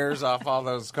took the mirrors off all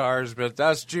those cars, but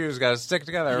us Jews got to stick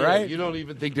together, Yeah, right? You don't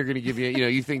even think they're going to give you,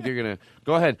 you think they're going to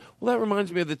go ahead. Well, that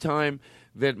reminds me of the time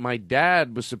that my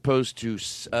dad was supposed to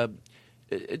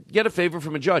get a favor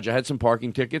from a judge. I had some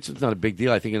parking tickets. It's not a big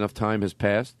deal. I think enough time has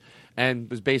passed. And it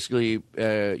was basically,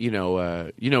 where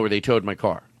they towed my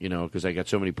car, because I got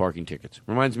so many parking tickets.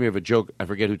 Reminds me of a joke. I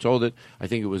forget who told it. I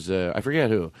think it was, I forget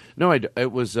who. No,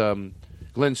 it was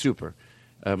Glenn Super.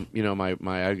 I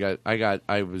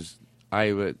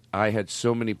had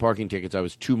so many parking tickets, I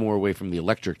was 2 more away from the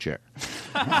electric chair.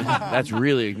 That's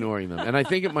really ignoring them. And I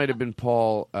think it might have been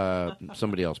Paul,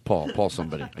 somebody else. Paul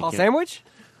somebody. Paul Sandwich?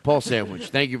 Paul Sandwich.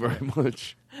 Thank you very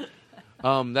much.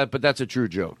 But that's a true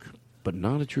joke. But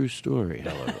not a true story,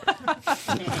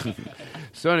 however.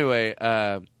 So anyway,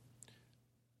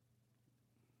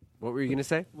 What were you going to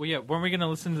say? Well, yeah, weren't we going to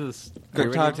listen to this? Go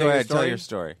ahead, tell your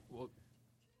story.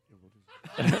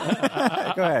 Go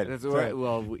ahead. That's all right.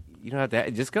 Well, you don't have to.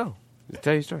 Just go. Just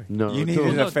tell your story. No, You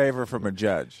needed a favor from a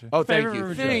judge. Oh, thank Favor you.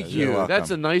 of a Thank judge. you. You're welcome.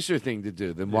 That's a nicer thing to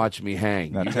do than watch me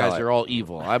hang. Now You tell guys it. are all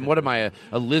evil. What am I,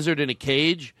 a lizard in a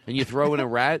cage and you throw in a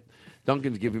rat?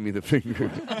 Duncan's giving me the finger.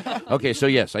 Okay, so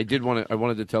yes, I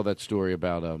wanted to tell that story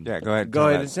about Yeah, go ahead. Go tell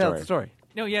ahead that and tell story. the story.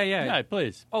 No, yeah. Yeah,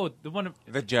 please. Oh, the one.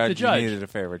 The judge, you needed a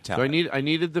favor. Tell So it. I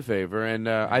needed the favor, and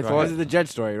I Go thought ahead. This is the judge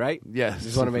story, right? Yes.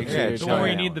 Just want to make sure. The one where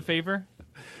you need the favor.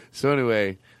 So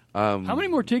anyway, How many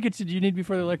more tickets did you need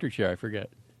before the electric chair? I forget.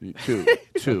 Two.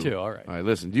 Two, all right. All right,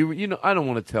 listen. You know, I don't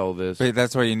want to tell this. But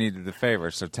that's why you needed the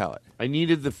favor, so tell it. I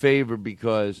needed the favor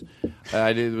because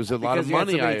it was a lot of Because you had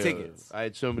money. so many tickets. I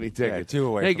had so many tickets. 2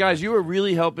 away Hey from guys, you were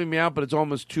really helping me out, but it's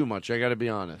almost too much. I got to be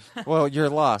honest. Well,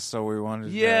 you're lost, so we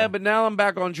wanted. Yeah, but now I'm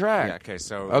back on track. Yeah, okay,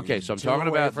 so I'm 2 talking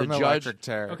away about from the judge. electric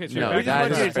chair. Okay, so No, you're We back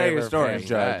just that's want you to tell your story. past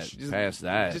Judge. that. Past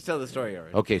that. Just tell the story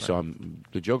already. Okay, so I'm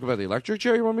the joke about the electric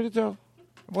chair. You want me to tell?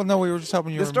 Well, no, we were just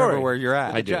helping you The remember story. where you're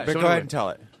at. I did. But So go anyway. ahead and tell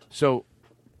it. So,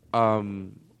 Are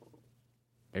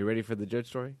you ready for the judge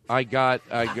story? I got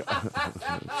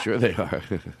sure they are.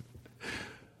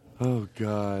 Oh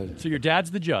God! So your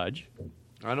dad's the judge.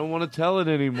 I don't want to tell it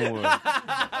anymore.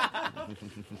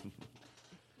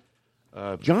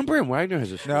 John Brand Wagner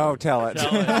has a story. No, tell it.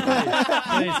 Tell it.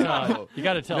 Please tell it. You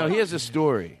got to tell No, it. he has a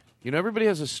story. You know, everybody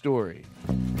has a story.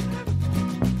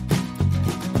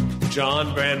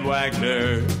 John Brand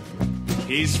Wagner.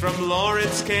 He's from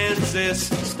Lawrence, Kansas.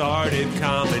 Started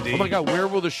comedy. Oh my God, where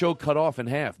will the show cut off in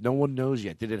half? No one knows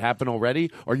yet. Did it happen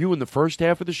already? Are you in the first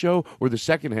half of the show or the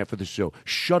second half of the show?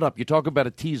 Shut up. You talk about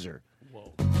a teaser.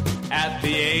 At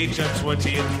the age of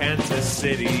 20 in Kansas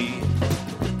City.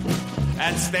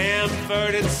 At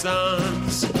Stanford and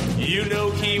Sons. You know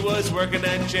he was working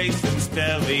at Jason's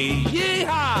Deli.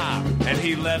 Yeehaw! And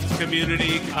he left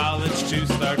community college to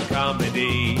start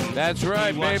comedy. That's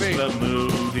right, He watched baby. the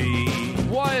movie.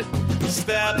 What?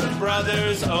 Step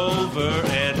Brothers over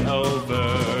and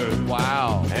over.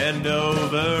 Wow. And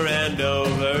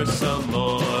over some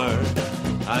more.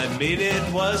 I mean,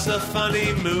 it was a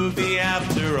funny movie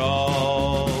after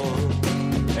all.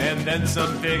 And then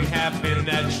something happened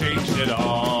that changed it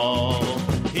all.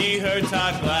 He heard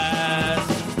Todd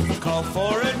Glass call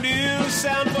for a new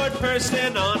soundboard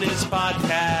person on his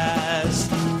podcast.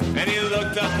 And he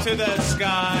looked up to the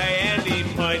sky and he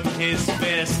put his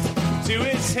fist to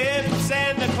his hips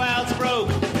and the clouds broke.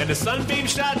 And a sunbeam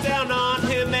shot down on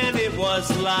him and it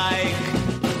was like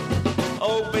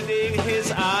opening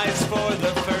his eyes for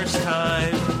the first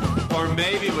time. Or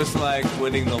maybe it was like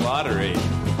winning the lottery.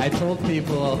 I told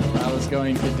people I was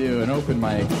going to do an open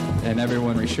mic, and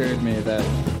everyone reassured me that,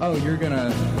 oh, you're going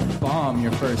to bomb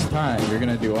your first time. You're going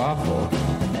to do awful.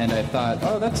 And I thought,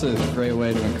 oh, that's a great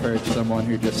way to encourage someone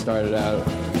who just started out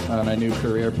on a new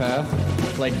career path.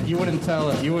 Like, you wouldn't tell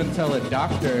a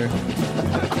doctor,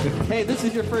 hey, this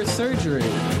is your first surgery.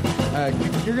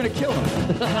 You're going to kill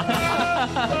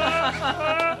him.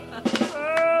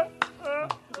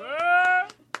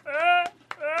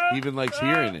 He even likes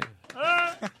hearing it.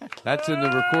 That's in the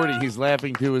recording. He's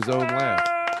laughing to his own laugh.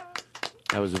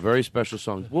 That was a very special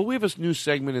song. Well, we have a new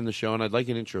segment in the show, and I'd like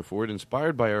an intro for it,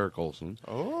 inspired by Eric Olson.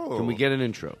 Oh. Can we get an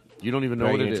intro? You don't even know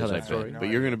Are what you it gonna is, tell I that story? bet. But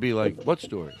you're going to be like, what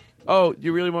story? Oh,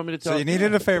 you really want me to tell So you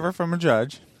needed a favor from a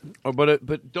judge. Oh, but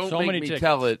don't So make many me tickets.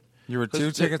 tell it. You were 2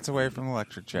 'Cause tickets away from the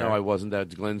electric chair. No, I wasn't.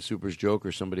 That's Glenn Super's joke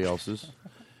or somebody else's.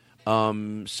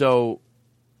 So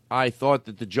I thought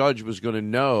that the judge was going to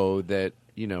know that,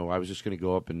 you know, I was just going to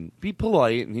go up and be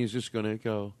polite, and he's just going to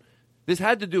go. This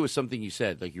had to do with something you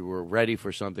said, like you were ready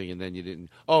for something and then you didn't.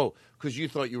 Oh, because you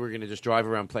thought you were going to just drive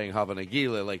around playing Hava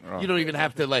Nagila. Like, you don't even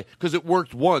have to, like, because it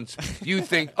worked once. You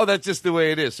think, oh, that's just the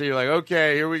way it is. So you're like,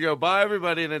 okay, here we go. Bye,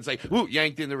 everybody. And then it's like, whoo,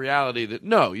 yanked in the reality that,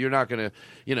 no, you're not going to,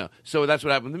 you know. So that's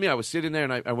what happened to me. I was sitting there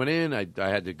and I went in. I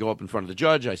had to go up in front of the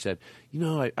judge. I said, you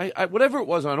know, I whatever it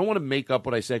was, I don't want to make up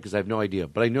what I said because I have no idea.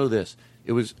 But I know this.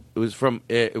 It was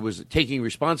taking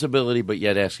responsibility but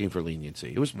yet asking for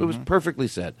leniency. It was perfectly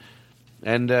said.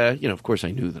 And, you know, of course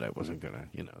I knew that I wasn't going to,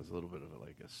 you know, it was a little bit of a, like,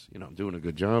 you know, I'm doing a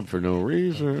good job for no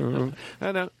reason.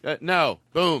 I know. No.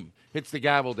 Boom. Hits the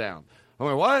gavel down. I'm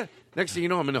like, what? Next thing you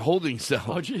know, I'm in a holding cell.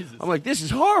 Oh, Jesus. I'm like, this is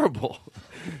horrible.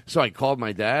 So I called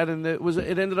my dad, and it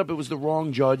ended up, it was the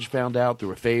wrong judge, found out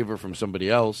through a favor from somebody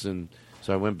else. And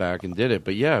so I went back and did it.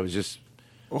 But, yeah, it was just.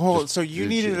 So you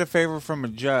needed a favor from a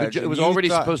judge. It was and you already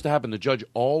thought- supposed to happen. The judge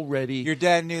already. Your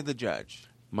dad knew the judge.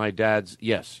 My dad's,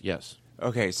 yes.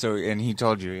 Okay, so and he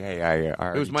told you, "Hey, I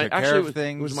already It was my took care actually of it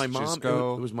things. was my mom. Just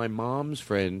go." It was my mom's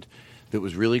friend that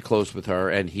was really close with her,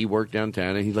 and he worked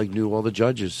downtown, and he like knew all the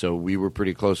judges, so we were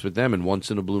pretty close with them. And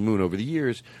once in a blue moon over the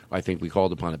years, I think we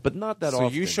called upon it, but not that so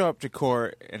often. you show up to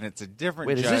court, and it's a different.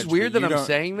 Wait, is judge, this weird but that you I'm don't-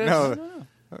 saying this?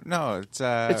 No, it's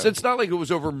It's not like it was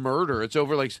over murder. It's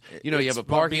over like you have a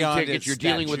parking beyond ticket. its You're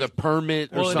dealing with a statute.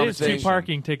 permit or Well, something. it is 2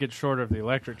 parking tickets short of the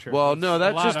electric chair. Well, It's no, a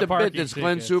that's lot just of a bit. parking That's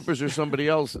Glenn tickets. Super's or somebody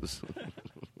else's.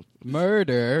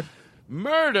 Murder.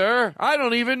 Murder? I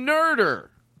don't even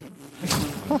murder.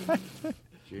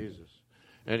 Jesus.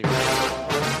 Anyway.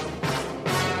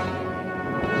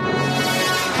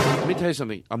 Let me tell you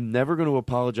something. I'm never going to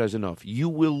apologize enough. You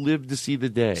will live to see the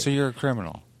day. So you're a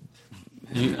criminal.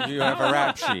 You have a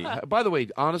rap sheet. By the way,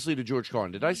 honestly, to George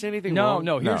Carlin, did I say anything wrong?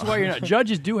 No. Here's why you're not.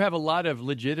 Judges do have a lot of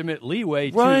legitimate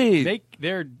leeway to make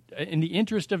their, in the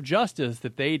interest of justice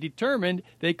that they determined,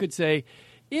 they could say,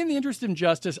 in the interest of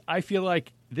justice, I feel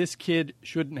like this kid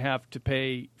shouldn't have to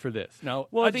pay for this. Now,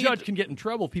 a judge can get in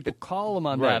trouble. People call him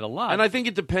on that a lot. And I think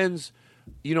it depends.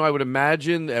 You know, I would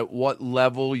imagine at what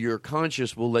level your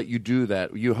conscience will let you do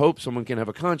that. You hope someone can have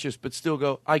a conscience, but still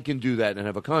go, I can do that and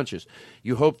have a conscience.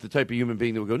 You hope the type of human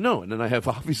being that will go, no. And then I have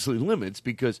obviously limits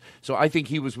so I think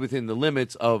he was within the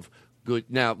limits of good.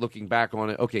 Now, looking back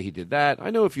on it, okay, he did that. I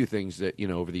know a few things that,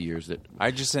 over the years that. I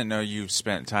just didn't know you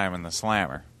spent time in the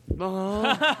Slammer.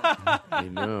 I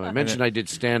know. I mentioned I did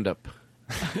stand-up.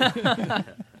 I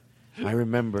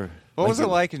remember. What was it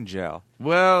like in jail?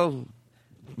 Well...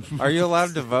 Are you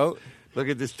allowed to vote? Look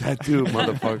at this tattoo,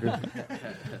 motherfucker.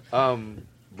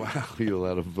 Wow, you're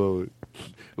allowed to vote.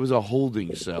 It was a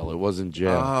holding cell. It wasn't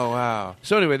jail. Oh, wow.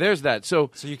 So anyway, there's that.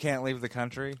 So you can't leave the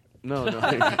country? No.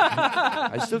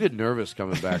 I still get nervous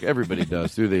coming back. Everybody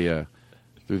does through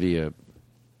the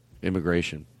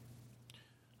immigration.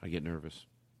 I get nervous.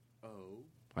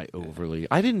 I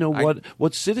didn't know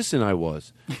what citizen I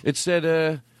was. It said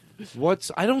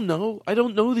I don't know. I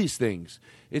don't know these things.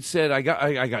 It said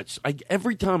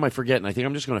every time I forget, and I think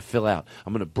I'm just going to fill out.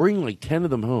 I'm going to bring like 10 of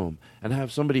them home and have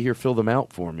somebody here fill them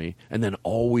out for me, and then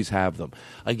always have them.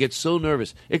 I get so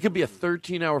nervous. It could be a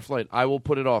 13-hour flight. I will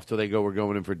put it off till they go, we're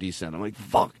going in for descent. I'm like,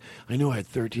 fuck. I knew I had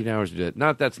 13 hours to do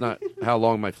that. That's not how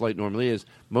long my flight normally is.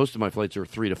 Most of my flights are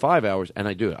 3 to 5 hours, and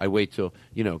I do it. I wait till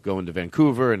go into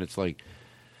Vancouver, and it's like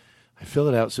I fill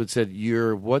it out. So it said,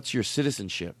 what's your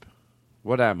citizenship?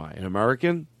 What am I? An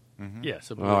American? Mm-hmm.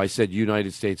 Yes. Oh, I said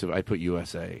United States. I put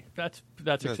USA. That's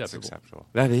acceptable.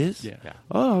 That is? Yeah.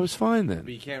 Oh, I was fine then.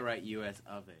 But you can't write U.S.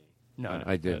 of A. No,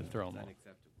 I did. Throw them off.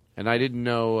 And I didn't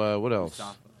know what else.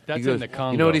 That's in the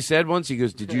Congo. You know what he said once? He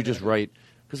goes, "Did you just write?"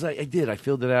 Because I did. I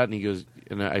filled it out, and he goes,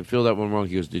 and I filled that one wrong.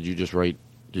 He goes, "Did you just write?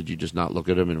 Did you just not look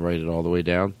at him and write it all the way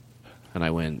down?" And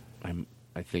I went,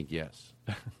 "I think yes."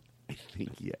 I think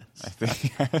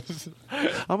yes.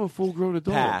 I'm a full-grown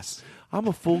adult. Pass. I'm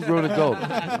a full-grown adult.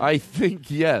 I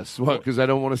think yes. What? Because I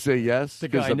don't want to say yes? The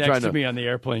guy next to me on the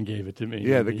airplane gave it to me.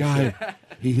 Yeah, the guy,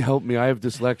 he helped me. I have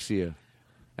dyslexia,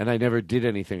 and I never did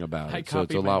anything about it, so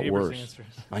it's a lot worse. Answers.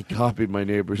 I copied my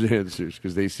neighbor's answers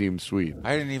because they seemed sweet.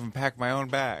 I didn't even pack my own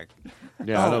bag.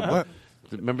 Yeah, I don't.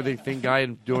 Remember the thing, guy,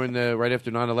 during right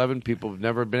after 9/11, people have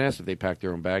never been asked if they packed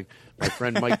their own bag. My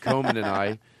friend Mike Coleman and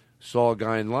I saw a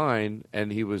guy in line,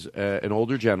 and he was an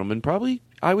older gentleman, probably,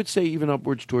 I would say, even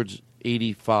upwards towards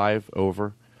 85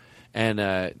 over. And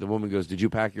the woman goes, "Did you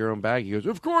pack your own bag?" He goes,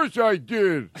 "Of course I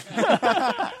did."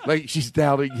 Like, she's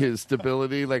doubting his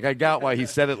stability. Like, I got why he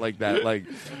said it like that. Like,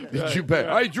 did you pack?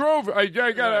 I drove.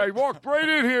 I walked right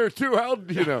in here too. How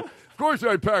Of course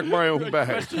I packed my own bag.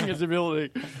 Questioning his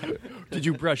ability. Did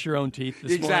you brush your own teeth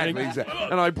this morning? Exactly.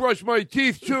 And I brushed my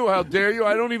teeth too. How dare you?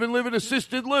 I don't even live in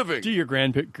assisted living. Do your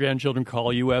grandchildren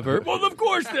call you ever? Well, of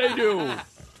course they do.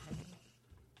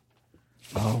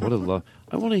 Oh, what a love.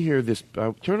 I want to hear this.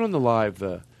 Turn on the live.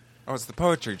 Oh, it's the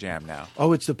poetry jam now.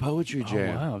 Oh, it's the poetry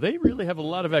jam. Oh, wow. They really have a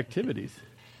lot of activities.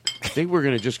 I think we're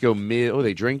going to just go mid. Oh,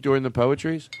 they drink during the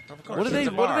poetries? Of course.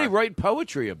 What do they write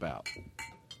poetry about?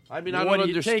 I mean, I don't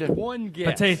understand. Take one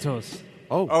guess. Potatoes.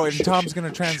 Oh, and Tom's going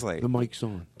to translate. The mic's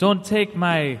on. Don't take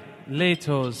my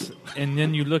latos and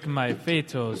then you look at my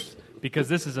fatos because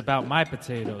this is about my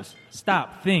potatoes.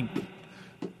 Stop, think.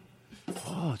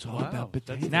 Oh, it's all about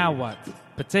potatoes. Now what?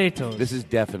 Potatoes. This is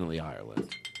definitely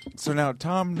Ireland. So now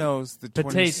Tom knows the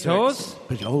potatoes?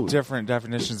 26 different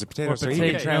definitions of potatoes, so he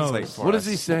can translate for us. What is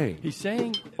he saying? He's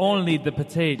saying only the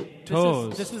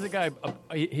potatoes. This is a guy.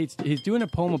 He's doing a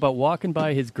poem about walking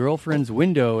by his girlfriend's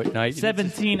window at night.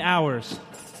 17 hours.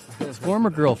 His former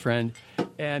girlfriend,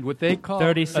 and what they call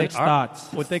 36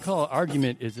 thoughts. What they call an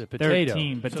argument is a potato.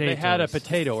 13 potatoes. So they had a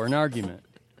potato or an argument.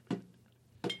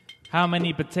 How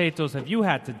many potatoes have you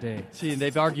had today? See,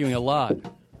 they're arguing a lot.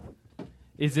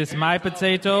 Is this my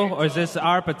potato or is this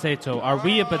our potato? Are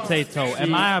we a potato?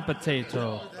 Am I a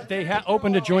potato? They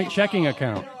opened a joint checking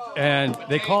account, and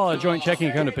they call a joint checking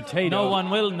account a potato. No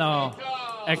one will know,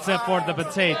 except for the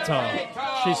potato.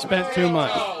 She spent too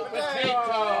much.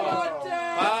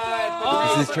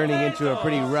 This is turning into a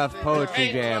pretty rough poetry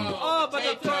jam. Oh, but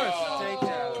of course.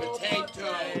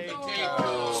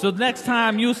 So next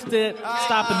time you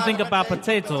stop and think about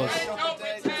potatoes,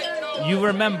 you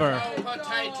remember.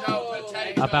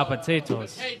 about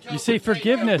potatoes. You say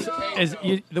forgiveness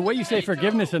the way you say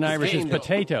forgiveness in Irish is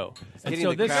potato. And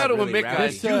so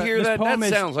this, Do you hear that? That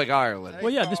sounds like Ireland.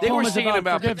 Well, yeah, this they poem were is singing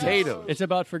about forgiveness. potatoes. It's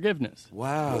about forgiveness.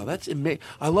 Wow, that's amazing.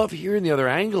 I love hearing the other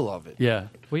angle of it. Yeah.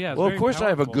 Well, yeah. Well, of course I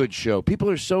have a good show. People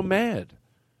are so mad.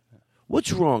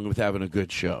 What's wrong with having a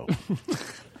good show?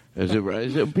 Is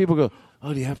it people go,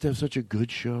 oh, do you have to have such a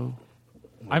good show?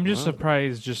 I'm just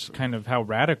surprised just kind of how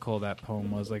radical that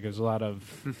poem was. Like, there's a lot of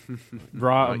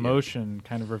raw emotion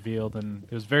kind of revealed, and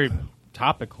it was very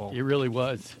topical. It really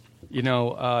was. You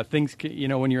know, things,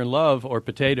 when you're in love or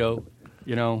potato,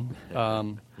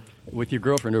 with your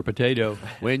girlfriend or potato.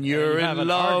 When you're have in an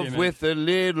love argument. with a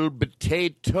little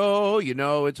potato,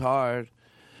 it's hard.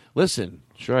 Listen,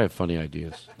 sure I have funny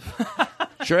ideas.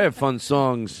 Sure I have fun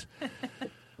songs.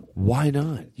 Why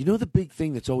not? You know the big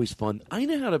thing that's always fun? I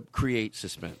know how to create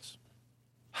suspense.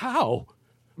 How?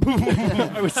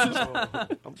 I'm sorry.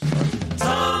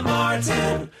 Tom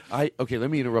Martin. Okay, let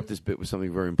me interrupt this bit with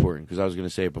something very important because I was going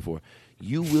to say it before.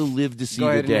 You will live to see Go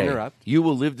the ahead and day. interrupt. You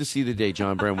will live to see the day,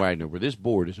 John Brown Wagner, where this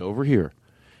board is over here.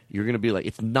 You're going to be like,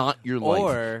 it's not your life.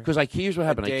 Or because here's what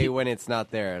happened. a day when it's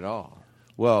not there at all.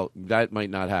 Well, that might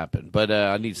not happen, but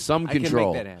I need some I can make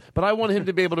control. that happen. But I want him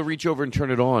to be able to reach over and turn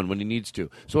it on when he needs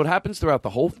to. So it happens throughout the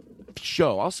whole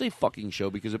show. I'll say fucking show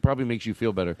because it probably makes you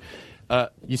feel better.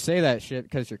 You say that shit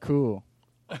because you're cool.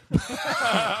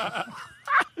 The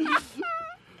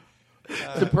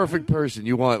perfect person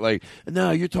you want. Like, no,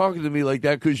 you're talking to me like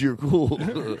that because you're cool.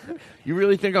 You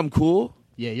really think I'm cool?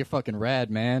 Yeah, you're fucking rad,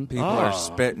 man. People are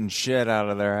spitting shit out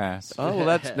of their ass. Oh, well,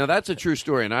 that's a true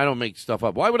story, and I don't make stuff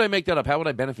up. Why would I make that up? How would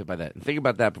I benefit by that? And think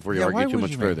about that before you why argue too would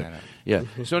much you make further. that up? Yeah.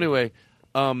 So anyway,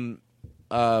 I'm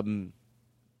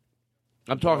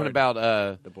talking about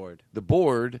the board. The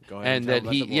board, Go ahead and and tell that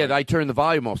them about the yeah, board. I turned the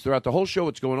volume off throughout the whole show.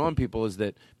 What's going on, people, is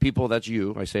that that's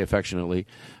you. I say affectionately.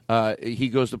 He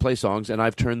goes to play songs, and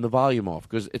I've turned the volume off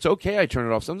because it's okay. I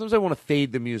turn it off. Sometimes I want to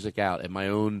fade the music out at my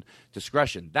own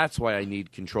discretion. That's why I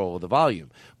need control of the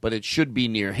volume. But it should be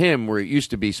near him where it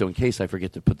used to be. So in case I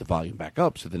forget to put the volume back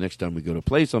up, so the next time we go to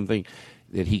play something,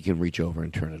 that he can reach over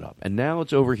and turn it up. And now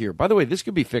it's over here. By the way, this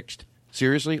could be fixed.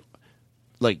 Seriously.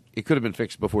 Like, it could have been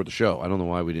fixed before the show. I don't know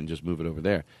why we didn't just move it over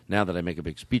there, now that I make a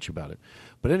big speech about it.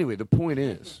 But anyway, the point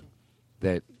is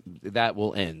that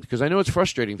will end. Because I know it's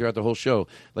frustrating throughout the whole show,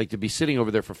 like to be sitting over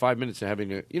there for 5 minutes and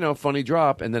having a, funny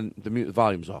drop, and then the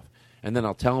volume's off. And then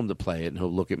I'll tell him to play it, and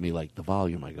he'll look at me like, the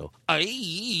volume. I go,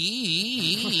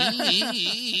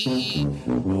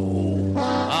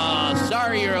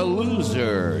 sorry you're a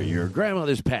loser. Your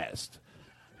grandmother's passed.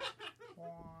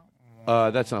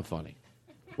 That's not funny.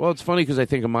 Well, it's funny because I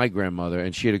think of my grandmother,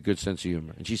 and she had a good sense of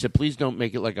humor. And she said, please don't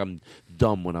make it like I'm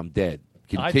dumb when I'm dead.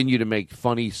 Continue to make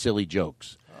funny, silly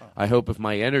jokes. I hope if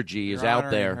my energy is You're out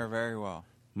honoring there. her very well.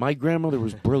 My grandmother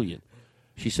was brilliant.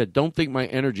 She said, don't think my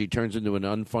energy turns into an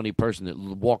unfunny person that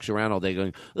walks around all day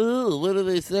going, oh, what do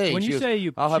they say? When She you goes,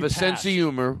 say I'll have she a sense passed. of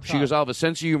humor. She goes, I'll have a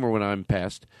sense of humor when I'm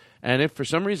passed. And if for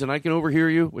some reason I can overhear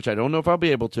you, which I don't know if I'll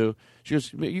be able to, she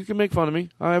goes, you can make fun of me.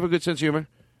 I have a good sense of humor.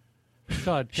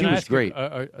 Todd, She can I was ask you great.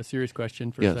 A serious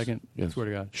question for Yes, a second? yes. I swear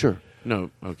to God. Sure. No.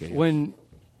 Okay. When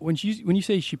you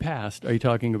say she passed, are you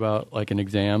talking about like an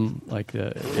exam, like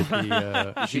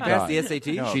She passed the SAT?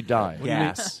 No. She died. What do you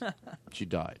mean? She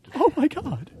died. Oh my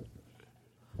God!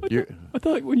 I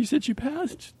thought when you said she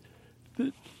passed,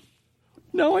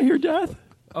 now I hear death.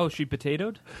 Oh, she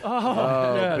potatoed?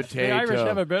 Oh, yes. potato. The Irish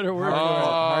have a better word.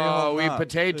 Oh, we for it.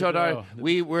 potatoed.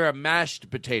 We're a mashed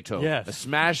potato. Yes. A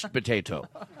smashed potato.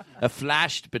 A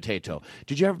flashed potato.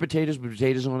 Did you have potatoes with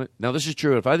potatoes on it? Now this is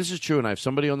true. This is true, and I have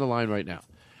somebody on the line right now,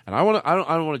 and I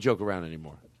don't want to joke around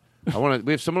anymore.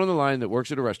 We have someone on the line that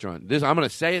works at a restaurant. I'm going to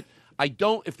say it. I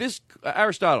don't. If this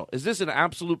Aristotle, is this an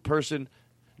absolute person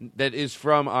that is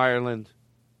from Ireland?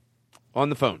 On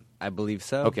the phone. I believe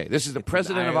so. Okay, this is the It's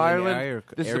president an of Ireland.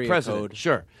 This is the area president. code.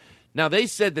 Sure. Now they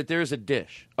said that there is a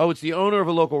dish. Oh, it's the owner of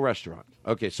a local restaurant.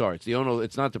 Okay, sorry, it's the owner.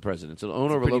 It's not the president. It's the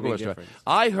owner of a pretty local big restaurant. difference.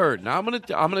 I heard. Now I'm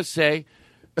gonna say.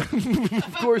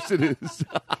 Of course it is.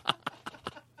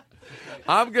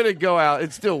 I'm gonna go out.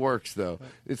 It still works though.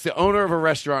 It's the owner of a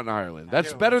restaurant in Ireland.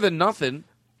 That's better than nothing.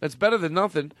 That's better than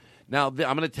nothing. Now, I'm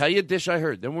going to tell you a dish I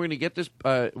heard. Then we're going to get this.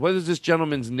 What is this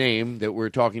gentleman's name that we're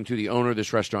talking to, the owner of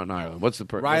this restaurant in Ireland? What's the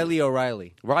person? Riley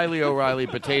O'Reilly. Riley O'Reilly,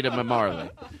 Potato Marley.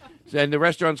 And the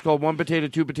restaurant's called 1 Potato,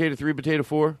 2 Potato, 3 Potato,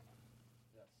 4?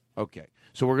 Okay.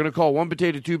 So we're going to call 1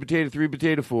 Potato, 2 Potato, 3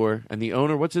 Potato, 4. And the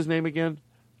owner, what's his name again?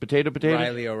 Potato?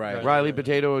 Riley O'Reilly. Riley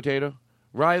Potato.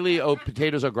 Riley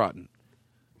Potatoes au gratin.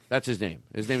 That's his name.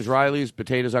 His name's Riley's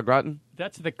Potatoes au gratin.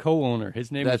 That's the co-owner.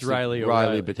 His name That's is Riley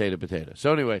Riley O'Reilly. Potato.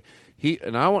 So anyway,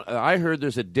 I heard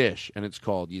there's a dish, and it's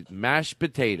called mashed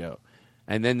potato,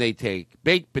 and then they take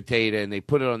baked potato and they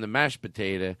put it on the mashed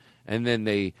potato, and then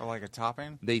they like a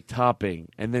topping.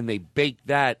 And then they bake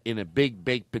that in a big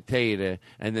baked potato,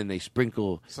 and then they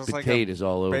sprinkle So it's potatoes like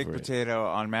a all over baked it. potato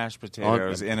on mashed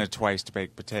potatoes in a twice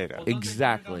baked potato.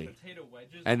 Exactly.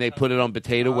 And they put it on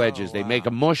potato wedges. They make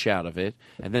a mush out of it,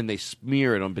 and then they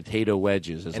smear it on potato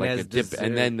wedges as And like as a dip. dessert.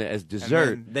 And then as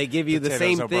dessert, They give you the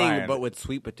same thing, but with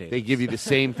sweet potatoes. they give you the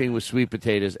same thing with sweet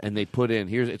potatoes, and they put in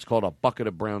it's called a bucket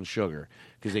of brown sugar,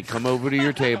 because they come over to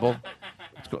your table.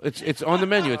 It's on the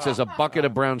menu. It says a bucket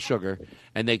of brown sugar,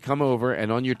 and they come over,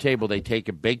 and on your table they take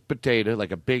a baked potato,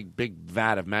 like a big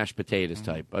vat of mashed potatoes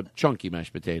type, chunky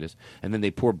mashed potatoes, and then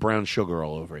they pour brown sugar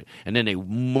all over it, and then they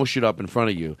mush it up in front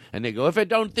of you, and they go, if I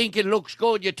don't think it looks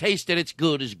good, you taste it, it's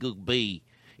good as good be.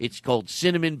 It's called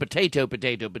cinnamon potato. What's the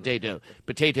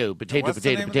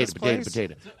name of this place?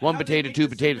 Potato. 1 potato, 2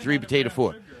 potato, 3 potato,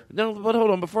 4. No, but hold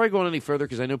on. Before I go on any further,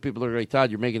 because I know people are already, Todd,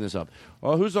 you're making this up.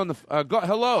 Oh, who's on the...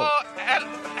 hello.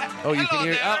 Oh, you can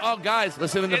hear... Oh, guys,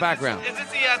 listen in the background. Is this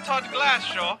the Todd Glass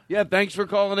show? Yeah, thanks for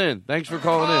calling in.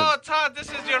 Oh, Todd, this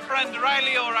is your friend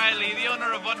Riley O'Reilly, the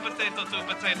owner of 1 potato,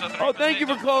 2 potato, 3 Oh, thank you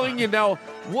for calling in. Now,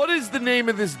 what is the name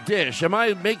of this dish? Am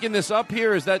I making this up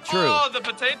here? Is that true? Oh, the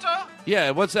potato? Yeah,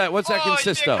 what's that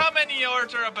consist you of? come and you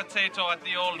order a potato at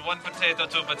the old 1 potato,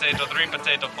 2 potato, 3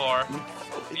 potato, 4.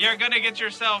 You're going to get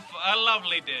yourself a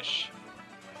lovely dish.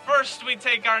 First, we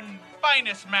take our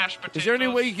finest mashed potatoes. Is there any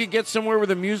way you could get somewhere where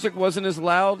the music wasn't as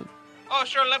loud? Oh,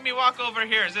 sure, let me walk over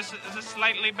here. Is this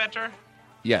slightly better?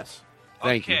 Yes.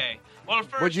 Thank you. Okay. Well,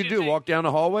 first What'd you do, walk down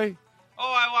the hallway?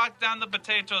 Oh, I walked down the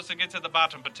potatoes to get to the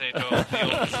bottom potato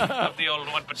of the old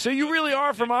 1 potato. So you really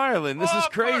are from Ireland. This is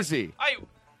crazy. I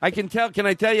I can tell. Can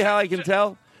I tell you how I can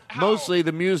tell? Mostly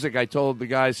the music, I told the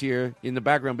guys here in the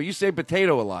background. But you say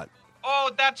potato a lot.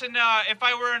 Oh, that's if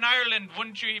I were in Ireland,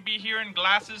 wouldn't you be hearing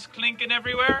glasses clinking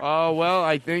everywhere? Oh, well,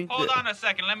 I think... Hold on a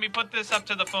second. Let me put this up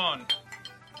to the phone.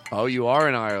 Oh, you are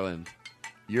in Ireland.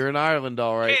 You're in Ireland,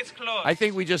 all right. Case closed. I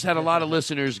think we just had a lot of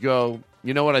listeners go,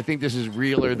 you know what, I think this is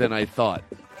realer than I thought.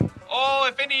 Oh,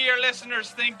 if any of your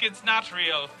listeners think it's not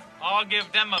real, I'll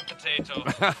give them a potato.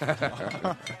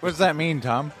 What does that mean,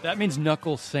 Tom? That means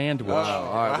knuckle sandwich. Wow.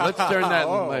 All right, let's turn that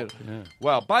later. Yeah.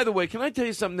 Well, by the way, can I tell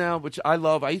you something now, which I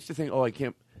love? I used to think, I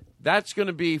can't. That's going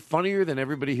to be funnier than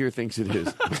everybody here thinks it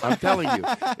is. I'm telling you.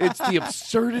 It's the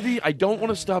absurdity. I don't want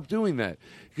to stop doing that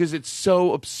because it's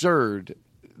so absurd.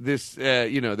 This,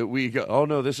 that we go, oh,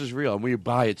 no, this is real. And we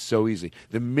buy it so easy.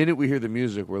 The minute we hear the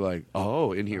music, we're like,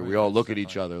 oh, in here. We all look at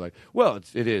each other like, well,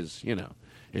 it is,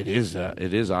 It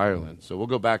is Ireland. So we'll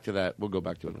go back to that. We'll go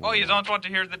back to it. Oh, you don't want to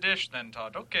hear the dish then,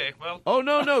 Todd? Okay, well. Oh,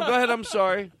 no. Go ahead. I'm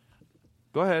sorry.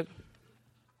 Go ahead.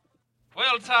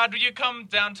 Well, Todd, you come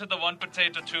down to the 1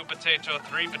 potato, 2 potato,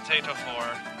 3 potato, 4.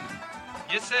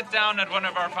 You sit down at one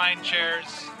of our fine chairs.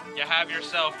 You have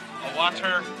yourself a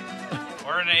water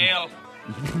or an ale.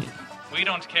 We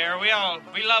don't care. We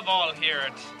love all here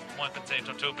at 1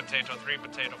 potato, 2 potato, 3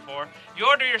 potato, 4. You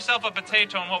order yourself a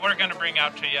potato, and what we're going to bring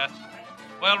out to you.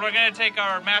 Well, we're going to take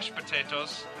our mashed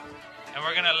potatoes, and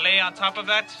we're going to lay on top of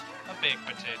that a baked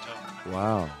potato.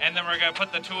 Wow. And then we're going to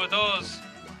put the 2 of those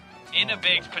in a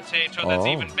baked potato that's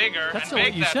even bigger and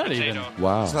bake that potato.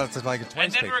 Wow. So that's like a twice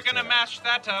And then we're going to mash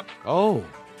that up Oh.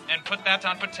 and put that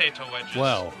on potato wedges.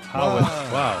 Wow.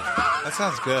 Wow. That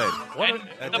sounds good.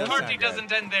 And the party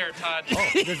doesn't end there, Todd.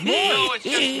 There's more. No, it's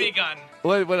just begun.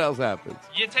 What else happens?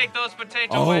 You take those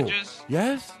potato wedges,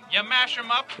 Yes? you mash them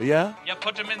up, Yeah? you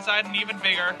put them inside an even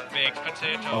bigger baked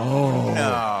potato. Oh.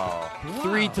 No.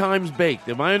 3 times baked.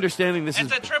 Am I understanding this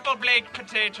It's is... a triple baked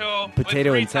potato.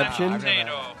 Potato with 3 times inception?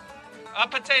 Potato. A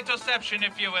potatoception,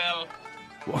 if you will.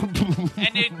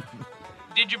 And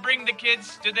did you bring the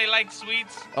kids? Do they like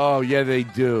sweets? Oh, yeah, they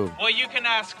do. Well, you can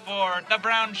ask for the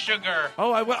brown sugar.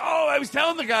 Oh, I was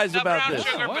telling the guys The about brown this.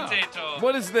 sugar potato.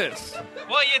 What is this?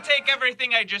 Well, you take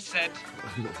everything I just said.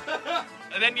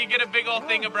 And then you get a big old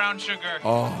thing of brown sugar.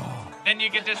 Oh. Then you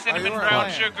get the cinnamon weren't brown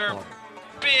lying. sugar.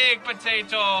 Big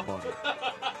potato.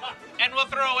 And we'll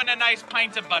throw in a nice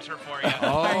pint of butter for you.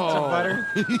 Oh. Pint of butter.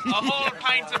 A whole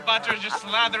pint of butter, just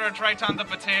slather it right on the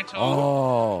potato.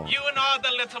 Oh. You and all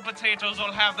the little potatoes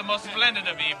will have the most splendid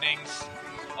of evenings.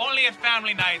 Only at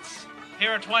family nights.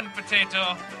 Here at 1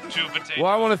 potato, 2 potato.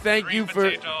 Well, I want to thank 3 you for...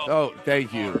 potato. Oh,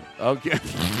 thank you. Okay.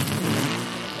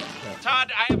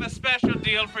 Todd, I have a special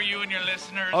deal for you and your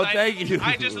listeners. Oh, thank you.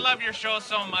 I just love your show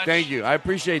so much. Thank you. I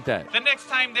appreciate that. The next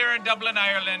time they're in Dublin,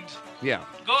 Ireland, Yeah.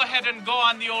 go ahead and go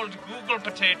on the old Google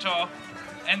potato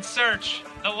and search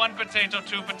the 1 potato,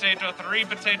 2 potato, 3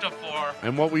 potato, 4.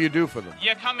 And what will you do for them?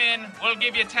 You come in, we'll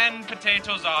give you 10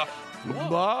 potatoes off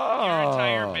Wow. your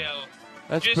entire bill.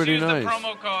 That's Just pretty use nice. the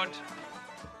promo code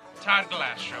Todd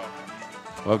Glass Show.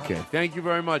 Okay, thank you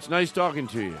very much. Nice talking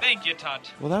to you. Thank you, Todd.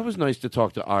 Well, that was nice to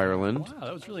talk to Ireland. Wow,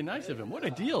 that was really nice of him. What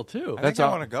a deal, too. I think I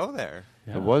want to go there.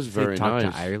 It was Did he very talk to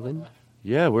nice. Ireland?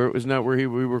 Yeah, isn't that where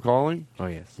we were calling? Oh,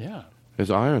 yes. Yeah. It's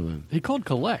Ireland. He called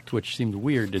collect, which seemed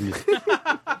weird, didn't it?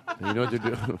 You know what they're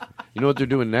doing? You know what they're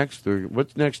doing next?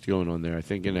 What's next going on there? I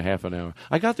think in a half an hour.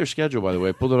 I got their schedule, by the way.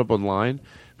 I pulled it up online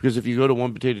because if you go to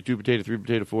 1 potato, 2 potato, 3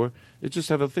 potato, 4, it just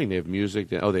have a thing. They have music.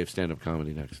 They have stand-up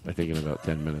comedy next. I think in about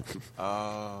 10 minutes.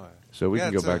 Oh. So we Yeah,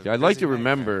 can go it's back a there. I'd like to busy night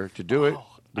remember to do it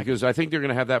because I think they're going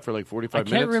to have that for like 45 I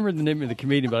minutes. can't remember the name of the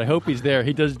comedian, but I hope he's there.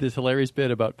 He does this hilarious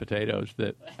bit about potatoes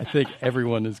that I think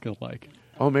everyone is going to like.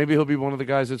 Oh, maybe he'll be one of the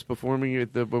guys that's performing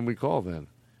when we call then.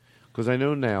 Because I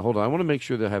know now. Hold on. I want to make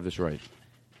sure they have this right.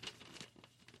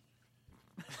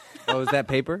 Oh, is that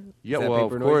paper? Yeah, Is that well,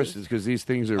 paper of course, noises? it's because these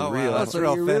things are real. Oh,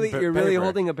 so you're really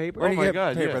holding a paper? Oh, my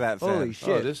God, yeah. Holy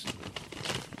shit. This,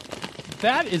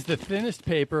 That is the thinnest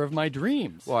paper of my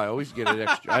dreams. well, I always get it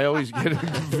extra. I always get it.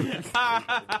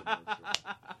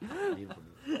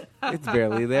 It's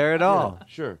barely there at all.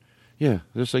 Sure. Yeah,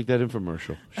 just like that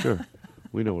infomercial. Sure.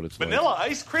 We know what it's like. Vanilla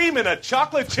ice cream in a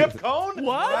chocolate chip cone?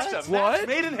 What? That's a match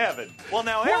made in heaven. Well,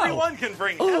 now Whoa. everyone can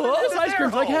bring Oh, heaven this into ice their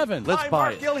cream's like home. heaven. Let's Hi, buy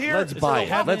Mark it. Gill here. Let's This buy is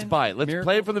it. heaven. Let's buy it. Let's Miracle.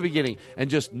 play it from the beginning and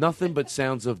just nothing but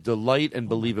sounds of delight and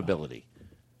believability.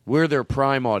 We're their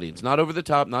prime audience. Not over the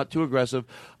top, not too aggressive.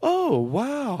 Oh,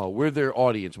 wow. We're their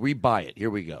audience. We buy it. Here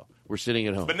we go. We're sitting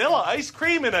at home. Vanilla ice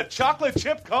cream in a chocolate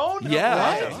chip cone? Yeah.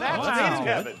 That's a match made in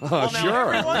heaven. Oh, Well, now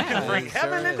sure. everyone can bring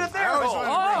heaven into their home.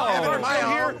 Mark Gill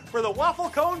here for the Waffle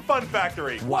Cone Fun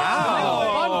Factory.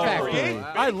 Wow. Fun Factory.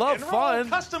 I love fun.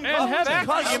 Custom And cones heaven.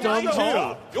 factory in Custom Minnesota.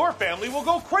 cone. Your family will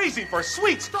go crazy for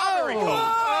sweet strawberry cones.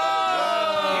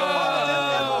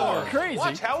 Crazy.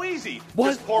 Watch how easy. What?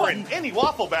 Just pour in any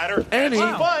waffle batter, Any?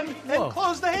 add some fun, Whoa. and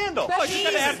close the handle. That's Easy.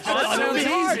 easy. That's That so sounds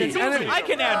easy. easy. And I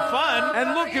can add fun.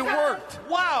 And look, it worked.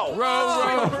 Wow.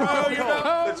 Row,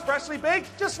 Cone that's freshly baked,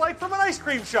 just like from an ice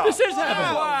cream shop. This is heaven.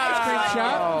 Ice cream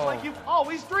shop. Just like you've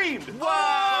always dreamed. Whoa!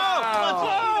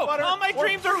 All my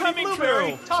dreams are coming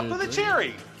true. Topped with a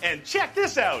cherry. And check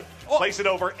this out. Place it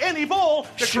over any bowl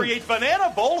to create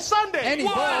banana bowl sundae. Any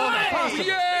bowl that's possible.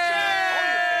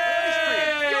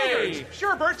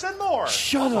 Sherbets and more.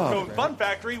 Shut Waffle up. Cone Fun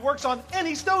Factory works on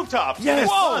any stovetop. Yes.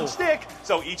 It's Whoa. on stick,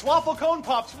 so each waffle cone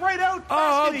pops right out. Oh,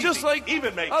 fast and just easy. like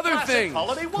even make other classic things.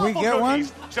 holiday Can we waffle get one?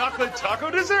 cookies, chocolate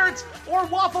taco desserts, or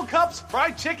waffle cups,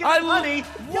 fried chicken and honey.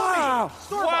 Wow.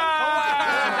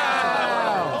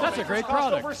 Wow. That's a great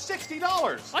product. Over $60.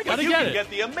 I gotta you get can it. get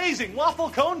the amazing waffle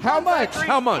cone. How Fun much? Factory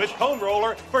How much? With cone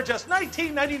roller for just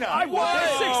 $19.99. I want With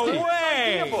 60.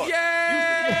 idea book. Yay!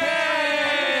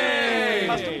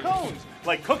 Custom cones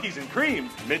like cookies and cream,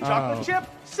 mint chocolate chip,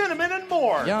 cinnamon, and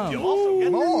more. Yum. You'll also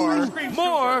get More? this ice cream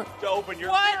More? scooper to open your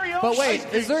What? very own But wait, ice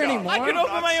cream is there any shop. more? I can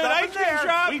open Not my own stopping ice cream there.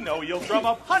 shop. We know you'll drum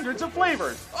up hundreds of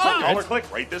flavors. So Hundreds? dollar click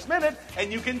right this minute,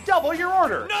 and you can double your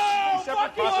order. No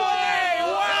Separate fucking way!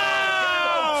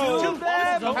 Wow! Two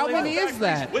waffle How cone many is factories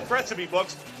that? With recipe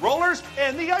books, rollers,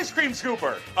 and the ice cream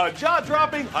scooper. A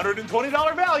jaw-dropping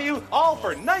 $120 value, all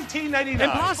for $19.99.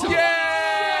 Impossible.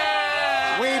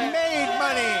 We made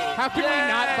money. How can we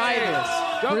not buy this?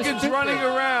 Duncan's We're stupid. running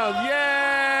around.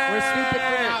 Yeah. We're stupid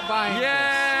for not buying Yeah.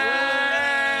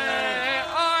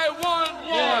 I want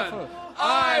one.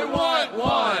 I want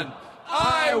one.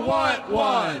 I want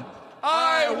one.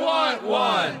 I want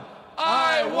one.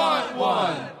 I want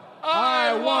one.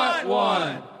 I want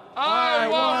one.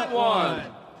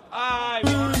 I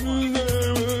want one.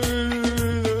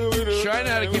 Trying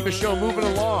how to keep a show moving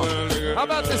along. How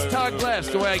about this Todd Glass?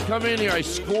 The way I come in here, I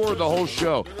score the whole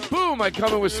show. Boom, I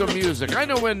come in with some music. I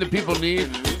know when the people need.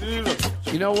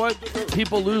 You know what?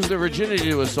 People lose their virginity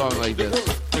to a song like this.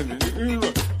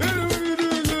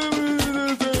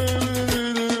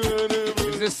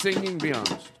 Is this singing? Be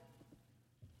honest.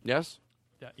 Yes?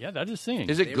 Yeah, that is singing.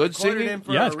 Is it good singing?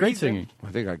 Yeah, it's great singing.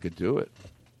 I think I could do it.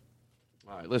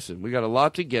 All right, listen, we got a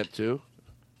lot to get to.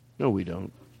 No, we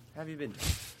don't. Have you been?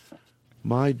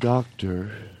 My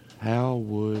doctor, how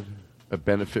would it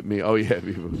benefit me? Oh, yeah.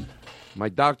 My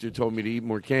doctor told me to eat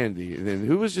more candy. And then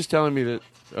who was just telling me that,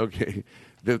 okay,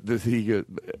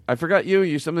 I forgot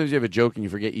you. Sometimes you have a joke and you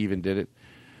forget you even did it.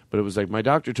 But it was like, my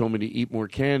doctor told me to eat more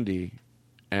candy.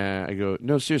 And I go,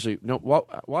 no, seriously, no.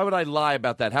 Why would I lie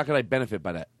about that? How could I benefit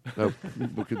by that? No,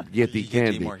 we could get the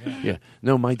candy. more candy. Yeah.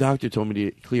 No, my doctor told me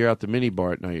to clear out the mini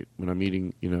bar at night when I'm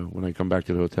eating, when I come back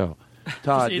to the hotel.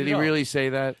 Todd, Just eat did it he all. really say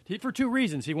that? For two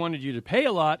reasons. He wanted you to pay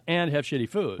a lot and have shitty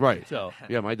food. Right. So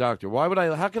Yeah, my doctor. Why would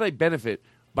I? How could I benefit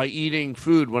by eating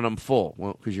food when I'm full?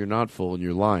 Well, because you're not full and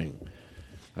you're lying.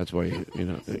 That's why you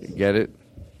know. Get it?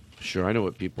 Sure, I know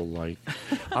what people like.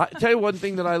 I tell you one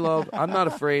thing that I love. I'm not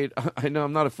afraid. I know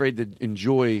I'm not afraid to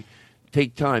enjoy.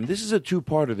 Take time. This is a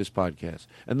two-parter, this podcast.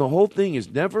 And the whole thing is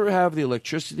never have the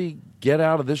electricity get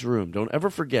out of this room. Don't ever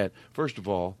forget, first of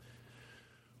all,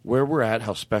 where we're at,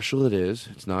 how special it is.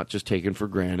 It's not just taken for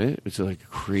granted. It's like a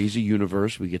crazy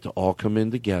universe. We get to all come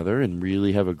in together and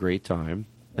really have a great time.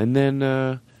 And then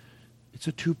it's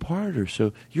a two-parter,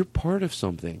 so you're part of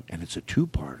something, and it's a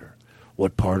two-parter.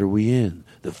 What part are we in?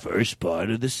 The first part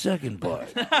or the second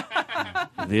part?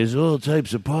 There's all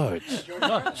types of parts.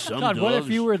 Some Todd, what if dogs-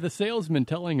 you were the salesman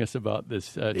telling us about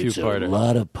this It's two-parter? a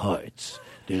lot of parts.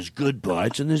 There's good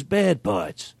parts and there's bad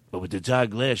parts. But with the Todd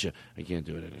Glass Show, I can't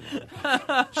do it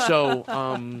anymore.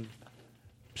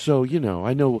 So you know,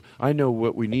 I know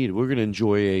what we need. We're going to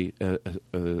enjoy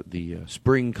the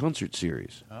spring concert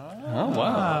series. Oh,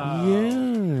 wow.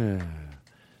 Yeah.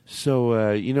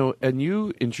 So you know, and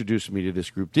you introduced me to this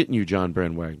group, didn't you, John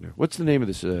Brand Wagner? What's the name of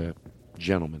this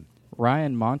gentleman?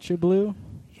 Ryan Moncheblu?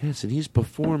 Yes, and he's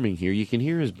performing here. You can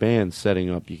hear his band setting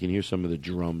up. You can hear some of the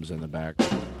drums in the back.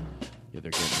 Yeah,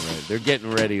 they're getting ready. They're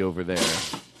getting ready over there.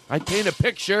 I paint a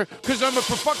picture because I'm a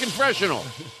fucking professional.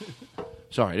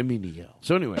 Sorry, I didn't mean to yell.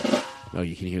 So anyway, no,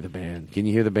 you can hear the band. Can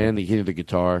you hear the band? You can hear the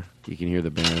guitar. You can hear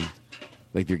the band.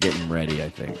 Like they're getting ready, I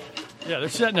think. Yeah, they're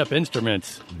setting up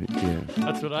instruments. Yeah.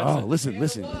 That's what I Oh, said.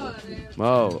 listen.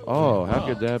 Oh, how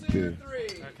could that be?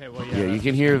 Okay, well, Yeah, you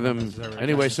can hear them.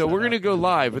 Anyway, so we're going to go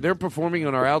live. They're performing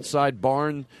on our outside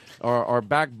barn, our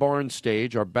back barn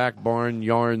stage, our back barn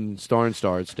yarn Starn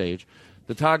Star stage.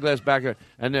 The Todd Glass back,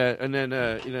 and then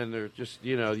they're just,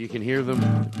 you know, you can hear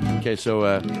them. Okay, so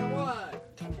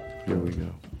here we go.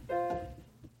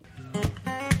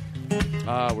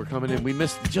 We're coming in. We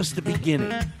missed just the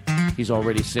beginning. He's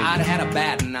already singing. I'd had a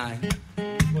bad night.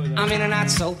 I mean, not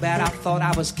so bad, I thought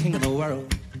I was king of the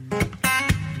world.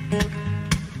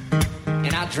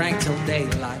 And I drank till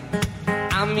daylight.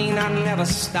 I mean, I never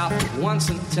stopped once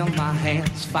until my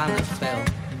hands finally fell.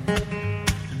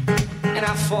 And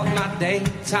I fought my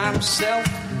daytime self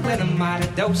with a mighty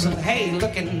dose of, hey,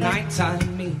 look at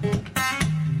nighttime me.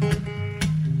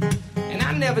 And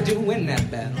I never do win that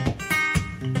battle.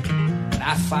 But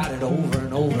I fight it over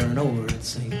and over and over, it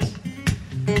seems.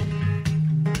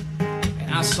 And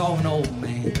I saw an old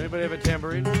man. Anybody have a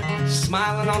tambourine?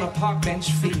 Smiling on a park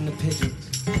bench feeding the pigeons.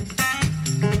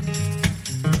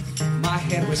 My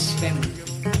head was spinning.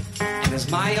 And as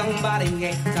my young body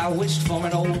ached, I wished for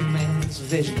an old man's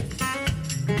vision.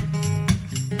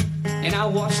 And I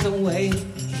watched the way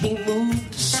he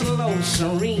moved, slow,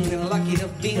 serene, and lucky to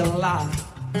be alive.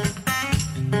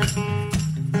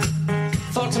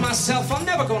 Thought to myself, I'm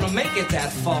never gonna make it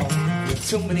that far with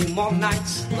too many more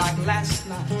nights like last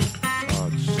night.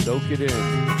 Oh, soak it in.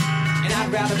 And I'd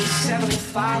rather be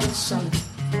 75 and sunny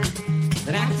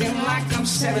than acting like I'm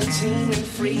 17 and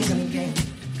freezing again.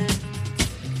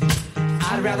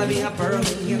 I'd rather be up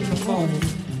early in the morning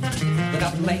than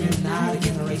up late at night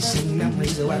again, erasing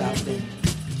memories of what I've been.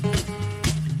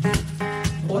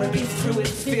 Or to be through at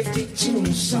 52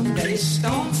 someday,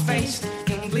 stone-faced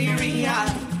and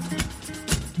bleary-eyed.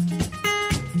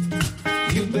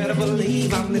 You better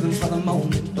believe I'm living for the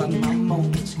moment, but my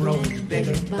moment's growing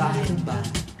bigger by and by.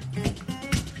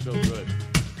 So good.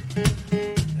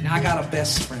 And I got a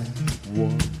best friend.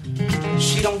 What?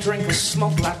 She don't drink or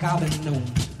smoke like I've been known.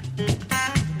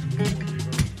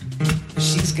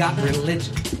 She's got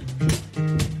religion.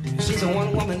 She's a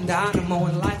one-woman dynamo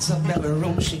and lights up every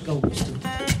room she goes to.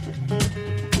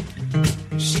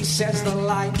 She says the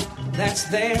light that's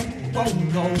there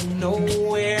won't go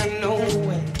nowhere,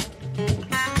 nowhere.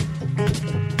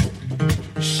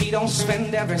 She don't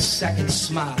spend every second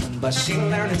smiling, but she's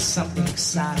learning something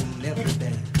exciting every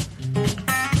day.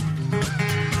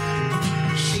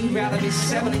 She'd rather be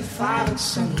 75 and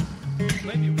sunny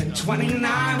than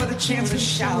 29 with a chance of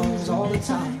showers all the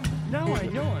time. Now I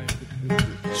know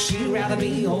She'd rather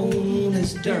be old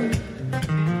as dirt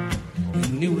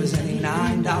and new as any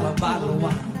 $9 bottle of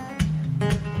wine.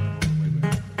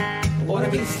 Or to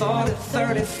be thought at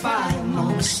 35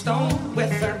 on a stone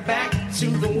with her back to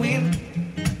the wind.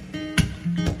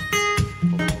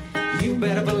 You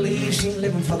better believe she's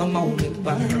living for the moment,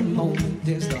 but her moment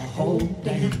is the whole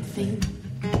damn thing.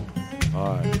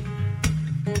 All right.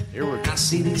 Here we go. I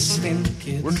see these spin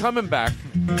kids. We're coming back.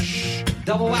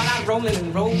 Double wide rolling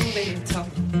and rolling and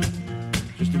tumbling.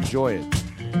 Just enjoy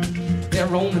it. They're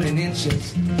rolling in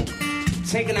inches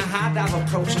taking a high dive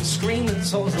approach and screaming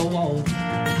towards the wall.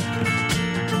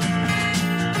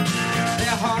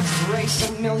 Their hearts race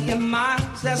a million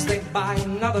miles as they buy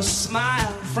another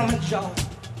smile from a jaw.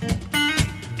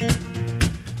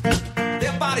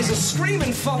 Their bodies are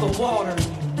screaming for the water.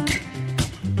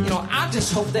 You know, I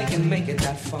just hope they can make it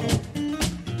that far.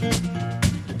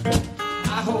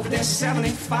 I hope they're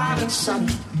 75 and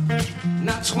sunny,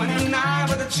 not 29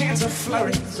 with a chance of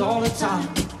flurries all the time.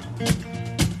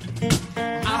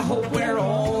 I hope we're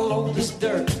all old as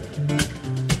dirt,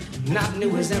 not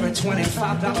new as every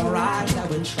 $25 ride that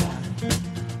we try.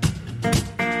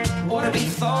 Or to be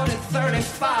 30,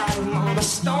 35 on a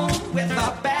stone with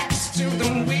our backs to the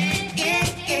wind.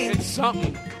 It's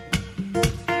something.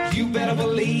 You better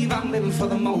believe I'm living for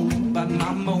the moment, but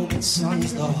my moment,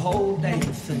 son's the whole damn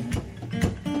thing.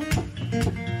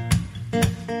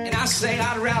 And I say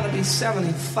I'd rather be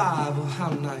 75. Well, how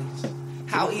nice.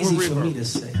 How easy for me to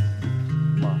say.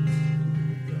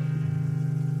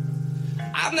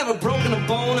 I've never broken a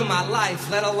bone in my life,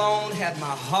 let alone had my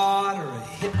heart or a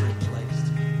hip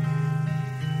replaced.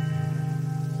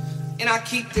 And I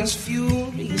keep this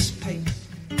furious pace.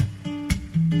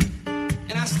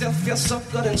 And I still feel so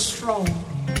good and strong.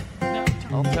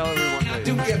 I'll tell everyone. I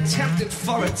do get tempted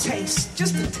for a taste,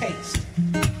 just a taste,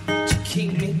 to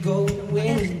keep me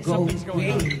going, going, going,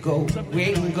 going, going,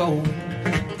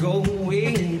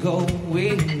 going,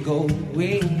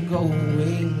 going,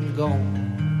 going, going.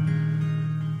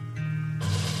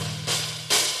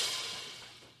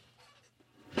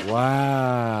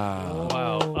 Wow.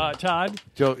 Wow. Todd?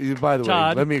 So, by the way,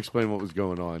 Todd? let me explain what was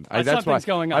going on. Something's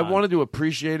going on. I wanted to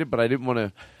appreciate it, but I didn't want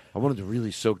to. I wanted to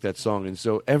really soak that song. And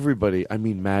so everybody, I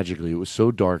mean magically, it was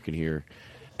so dark in here.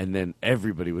 And then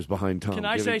everybody was behind Tom. Can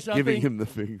I say something? Giving him the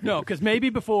finger. No, because maybe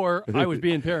before I was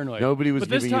being paranoid. Nobody was But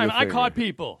this giving you time the I finger. caught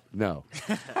people. No.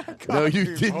 No,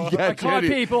 you didn't catch I caught any.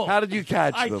 people. How did you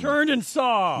catch I them? turned and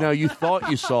saw. No, you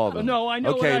thought you saw them. No, I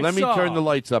know Okay, what I let me saw. turn the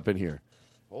lights up in here.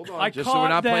 Hold on, I just caught so we're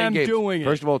not playing them games. doing it.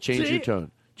 First of all, change See? your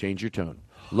tone. Change your tone.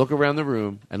 Look around the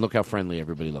room and look how friendly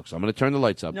everybody looks. I'm going to turn the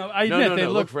lights up. No, I admit they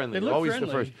look look friendly. they look Always friendly.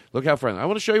 the first. Look how friendly. I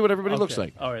want to show you what everybody looks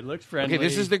like. All right, looks friendly. Okay,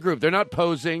 this is the group. They're not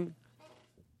posing.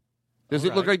 Does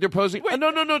it look like they're posing?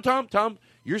 No, Tom,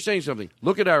 you're saying something.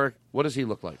 Look at Eric. What does he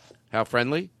look like? How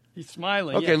friendly? He's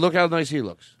smiling. Okay, yeah. look how nice he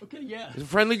looks. Okay, yeah. Is it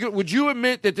friendly group? Would you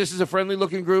admit that this is a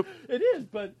friendly-looking group? It is,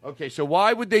 but Okay, so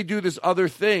why would they do this other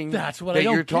thing That's what that I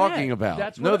don't you're talking get. about?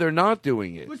 That's No, what they're not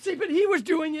doing it. Well, see, but he was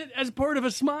doing it as part of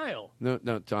a smile. No,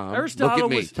 Tom. Aristotle look at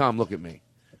me. was- Tom, look at me.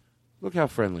 Look how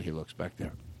friendly he looks back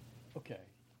there. Okay.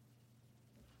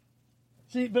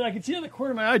 See, but I can see on the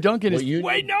corner of my eye, Duncan is.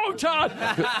 Wait, no, Todd.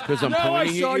 Because I'm no, pointing I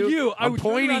at saw you. I I'm would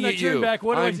turn pointing around at and turn you. Back.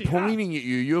 What do I I'm see? pointing at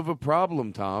you. You have a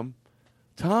problem, Tom.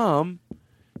 Tom,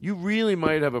 you really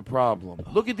might have a problem.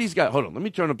 Look at these guys. Hold on. Let me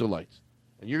turn up the lights.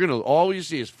 And you're going to, all you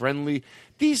see is friendly.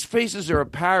 These faces are a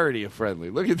parody of friendly.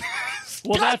 Look at this.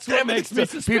 Well, that's what makes me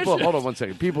suspicious. People, hold on one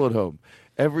second. People at home,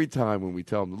 every time when we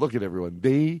tell them to look at everyone,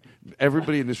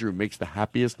 everybody in this room makes the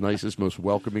happiest, nicest, most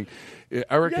welcoming.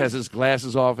 Eric has his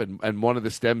glasses off and one of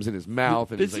the stems in his mouth,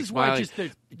 and This he's like is why smiling. just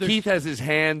there's- Keith has his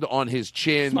hand on his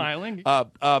chin, Smiling.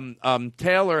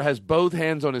 Taylor has both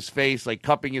hands on his face, like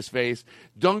cupping his face.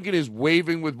 Duncan is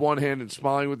waving with one hand and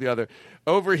smiling with the other.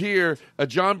 Over here,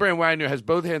 John Brand Wagner has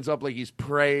both hands up like he's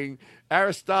praying.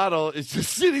 Aristotle is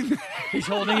just sitting there. He's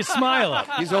holding his smile up.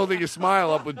 He's holding his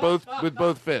smile up with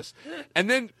both fists. And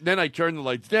then I turn the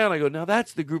lights down. I go, now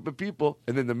that's the group of people.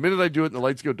 And then the minute I do it and the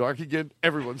lights go dark again,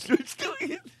 everyone's doing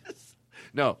it.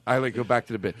 No, I go back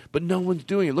to the bit. But no one's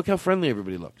doing it. Look how friendly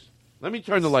everybody looks. Let me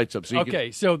turn the lights up so you Okay,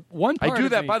 can... so one part I do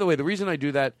of that, me- by the way, the reason I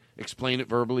do that, explain it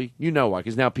verbally, you know why,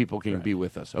 because now people can be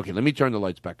with us. Okay, let me turn the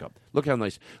lights back up. Look how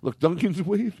nice. Look, Duncan's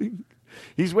waving.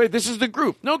 He's waving. This is the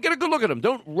group. No, get a good look at them.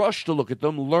 Don't rush to look at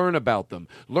them. Learn about them.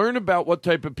 Learn about what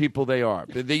type of people they are.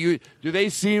 Do they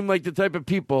seem like the type of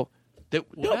people that...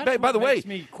 Well, no, that's by the what way... makes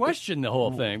me question the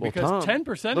whole thing, Well, because Tom,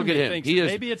 10% look of at me him. thinks He is-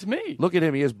 maybe it's me. Look at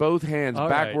him. He has both hands All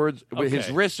right. backwards. His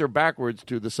Okay. wrists are backwards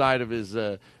to the side of his...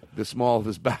 the small of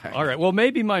his back. All right. Well,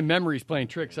 maybe my memory's playing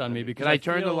tricks on me because Can I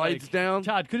turn feel the lights like- down?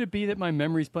 Todd, could it be that my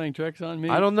memory's playing tricks on me?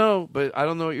 I don't know, but I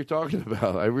don't know what you're talking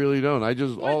about. I really don't. I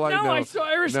just all I know. No, I saw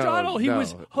Aristotle. He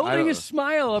was holding his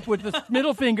smile up with the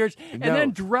middle fingers and No.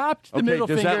 then dropped the Okay, middle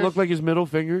does fingers. that look like his middle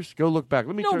fingers? Go look back.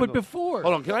 Let me. No, turn but the- before.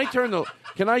 Hold on. Can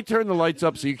I turn the lights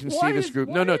up so you can Why see this is- group?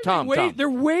 why No, are they Tom. They're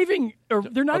waving, or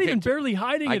they're not Okay, even barely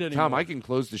hiding it anymore. Tom, I can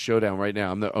close the show down right now.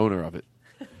 I'm the owner of it.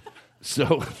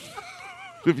 So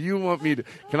If you want me to,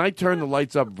 can I turn the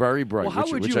lights up very bright, Well, how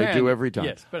would which you I do handle- every time?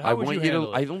 Yes, but how I would want you you to.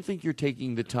 handle it? I don't think you're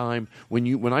taking the time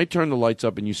when I turn the lights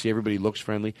up and you see everybody looks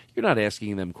friendly. You're not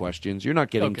asking them questions. You're not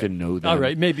getting Okay. to know them. All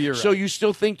right, maybe you're So right. you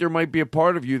still think there might be a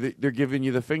part of you that they're giving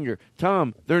you the finger,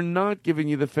 Tom? They're not giving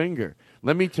you the finger.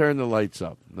 Let me turn the lights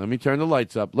up.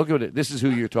 Look at it. This is who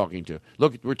you're talking to.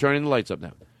 Look, we're turning the lights up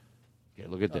now. Okay,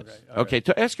 look at this. Okay,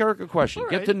 to ask Eric a question. All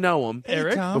Get right. to know him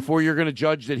Eric? Tom? before you're going to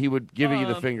judge that he would give you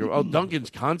the finger. Oh, Duncan's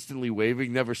constantly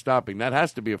waving, never stopping. That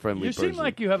has to be a friendly You person. seem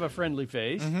like you have a friendly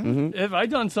face. Mhm. Have I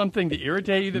done something to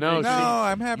irritate you? That No, makes see, me-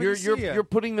 I'm happy you're, to see you're, ya. you're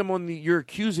putting them on the. You're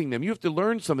accusing them. You have to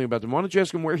learn something about them. Why don't you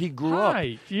ask him where he grew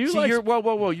Right. up? Do you see, like- you're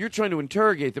well. You're trying to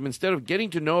interrogate them instead of getting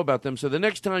to know about them. So the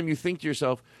next time you think to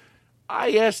yourself,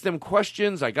 I asked them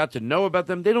questions. I got to know about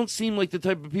them. They don't seem like the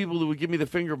type of people who would give me the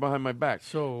finger behind my back.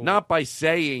 So not by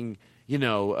saying,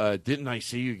 didn't I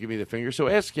see you give me the finger? So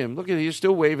ask him. Look at it. You're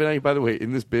still waving at you. By the way,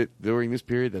 in this bit, during this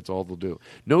period, that's all they'll do.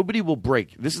 Nobody will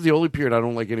break. This is the only period I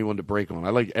don't like anyone to break on. I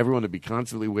like everyone to be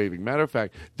constantly waving. Matter of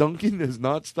fact, Duncan does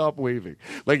not stop waving.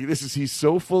 He's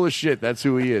so full of shit. That's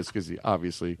who he is because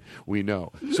obviously we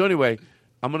know. So anyway,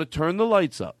 I'm going to turn the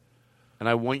lights up. And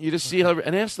I want you to see how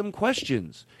and ask them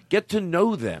questions. Get to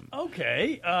know them.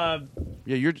 Okay.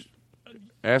 Yeah,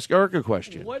 ask Eric a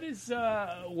question.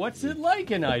 What's it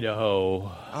like in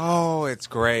Idaho? Oh, it's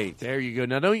great. There you go.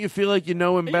 Now, don't you feel like you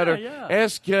know him better? yeah.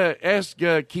 Ask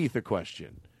Keith a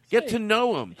question. Get to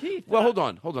know him. Keith, well, hold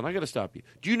on. I got to stop you.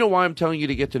 Do you know why I'm telling you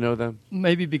to get to know them?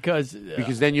 Maybe because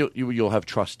Then you'll have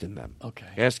trust in them. Okay.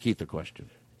 Ask Keith a question.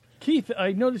 Keith,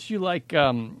 I noticed you like.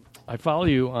 I follow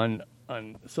you on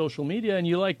social media, and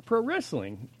you like pro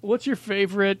wrestling. What's your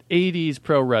favorite '80s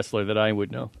pro wrestler that I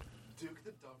would know?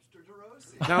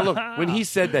 Now, look, when he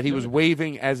said that, he was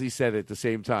waving as he said it at the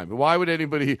same time. Why would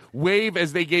anybody wave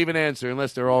as they gave an answer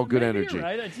unless they're all good Maybe energy? you're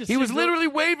right. It just He was seems literally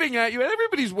waving at you, and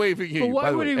everybody's waving at But you. why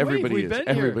By the would way, he wave? everybody We've is. been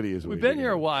here. Everybody is We've waving been here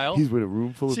at a him. while. He's with a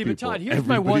room full of See, people. but Todd, here's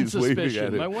my one Everybody's waving at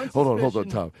suspicion. him. My one Hold on, suspicion-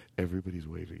 Tom. Everybody's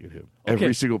waving at him. Okay.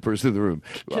 Every single person in the room.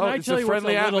 Can I it's tell a you what's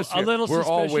friendly a little- atmosphere. a little We're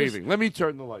all suspicious? waving. Let me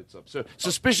turn the lights up. So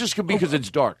suspicious could be because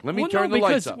it's dark. Let me Well, turn no, the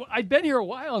lights because up. I've been here a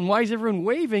while, and why is everyone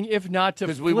waving if not to?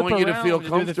 Because we flip want you to around feel and do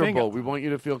the comfortable. finger? We want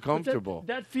you to feel comfortable.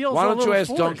 that feels Why a don't you little ask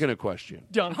forced. Duncan a question?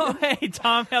 Duncan. Oh, hey,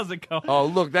 Tom, how's it going? Oh,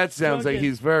 look, that sounds like Duncan.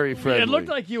 he's very friendly. It looked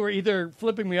like you were either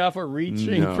flipping me off or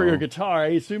reaching No. for your guitar. I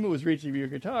assume it was reaching for your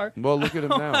guitar. Well, look at him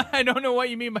now. I don't know what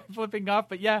you mean by flipping off,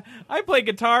 but yeah, I play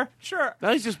guitar. Sure.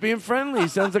 No, he's just being friendly. He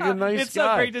sounds like a nice It's so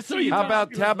guy. great to see you, How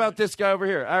Tom. about this guy over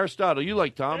here, Aristotle? You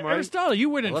like Tom, right? Aristotle, you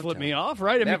wouldn't Love flip Tom. me off,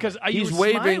 right? I mean, Never. because He's you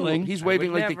waving. Smiling. He's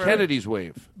waving like the Kennedys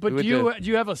wave. But With do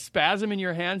you have a spasm in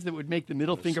your hands that would make the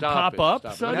middle finger Stop pop it, up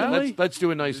stop it. suddenly? Let's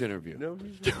do a nice interview.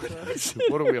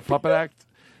 What are we, a puppet act?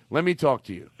 Let me talk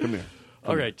to you. Come here.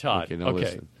 Come Okay, here. Todd. Okay, now Okay.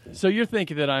 listen. So you're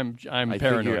thinking that I'm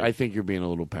paranoid. I think you're being a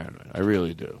little paranoid. I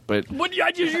really do. But What? You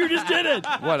just did it.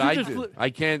 what You I just did, fli- I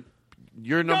can't.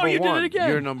 You're No, number you did one. it again.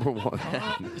 You're number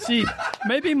one. See,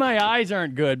 maybe my eyes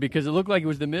aren't good because it looked like it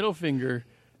was the middle finger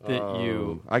that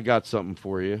you. I got something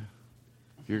for you.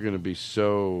 You're going to be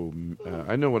so.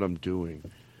 I know what I'm doing.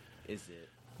 Is it?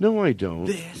 No, I don't.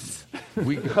 This.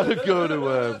 We gotta go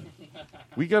to.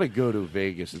 We gotta go to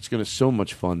Vegas. It's gonna so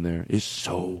much fun there. It's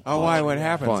so. Oh, why? What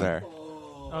happens fun. there?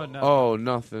 Oh, no. Oh,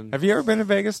 nothing. Have you ever been to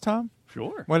Vegas, Tom?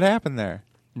 Sure. What happened there?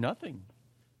 Nothing.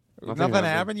 Nothing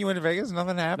happened? You went to Vegas?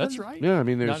 Nothing happened? That's right. Yeah, I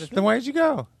mean, there's Then why did you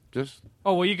go? just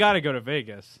Oh, well, you got to go to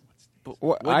Vegas.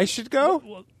 What, I should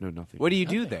go? no nothing. What do you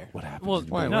do there? What happens? Well, in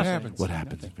Why? Vegas? What nothing. happens? What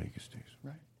happens in Vegas stays?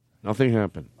 Right. Nothing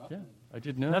happened. Yeah, I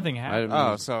did know. Nothing happened.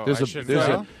 Oh, so There's I a- should there's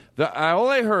go? all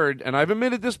I heard, and I've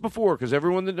admitted this before, because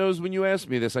everyone that knows when you ask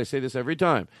me this, I say this every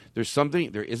time. There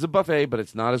is a buffet, but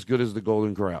it's not as good as the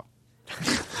Golden Corral.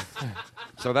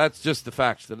 So that's just the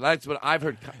facts. That's what I've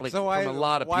heard So why, from a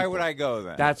lot of people. why would I go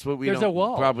then? That's what we There's don't, a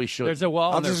wall. probably should. There's a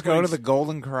wall. I'll and they're just go to putting- the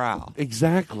Golden Corral.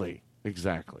 Exactly.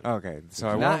 Okay, so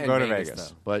I Not won't in go to Vegas, Vegas.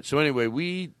 though. But so anyway,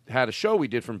 we had a show we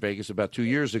did from Vegas about 2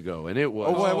 years ago, and it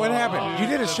was. Oh, what happened? You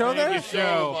did a show there? Vegas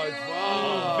show.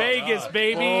 Vegas,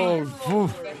 baby.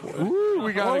 Ooh,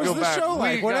 we gotta What was go the back. show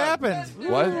like? We What got- happened?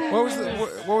 What?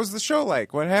 What was the show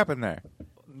like? What happened there?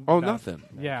 Oh, nothing.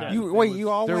 Yeah. You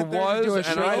all There went there to do a was,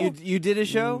 and show? I- You did a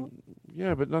show?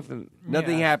 Yeah, but nothing.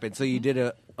 Nothing Yeah. happened, so you did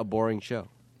a boring show.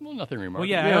 Well, nothing remarkable. Well,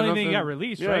 yeah, Yeah, I don't think it nothing- got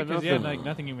released, yeah, right? Because nothing.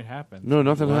 nothing even happened. No,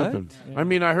 nothing What? happened. I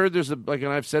mean, I heard there's and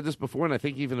I've said this before, and I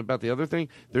think even about the other thing,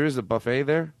 there is a buffet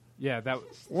there, Yeah, that.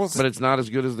 but it's not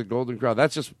as good as the Golden Corral.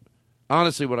 That's just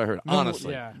honestly what I heard. No,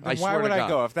 Honestly, yeah. I Then why swear would to I God.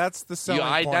 go? If that's the selling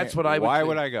point, That's what I would. why think.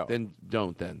 would I go? Then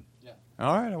don't. Then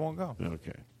All right, I won't go.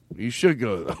 okay. You should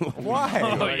go though. Why?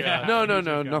 Oh, yeah. No,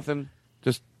 nothing.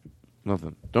 Just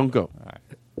nothing. Don't go.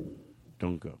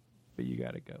 Don't go. But you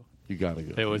got to go. You got to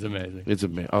go. It was amazing. It's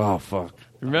amazing. Oh, fuck.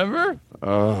 Remember?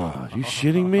 Oh, you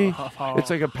shitting me? It's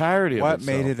like a parody of What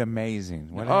itself. made it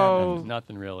amazing? What Oh, happened?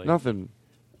 Nothing really. Nothing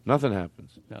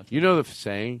happens. Nothing. You know the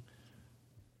saying?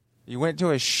 You went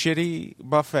to a shitty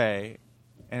buffet,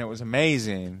 and it was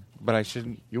amazing, but I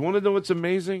shouldn't. You want to know what's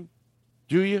amazing?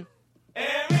 Do you?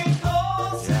 Aaron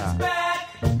Coles is back.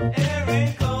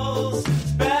 Aaron Coles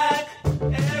is back.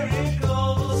 Aaron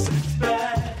Coles is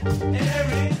back.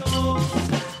 Aaron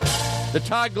Coles. The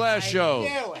Todd Glass Show.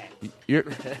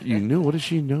 You knew? What does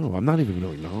she know? I'm not even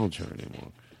going to acknowledge her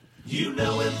anymore. You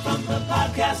know him from the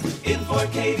podcast in for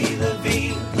Katie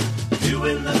Levine.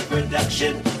 Doing the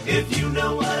production, if you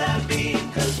know what I mean.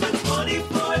 Cause for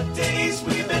 24 days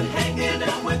we've been hanging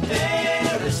out with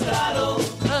Aristotle.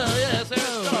 Oh, yes,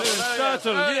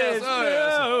 Aristotle. Yes,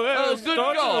 oh, good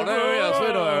God. Yes, we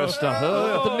know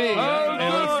Aristotle. To me,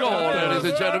 Aristotle, ladies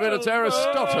and gentlemen, it's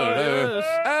Aristotle.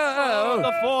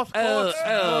 The fourth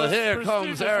Here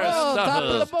comes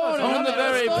Aristotle. On the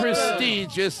very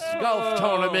prestigious golf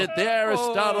tournament, the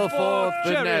Aristotle Fourth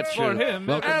Natural.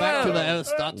 Welcome back to the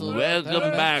Aristotle.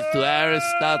 Welcome back to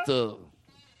Aristotle.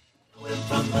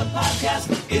 From the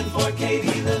podcast in for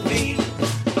Katie Levine.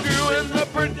 Doing the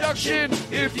production,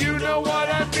 if you know what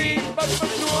I mean. But for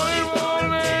 24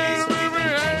 days we've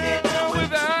been hanging out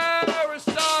with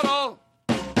Aristotle.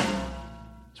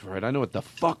 That's right, I know what the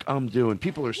fuck I'm doing.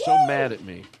 People are so mad at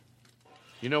me.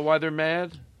 You know why they're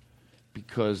mad?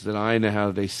 Because then I know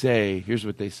how they say, here's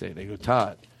what they say. They go,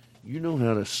 Todd, you know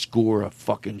how to score a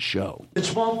fucking show.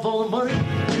 It's one for the money,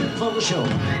 two for the show.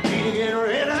 Eating in or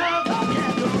in out.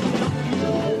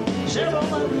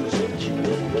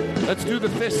 Let's do the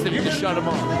fist thing to shut them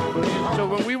off. So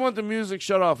when we want the music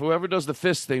shut off, whoever does the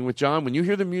fist thing with John, when you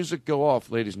hear the music go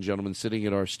off, ladies and gentlemen, sitting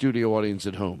at our studio audience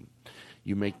at home,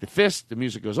 you make the fist, the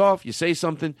music goes off, you say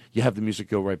something, you have the music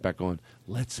go right back on.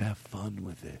 Let's have fun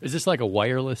with it. Is this like a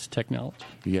wireless technology?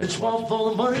 Yeah. It's one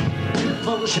for the money, two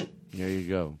for the show. There you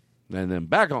go. And then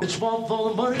back on. It's one for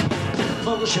the money, two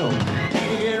for the show.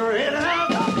 Eating in or in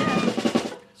out.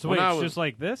 So When wait, I it's was- just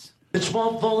like this? It's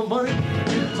one for the money,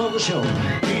 two for the show.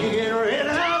 Eating in or in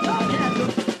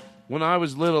out. When I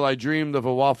was little, I dreamed of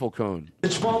a waffle cone.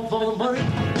 It's one for the money,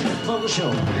 two for the show.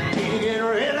 Eating in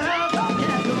or in out.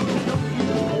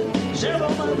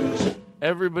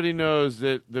 Everybody knows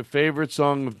that the favorite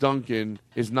song of Duncan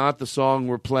is not the song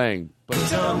we're playing. But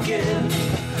Duncan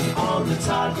on the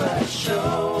Todd Glass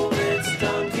Show. It's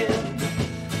Duncan.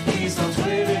 He's on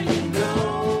Twitter, you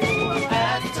know.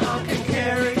 At Duncan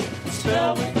Carey.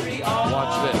 Spelled with 3 R's.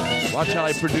 watch this. Watch how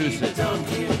I produce it. The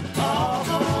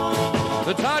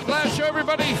Todd Glass Show,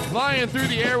 everybody, flying through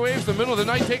the airwaves, the middle of the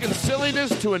night, taking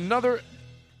silliness to another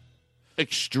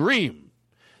extreme.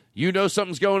 You know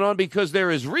something's going on because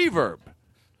there is reverb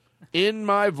in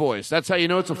my voice. That's how you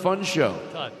know it's a fun show.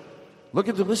 Todd,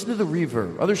 Listen to the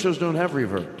reverb. Other shows don't have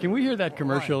reverb. can we hear that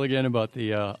commercial again about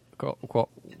the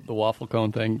waffle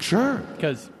cone thing? Sure.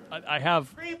 Because I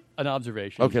have an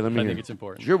observation. Okay, let me I hear think it. it's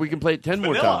important. Sure, we can play it 10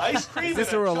 more Vanilla times. ice cream Is this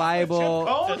and a reliable-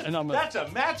 chocolate chip And I'm cone? a- That's a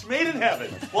match made in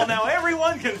heaven. Well, now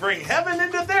everyone can bring heaven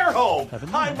into their home.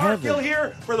 Hi, Mark Gill here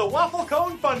for the Waffle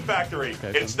Cone Fun Factory.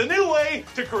 It's the new way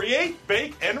to create,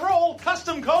 bake, and roll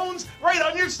custom cones right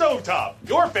on your stovetop.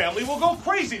 Your family will go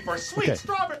crazy for sweet Okay.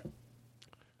 strawberry.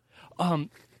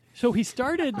 So he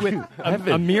started with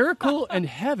a miracle and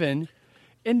heaven,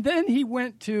 and then he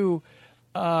went to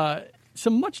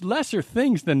some much lesser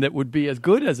things than that would be as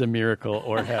good as a miracle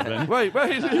or heaven. Wait.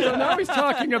 So now he's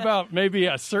talking about maybe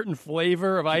a certain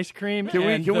flavor of ice cream. Can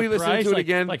and we the listen price, to it like-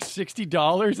 again? Like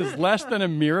 $60 is less than a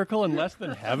miracle and less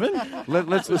than heaven.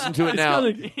 Let's listen to it It's now.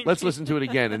 gonna- Let's listen to it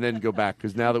again and then go back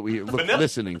because now that we're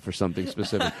listening for something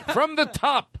specific. From the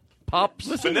top, Pops.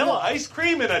 Vanilla ice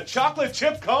cream in a chocolate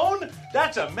chip cone?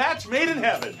 That's a match made in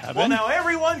heaven. Well, now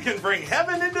everyone can bring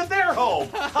heaven into their home.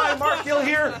 Hi, Mark Gill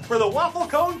here for the Waffle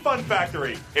Cone Fun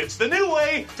Factory. It's the new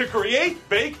way to create,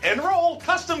 bake, and roll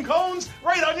custom cones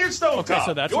right on your stovetop. Okay,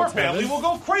 so that's your what's family heaven. will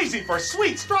go crazy for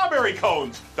sweet strawberry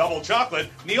cones, double chocolate,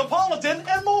 Neapolitan,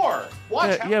 and more.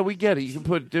 Watch Yeah, we get it. You can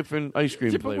put different ice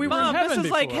cream but we flavors. were in Mom, heaven this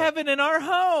is like before. heaven in our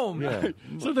home. Yeah.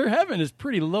 So their heaven is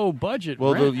pretty low budget.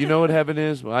 Well, rent. you know what heaven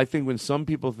is? Well, I think when some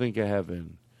people think of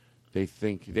heaven, they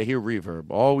hear reverb.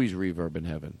 Always reverb in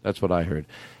heaven. That's what I heard.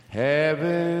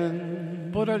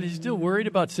 Heaven. But are they still worried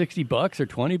about $60 or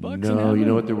 $20 in No, heaven? you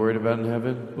know what they're worried about in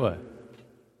heaven? What?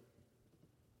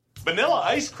 Vanilla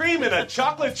ice cream in a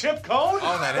chocolate chip cone?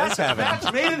 Oh, that is heaven.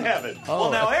 That's made in heaven. Oh,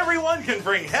 Well, now everyone can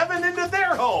bring heaven into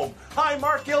their home. Hi,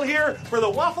 Mark Gill here for the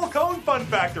Waffle Cone Fun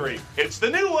Factory. It's the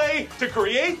new way to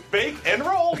create, bake, and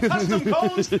roll custom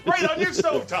cones right on your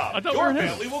stovetop. Your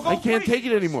family will go I can't crazy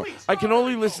take it anymore. I can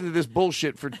only listen to this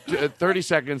bullshit for 30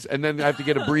 seconds, and then I have to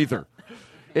get a breather.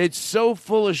 It's so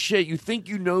full of shit. You think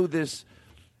you know this.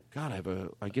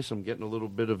 God, I guess I'm getting a little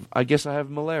bit of, I guess I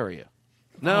have malaria.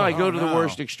 No, I go to the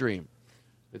worst extreme.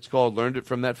 It's called learned it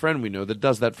from that friend we know that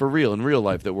does that for real in real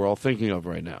life that we're all thinking of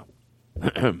right now.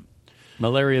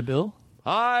 Malaria Bill?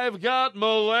 I've got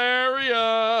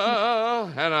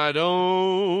malaria, and I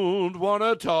don't want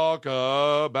to talk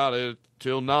about it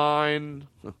till 9.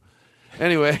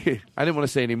 Anyway, I didn't want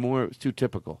to say any more. It was too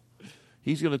typical.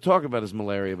 He's going to talk about his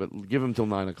malaria, but give him till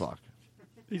 9 o'clock.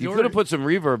 You could have put some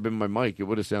reverb in my mic. It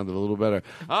would have sounded a little better.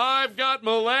 I've got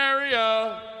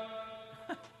malaria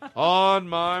on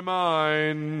my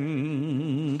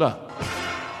mind.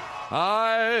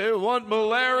 I want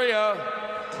malaria.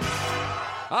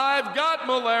 I've got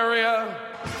malaria.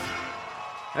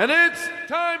 And it's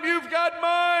time you've got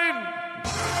mine.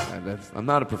 I'm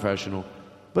not a professional,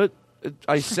 but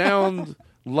I sound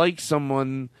like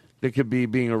someone that could be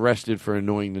being arrested for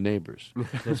annoying the neighbors.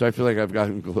 So I feel like I've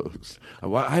gotten close.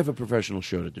 I have a professional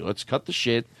show to do. Let's cut the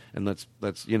shit and let's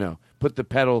put the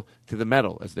pedal to the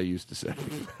metal, as they used to say.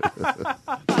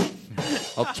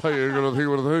 I'll tell you, you're gonna think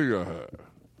what I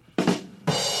think.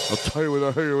 I'll tell you what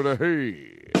I hear, what I hear.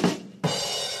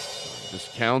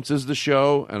 This counts as the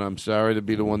show, and I'm sorry to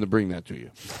be the one to bring that to you.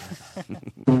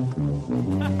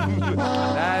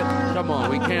 Come on,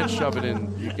 we can't shove it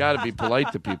in. You got to be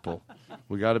polite to people.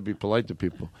 We got to be polite to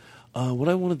people. What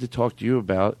I wanted to talk to you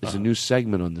about is a new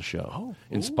segment on the show,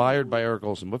 inspired by Eric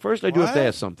Olson. But first, I do have to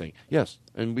ask something. Yes,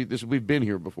 and we've been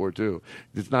here before, too.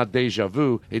 It's not deja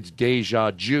vu, it's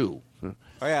deja Jew.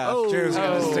 Oh, yeah, us Jews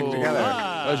got to stick together.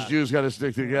 Us Jews got to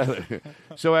stick together.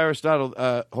 So, Aristotle,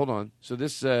 hold on. So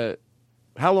this,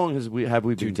 how long have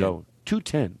we been going?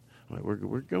 2:10. All right,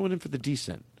 we're going in for the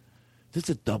descent. This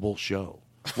is a double show.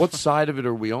 What side of it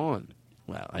are we on?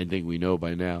 Well, I think we know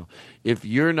by now. If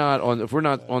we're not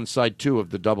on side 2 of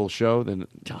the double show, then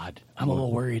Todd, I'm a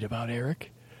little worried about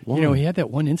Eric. Why? You know, he had that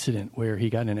one incident where he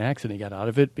got in an accident, he got out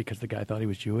of it because the guy thought he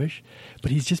was Jewish,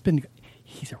 but he's a rabbi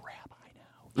now.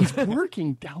 He's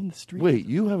working down the street. Wait,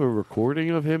 you have a recording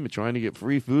of him trying to get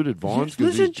free food at Vaughn's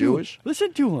because he's Jewish?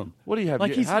 Listen to him. What do you have?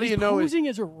 Like how do you know? He's posing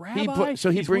as a rabbi.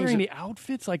 He's brings wearing it, the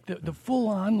outfits, like the full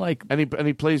on, like. And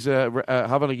he plays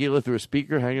Havana Gila through a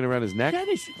speaker hanging around his neck. Yeah,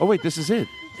 oh wait, this is it.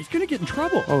 He's gonna get in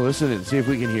trouble. Oh, listen in. See if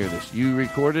we can hear this. You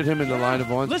recorded him in the line of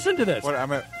Vaughn's. Listen to this. What,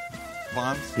 I'm at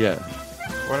Vaughn's? Yeah.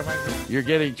 What am I doing? You're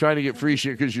trying to get free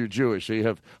shit because you're Jewish, so you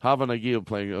have Havana Gila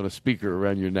playing on a speaker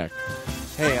around your neck.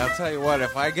 Hey, I'll tell you what,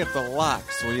 if I get the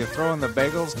locks, will you throw in the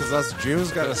bagels because us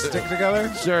Jews got to stick together?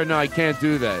 Sir, no, I can't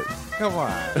do that. Come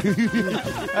on.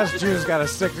 Us Jews got to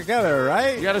stick together,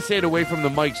 right? You got to say it away from the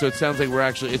mic so it sounds like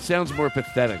it sounds more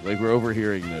pathetic, like we're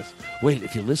overhearing this. Wait,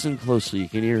 if you listen closely, you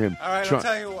can hear him. All right, I'll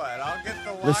tell you what, I'll get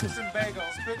the locks and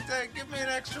bagels, but give me an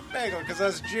extra bagel because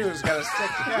us Jews got to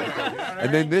stick together. You know what I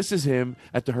mean? Then this is him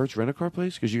at the Hertz Rent-A-Car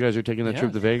place because you guys are taking that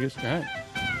trip to Vegas. Right.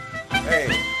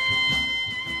 Hey.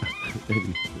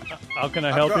 How can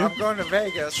I help you? I'm going to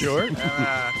Vegas. Sure. And,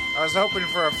 I was hoping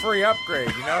for a free upgrade,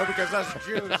 because us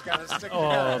Jews got to stick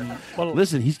together.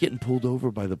 Listen, he's getting pulled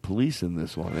over by the police in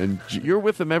this one, and you're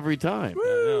with him every time.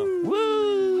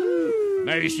 Woo!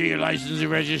 May you see your license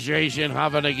and registration.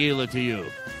 Havana Gila to you.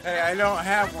 Hey, I don't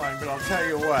have one, but I'll tell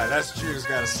you what, us Jews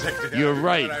got to stick together. You're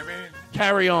right. You know what I mean?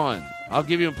 Carry on. I'll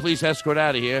give you a police escort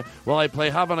out of here while I play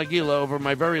Havana Gila over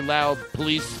my very loud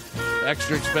police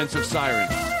extra expensive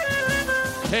sirens.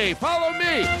 Hey, follow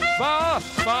me.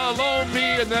 Follow me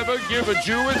and never give a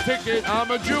Jew a ticket.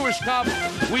 I'm a Jewish cop.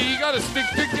 We got to stick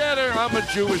together. I'm a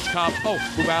Jewish cop. Oh,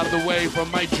 move out of the way from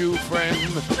my Jew friend.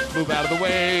 Move out of the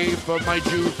way from my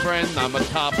Jew friend. I'm a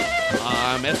cop.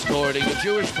 I'm escorting a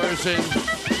Jewish person.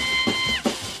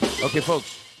 Okay,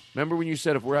 folks. Remember when you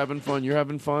said if we're having fun, you're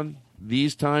having fun?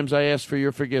 These times I ask for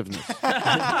your forgiveness.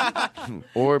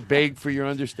 Or beg for your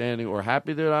understanding or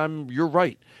happy that you're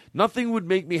right. Nothing would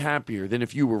make me happier than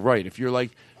if you were right. If you're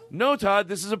like, no, Todd,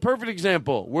 this is a perfect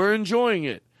example. We're enjoying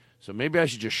it. So maybe I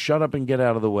should just shut up and get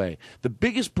out of the way. The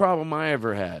biggest problem I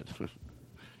ever had.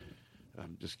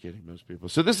 I'm just kidding, most people.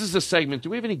 So this is a segment. Do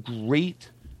we have any great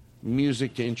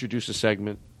music to introduce a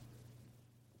segment?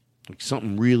 Like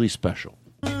something really special.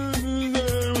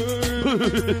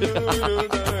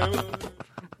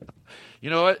 You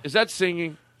know what? Is that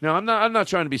singing? No, I'm not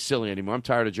trying to be silly anymore. I'm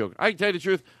tired of joking. I can tell you the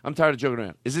truth. I'm tired of joking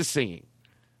around. Is this singing?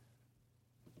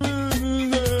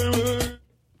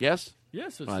 Yes?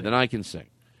 Yes, All right, then I can sing.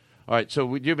 All right, so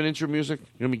do you have an intro music?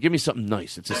 Give me something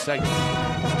nice. It's a segment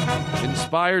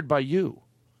inspired by you.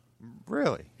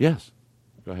 Really? Yes.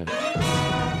 Go ahead.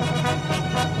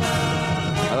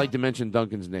 I like to mention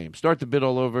Duncan's name. Start the bit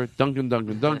all over.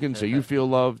 Duncan, so you feel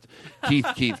loved.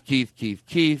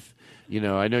 Keith. You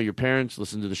know, I know your parents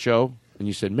listened to the show, and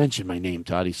you said, mention my name,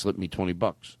 Todd. He slipped me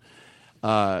 $20.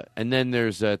 And then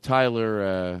there's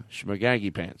Tyler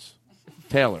Schmagaggy Pants.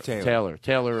 Taylor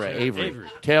Avery.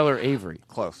 Taylor Avery.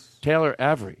 Close. Taylor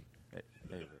Avery.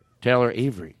 Taylor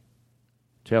Avery.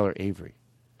 Tyler.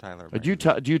 Do you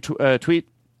tweet?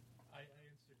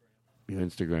 You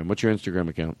Instagram. What's your Instagram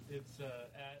account? It's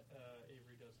at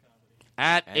Avery Does Comedy.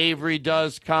 At Avery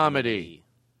Does Comedy.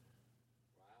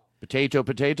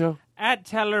 Potato. At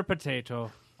Teller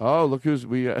Potato. Oh, look who's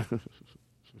we.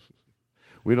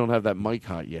 We don't have that mic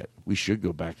hot yet. We should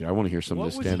go back there. I want to hear some of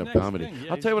this stand-up comedy.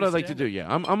 Yeah, I'll tell you what I'd like to do.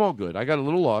 Yeah, I'm all good. I got a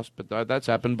little lost, but that's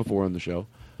happened before on the show.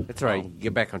 That's all right.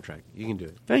 Get back on track. You can do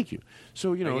it. Thank you.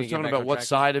 So, you know, we're talking about what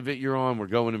side of it you're on. We're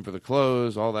going in for the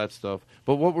close, all that stuff.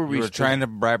 But what were we... You were trying to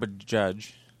bribe a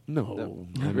judge. No.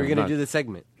 We're going to do the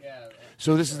segment.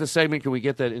 So this is the segment. Can we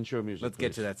get that intro music, Let's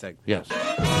get to that segment. Yes.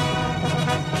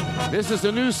 This is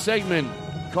a new segment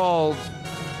called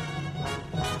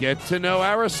Get to Know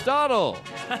Aristotle.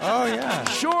 Oh, yeah.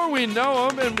 Sure, we know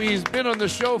him, and he's been on the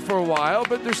show for a while,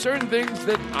 but there's certain things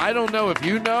that I don't know if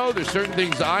you know. There's certain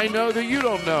things I know that you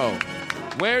don't know.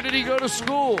 Where did he go to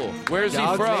school? Where's he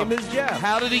from? Dog's name is Jeff.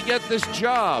 How did he get this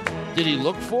job? Did he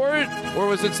look for it, or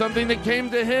was it something that came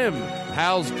to him?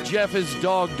 How's Jeff his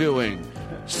dog doing?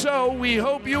 So we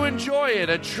hope you enjoy it.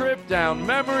 A trip down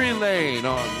memory lane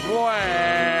on,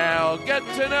 well, Get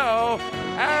to Know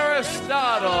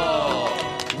Aristotle.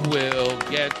 We'll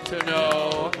get to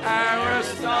know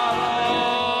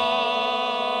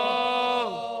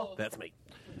Aristotle. That's me.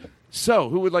 So,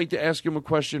 who would like to ask him a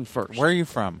question first? Where are you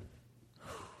from?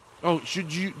 Oh, do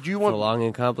you want a long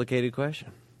and complicated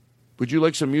question? Would you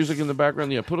like some music in the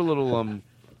background? Yeah, put a little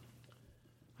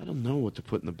I don't know what to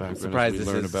put in the background. I'm surprised as we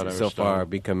this learn is about so Aristotle. far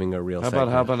becoming a real How segment.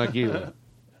 about Nagila?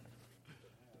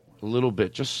 A little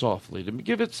bit, just softly, to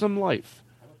give it some life.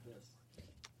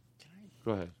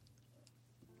 Go ahead.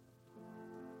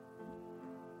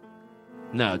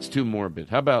 No, it's too morbid.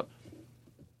 How about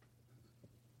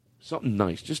something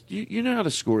nice? Just you know how to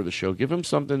score the show. Give him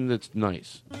something that's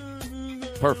nice.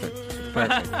 Perfect.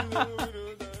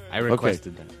 I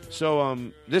requested that. So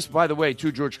this, by the way, To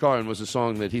George Carlin was a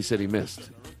song that he said he missed.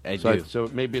 I do. So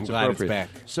maybe it's I'm glad appropriate.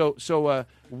 it's back. So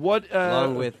what?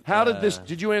 Along with, how did this?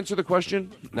 Did you answer the question?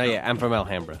 No, yeah, I'm from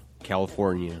Alhambra,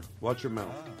 California. Watch your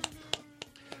mouth.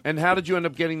 And how did you end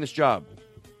up getting this job?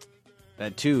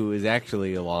 That too is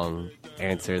actually a long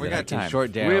answer that I can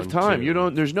short down. We have time. to- You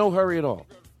don't. There's no hurry at all.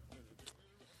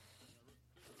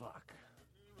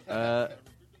 Were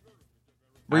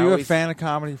you a fan of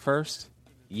comedy first?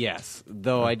 Yes,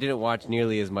 though I didn't watch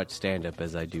nearly as much stand-up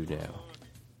as I do now.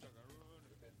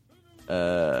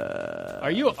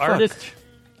 Are you an artist?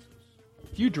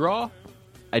 Do you draw?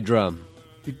 I drum.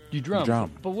 You drum.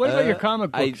 Drum. But what about your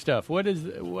comic book stuff?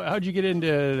 How'd you get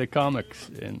into the comics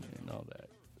and all that?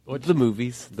 What's the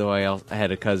movies? Though I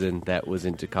had a cousin that was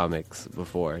into comics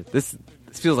before. This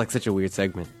feels like such a weird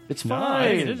segment. It's No,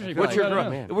 fine. it is. What's your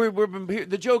Man.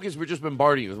 the joke is we're just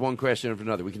bombarding you with one question after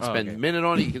another. We can spend a minute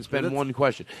on it. You can spend one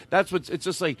question. That's what's. It's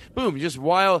just like boom. You just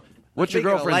while. What's your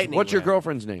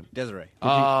girlfriend's name? Desiree.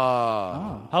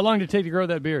 How long did it take to grow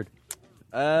that beard?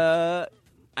 I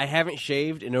haven't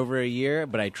shaved in over a year,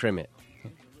 but I trim it.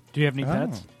 Do you have any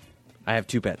pets? I have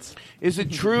 2 pets. Is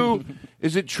it true?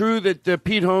 Is it true that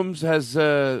Pete Holmes has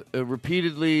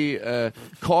repeatedly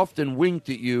coughed and winked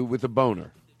at you with a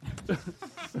boner?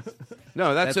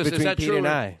 No, that's between is that Pete true? and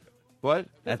I. What?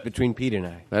 That's between Pete and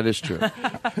I. That is true.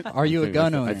 Are you a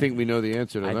gun owner? I think we know the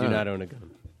answer to I that. do not own a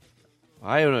gun.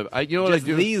 I own a. You know what Just I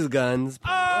do? these guns.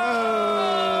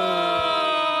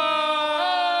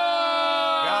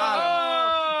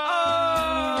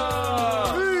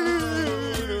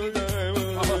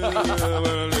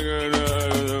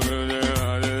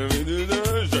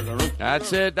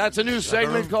 That's it. That's a new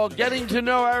segment called Getting to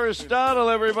Know Aristotle,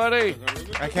 everybody.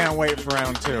 I can't wait for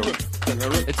round 2.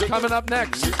 It's coming up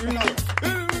next.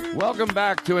 Welcome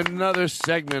back to another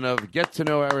segment of Get to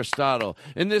Know Aristotle.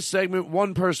 In this segment,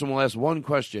 one person will ask one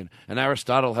question, and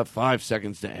Aristotle will have 5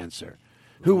 seconds to answer.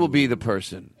 Who will be the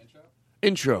person?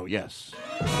 Intro, yes.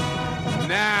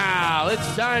 Now,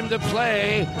 it's time to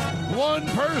play One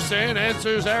Person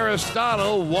Answers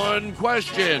Aristotle One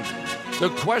Question. The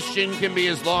question can be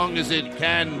as long as it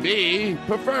can be,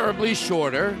 preferably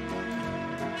shorter.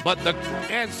 but the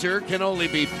answer can only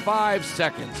be 5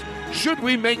 seconds. Should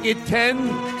we make it 10?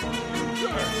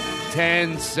 Sure.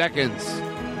 10 seconds.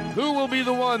 Who will be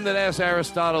the one that asks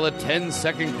Aristotle a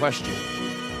 10-second question?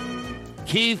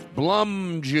 Keith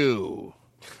Blumjew.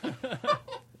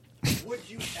 Would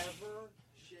you ever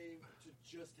shave to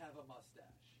just have a mustache?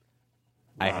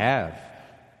 I have.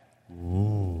 Ooh.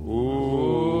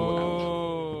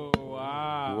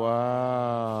 Wow.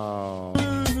 Wow.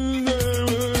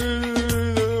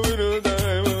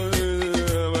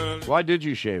 Why did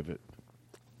you shave it?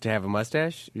 To have a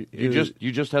mustache?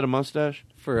 You just had a mustache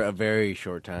for a very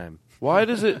short time. Why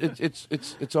does it?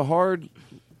 It's a hard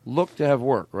look to have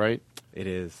work, right? It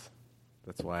is.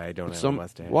 That's why I don't have a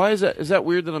mustache. Why is that? Is that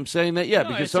weird that I'm saying that? Yeah, No,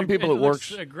 because it's some people it it works.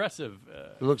 looks aggressive.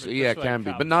 It looks, that's yeah, it why can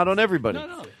be, cops- but not on everybody.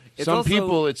 No. Some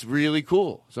people, it's really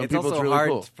cool. Some It's people, also it's really hard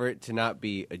cool. for it to not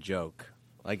be a joke.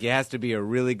 Like, it has to be a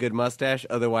really good mustache,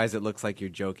 otherwise it looks like you're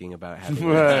joking about having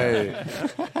Right.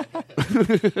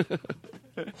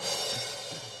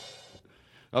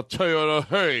 I'll tell you, I'll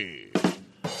tell you,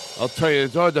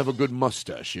 it's hard to have a good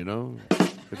mustache, you know?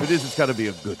 If it is, it's got to be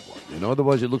a good one, you know?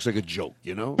 Otherwise, it looks like a joke,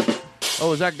 you know?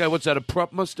 Oh, is that guy, what's that, a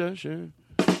prop mustache? Yeah?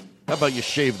 How about you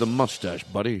shave the mustache,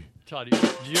 buddy? Todd, do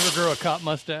you ever grow a cop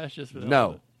mustache? Just for the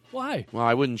No. Why? Well,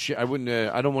 I wouldn't. I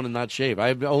don't want to not shave.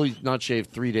 I've only not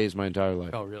shaved 3 days my entire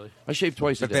life. Oh, really? I shaved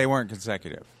twice a But day. they weren't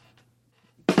consecutive.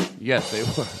 Yes, they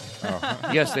were.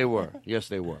 Yes, they were. Yes,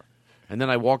 they were. And then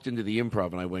I walked into the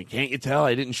Improv and I went, "Can't you tell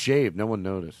I didn't shave?" No one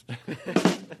noticed. The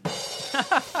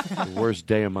worst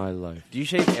day of my life. Do you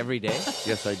shave every day?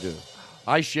 Yes, I do.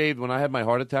 I shaved when I had my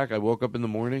heart attack. I woke up in the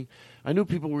morning. I knew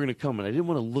people were going to come, and I didn't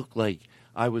want to look like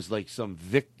I was like some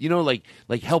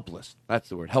like helpless. That's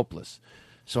the word, helpless.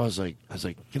 So I was like,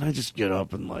 can I just get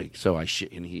up and like? So and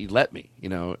he let me, you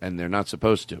know, and they're not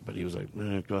supposed to, but he was like,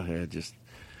 go ahead, just.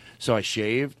 So I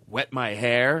shaved, wet my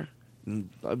hair, and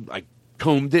I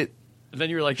combed it. And then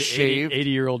you're like the Shaved.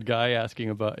 80-year-old guy asking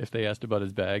about if they asked about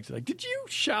his bags. Like, did you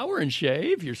shower and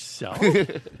shave yourself?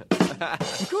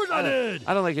 Of course I did.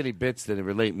 I don't like any bits that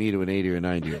relate me to an 80 or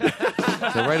 90-year-old.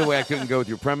 So right away I couldn't go with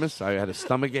your premise. I had a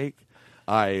stomach ache.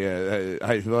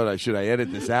 I thought, should I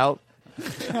edit this out?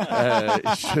 Should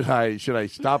I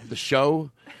stop the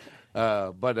show?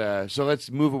 But so let's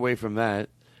move away from that.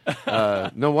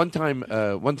 No, one time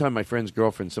my friend's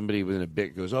girlfriend, somebody was in a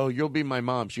bit, goes, "Oh, you'll be my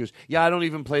mom." She goes, "Yeah, I don't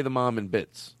even play the mom in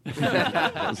bits."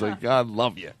 I was like, "God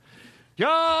love you,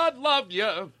 God love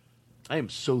you." I am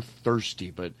so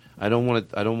thirsty, but I don't want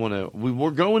to.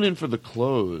 We're going in for the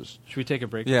close. Should we take a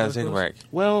break? Yeah, before take a close? break.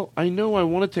 Well, I know I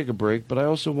want to take a break, but I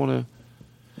also want to.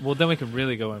 Well, then we could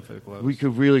really go in for the close. We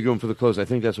could really go in for the close. I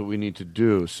think that's what we need to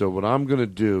do. So what I'm going to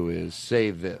do is say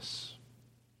this.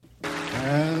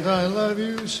 And I love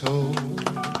you so.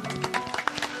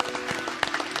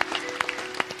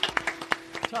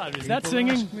 Todd, is that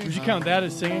singing? Would you count that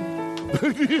as singing?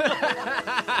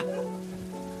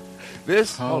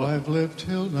 This? How I've lived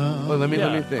till now. Well, let me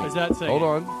think. Is that singing? Hold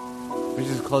on. We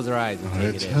just close our eyes and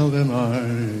I take it tell in. them I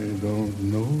don't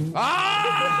know.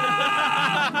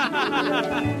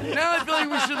 Now I feel like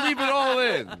we should leave it all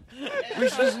in. We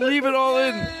should just leave it all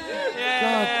in. God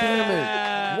damn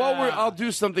it. I'll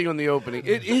do something on the opening.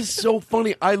 It is so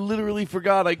funny. I literally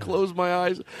forgot. I closed my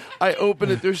eyes. I open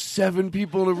it. There's 7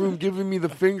 people in a room giving me the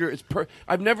finger.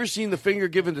 I've never seen the finger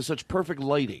given to such perfect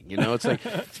lighting. You know, it's like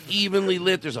it's evenly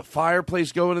lit. There's a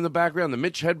fireplace going in the background. The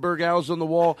Mitch Hedberg owls on the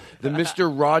wall. The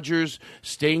Mr. Rogers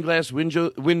stained glass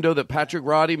window that Patrick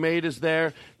Roddy made is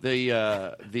there.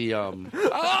 Damn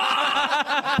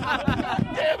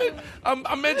it!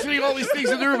 I'm mentioning all these things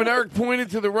in the room, and Eric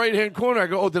pointed to the right-hand corner. I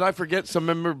go, "Oh, did I forget some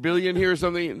memorabilia in here or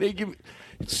something?" And they give me.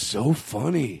 It's so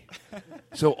funny.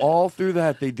 So all through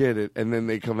that, they did it, and then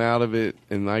they come out of it,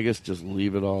 and I guess just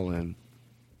leave it all in.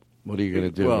 What are you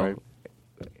going to do, Well, right?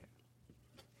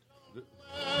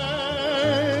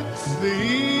 Let's the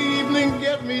evening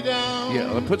get me down.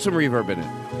 Yeah, put some reverb in it.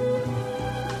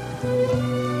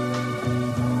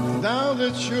 Now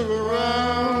that you're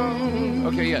around.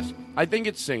 Okay, yes. I think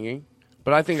it's singing,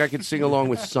 but I think I could sing along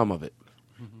with some of it.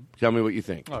 Tell me what you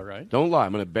think. All right. Don't lie.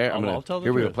 I'm going to I'll tell the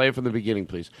Here we go. truth. Play it from the beginning,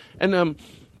 please. And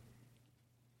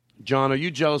John, are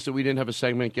you jealous that we didn't have a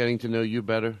segment getting to know you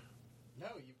better? No,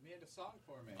 you made a song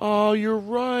for me. Oh, you're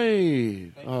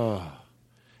right. Oh,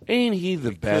 ain't he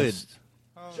the best?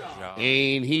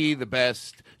 Ain't he the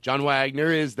best? John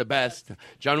Wagner is the best.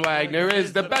 John Wagner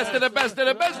is the best of the best of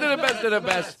the best of the best of the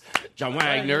best. John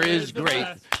Wagner is great.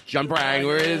 John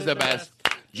Wagner is the best.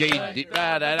 John Wagner,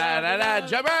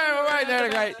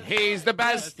 great. He's the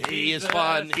best. He is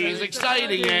fun. He's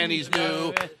exciting and he's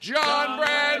new. John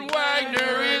Brad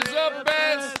Wagner is the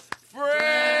best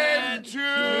friend to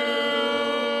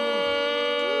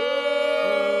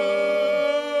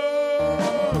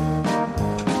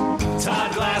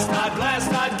Todd Glass,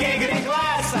 Todd Giggity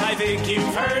Glass. I think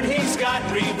you've heard he's got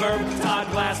reverb.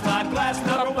 Todd Glass,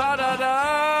 number one.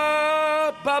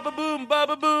 Baba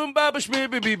boom, baba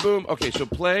shmibby boom. Okay, so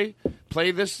play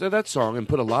this that song and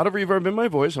put a lot of reverb in my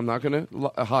voice. I'm not going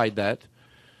to hide that.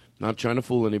 Not trying to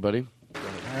fool anybody.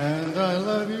 And I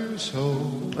love you so.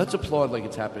 Let's applaud like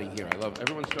it's happening here. I love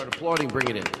everyone. Start applauding. Bring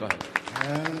it in. Go ahead.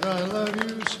 And I love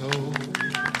you so.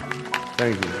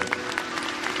 Thank you.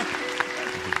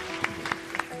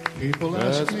 People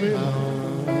ask me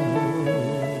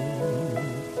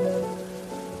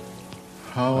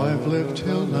how I've lived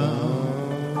till now.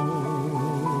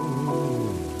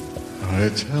 I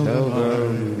tell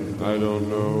them I don't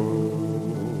know.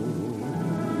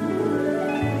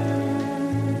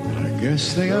 I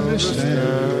guess they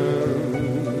understand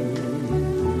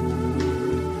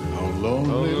how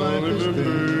lonely life has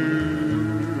been.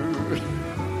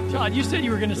 Todd, you said you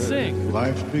were going to sing.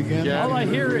 Life began. All I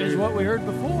hear is what we heard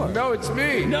before. No, it's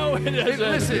me. No, it isn't.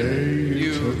 Listen.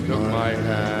 You took my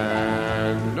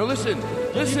hand. No, listen.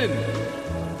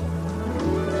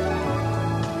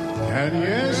 And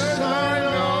yes, I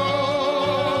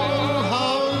know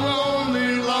how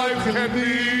lonely life can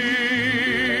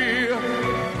be.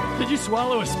 Did you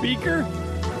swallow a speaker?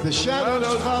 The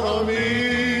shadows follow me,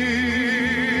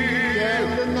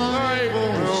 and the night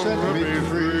won't set me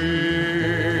free.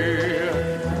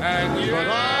 And yes,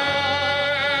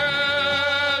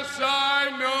 I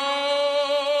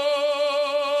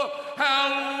know how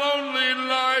lonely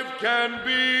life can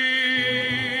be.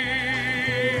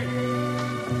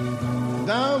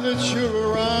 Now that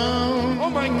you're around. Oh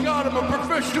my God, I'm a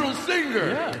professional singer.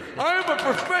 Yeah. I'm a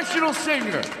professional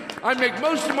singer. I make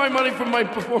most of my money from my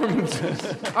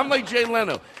performances. I'm like Jay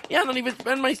Leno. Yeah, I don't even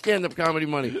spend my stand-up comedy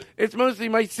money. It's mostly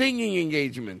my singing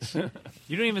engagements.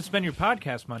 You don't even spend your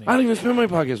podcast money. I don't even spend my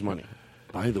podcast money.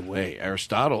 By the way,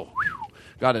 Aristotle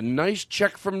got a nice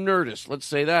check from Nerdist. Let's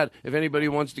say that if anybody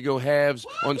wants to go halves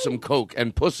on some coke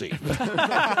and pussy.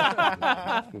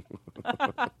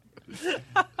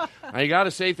 I got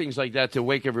to say things like that to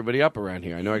wake everybody up around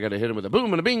here. I know I got to hit them with a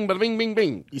boom and a bing, bada bing, bing,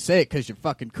 bing. You say it because you're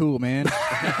fucking cool, man.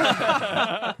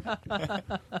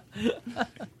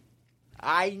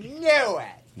 I knew it.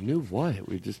 Knew what?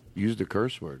 We just used a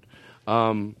curse word.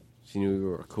 She knew we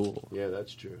were cool. Yeah,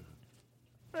 that's true.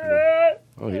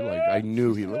 Oh, I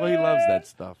knew he loves that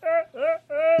stuff.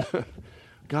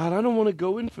 God, I don't want to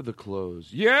go in for the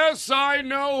close. Yes, I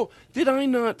know. Did I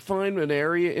not find an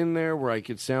area in there where I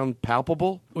could sound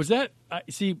palpable? Was that?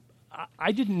 See,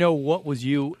 I didn't know what was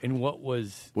you and what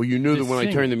was. Well, you knew the that when I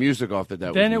singer. turned the music off that Then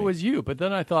was me. it was you, but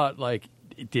then I thought, like,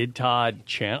 did Todd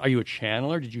channel? Are you a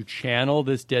channeler? Did you channel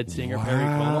this dead singer, Perry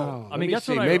Como? I Let mean, me that's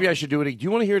see. what Maybe I should do it. Do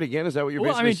you want to hear it again? Is that what you're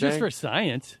Well, I basically mean, saying? just for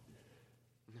science.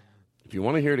 If you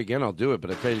want to hear it again, I'll do it.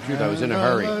 But I tell you the truth, I was in a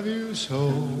hurry. You so.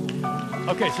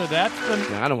 Okay, so that's the.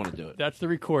 Nah, I don't want to do it. That's the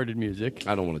recorded music.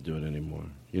 I don't want to do it anymore.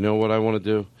 You know what I want to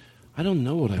do? I don't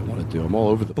know what I want to do. I'm all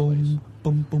over the place.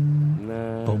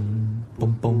 Nah.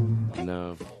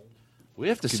 No. We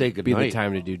have to say Could goodnight. be the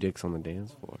time to do dicks on the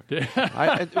dance floor.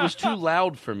 It was too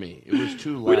loud for me. It was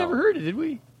too loud. We never heard it, did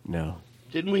we? No.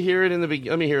 Didn't we hear it in the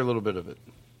beginning? Let me hear a little bit of it.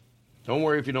 Don't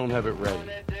worry if you don't have it ready.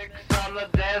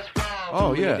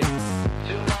 Oh, yeah.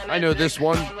 I know this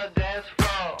one.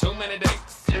 Too many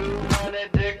dicks. Too many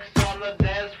dicks on the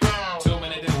dance floor. Too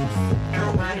many dicks.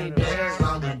 Too many dicks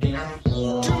on the dance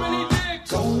floor. Too many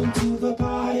dicks. Going to the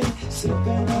party,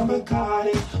 sipping on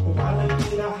Bacardi. While I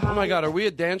get a Oh, my God. Are we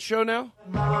a dance show now?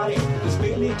 It's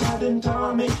Billy Todd and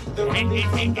Tommy. The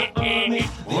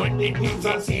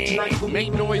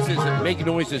Make noises. Make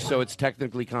noises so it's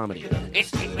technically comedy.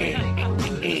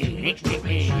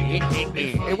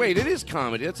 Hey, wait, it is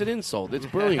comedy. That's an insult. It's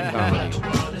brilliant comedy.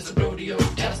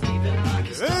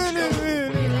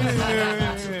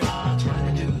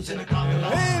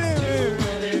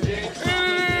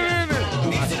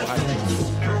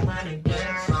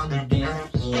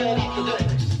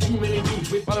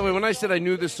 By the way, when I said I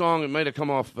knew this song, it might have come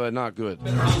off not good.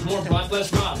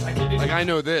 Like, I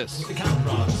know this.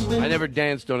 I never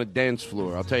danced on a dance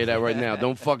floor. I'll tell you that right now.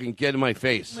 Don't fucking get in my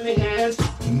face.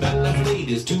 Not enough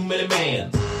ladies, too many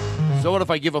mans. So what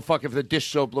if I give a fuck if the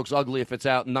dish soap looks ugly if it's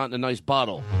out and not in a nice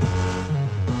bottle?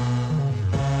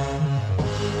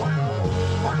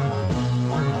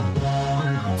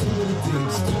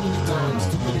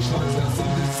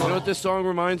 You know what this song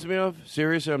reminds me of?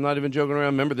 Seriously, I'm not even joking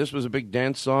around. Remember, this was a big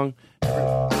dance song.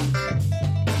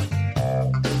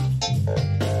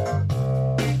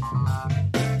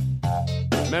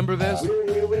 Remember this?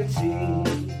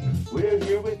 We're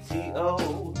here with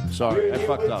T.O. Sorry, We're I here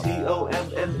fucked with up.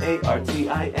 T-O-M-M-A-R-T-I-N.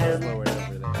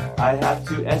 I have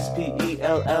to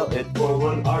S-P-E-L-L it for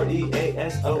one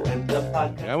R-E-A-S-O-N the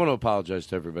podcast. I want to apologize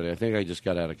to everybody. I think I just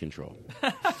got out of control.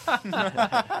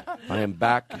 I am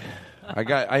back.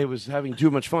 I was having too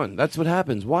much fun. That's what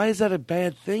happens. Why is that a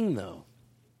bad thing, though?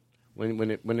 When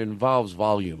it involves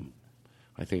volume,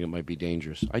 I think it might be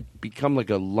dangerous. I become like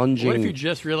a lunging. What if you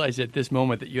just realized at this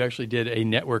moment that you actually did a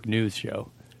network news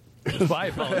show? I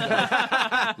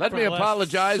apologize. Let me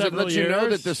apologize and let you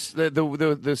know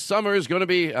that the summer is going to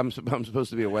be. I'm supposed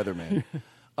to be a weatherman.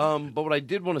 But what I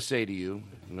did want to say to you,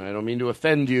 and I don't mean to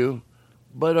offend you,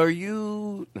 but are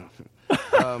you? No.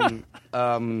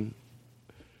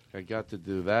 I got to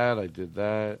do that. I did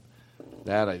that.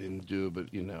 That I didn't do, but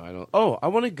I don't. Oh, I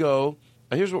want to go.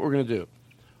 Here's what we're going to do.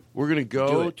 We're going to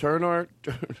go turn our.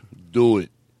 Do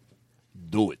it.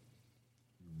 Do it.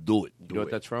 Do it. You know what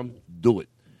that's from? Do it.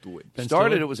 Do it.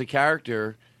 It was a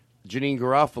character, Janine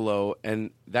Garofalo, and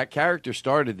that character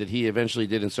started that he eventually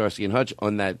did in Starsky and Hutch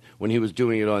on that when he was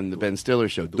doing it on the Ben Stiller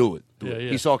show. Do it. Yeah.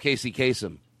 He saw Casey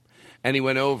Kasem, and he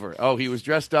went over. Oh, he was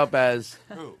dressed up as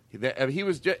he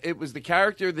was. It was the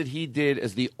character that he did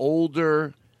as the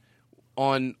older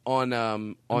on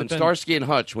Starsky and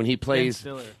Hutch when he plays.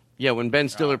 Ben Stiller. Yeah, when Ben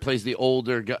Stiller plays the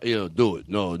older guy, do it.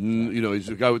 No, he's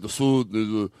the guy with the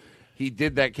suit. He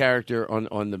did that character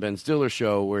on the Ben Stiller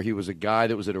show where he was a guy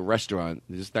that was at a restaurant.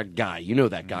 Just that guy. You know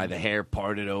that guy, the hair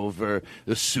parted over,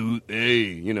 the suit,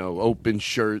 open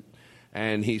shirt.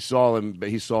 And he saw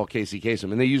Casey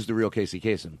Kasem. And they used the real Casey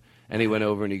Kasem. And he went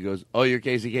over and he goes, "Oh, you're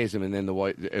Casey Kasem." And then the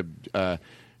white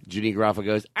Janine Garofalo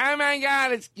goes, "Oh my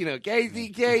God, it's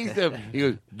Casey Kasem." He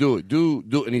goes, "Do it, do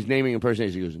it." And he's naming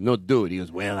impersonations. He goes, "No, do it." He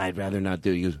goes, "Well, I'd rather not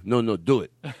do it." He goes, "No, do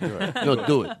it." "No,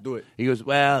 do it." Do it. He goes,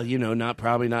 "Well,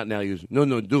 probably not now." He goes,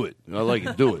 "No, do it." I like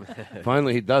it. Do it.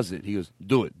 Finally, he does it. He goes,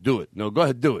 "Do it. No, go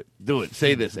ahead, do it. Do it.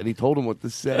 Say this." And he told him what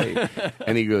to say.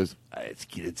 And he goes,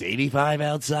 "It's 85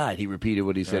 outside." He repeated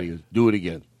what he said. He goes, "Do it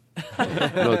again."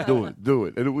 "No, do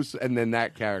it. And then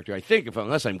that character, I think,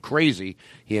 unless I'm crazy,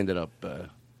 he ended up.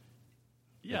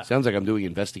 Yeah. Sounds like I'm doing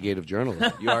investigative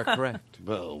journalism. You are correct.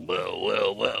 Well.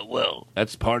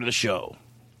 That's part of the show.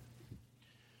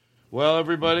 Well,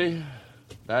 everybody,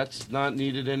 that's not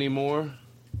needed anymore.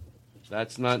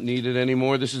 That's not needed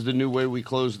anymore. This is the new way we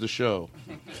close the show.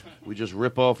 We just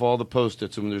rip off all the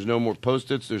Post-its. And when there's no more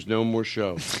Post-its, there's no more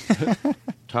show.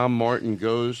 Tom Martin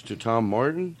goes to Tom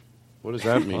Martin? What does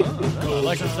that mean? I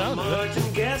like the sound of it.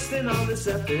 Martin guesting on this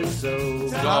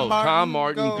episode. Tom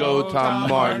Martin, go Tom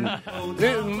Martin.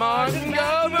 Martin,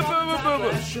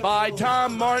 go. By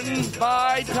Tom Martin.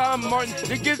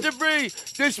 The gifts are free.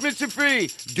 Dismiss are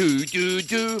free. Do.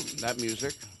 That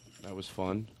music. That was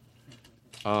fun.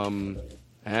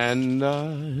 And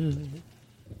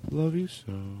love you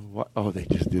so. What? Oh, they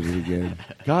just did it again.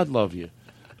 God love you.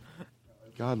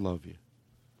 God love you.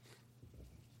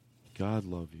 God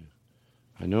love you.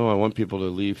 I know I want people to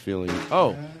leave feeling...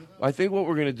 Oh, I think what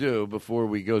we're going to do before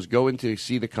we go into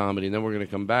see the comedy, and then we're going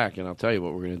to come back, and I'll tell you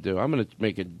what we're going to do. I'm going to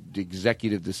make an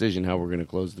executive decision how we're going to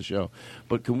close the show.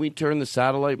 But can we turn the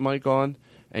satellite mic on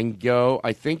and go...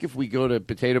 I think if we go to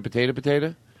potato...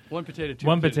 One potato, two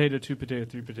One potato, two potato,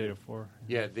 three potato, four.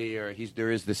 Yeah, there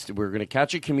is this... We're going to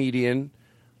catch a comedian,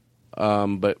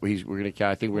 but we're going to...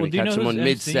 I think we're going to catch someone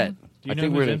mid-set. Do you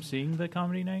know who's emceeing the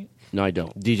comedy night? No, I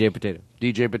don't. DJ Potato.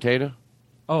 DJ Potato?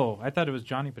 Oh, I thought it was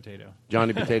Johnny Potato.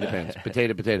 Johnny Potato Pants.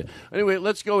 Potato. Anyway,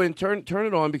 let's go in. Turn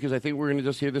it on because I think we're going to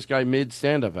just hear this guy mid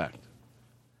stand-up act.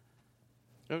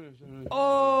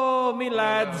 Oh, me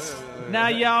lads. Now,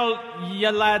 you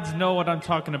lads know what I'm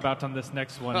talking about on this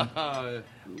next one.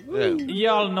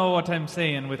 Y'all know what I'm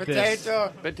saying with this.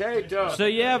 Potato. So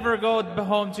you ever go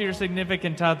home to your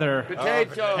significant other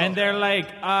Potato. and they're like,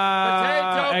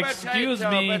 excuse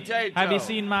me, have you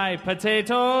seen my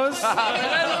potatoes?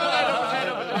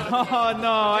 Oh,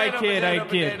 no, I kid.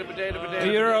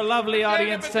 You're a lovely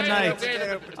audience tonight.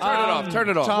 Turn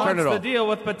it off. What's the deal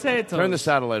with potatoes? Turn the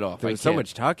satellite off. There's so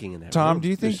much talking in that. Tom, do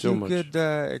you think so you much. could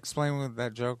explain what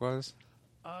that joke was?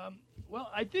 Well,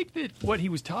 I think that what he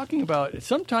was talking about,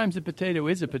 sometimes a potato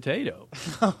is a potato.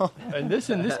 And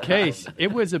in this case,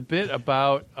 it was a bit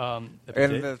about And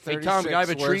the 36 Tom, I have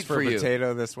a words treat for you.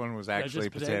 potato, this one was actually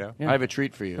just potato? potato. I have a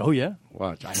treat for you. Oh, yeah?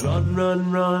 Watch.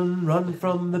 Run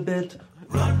from the bit.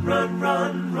 Run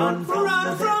from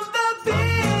the bit.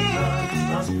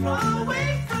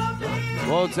 Away from me.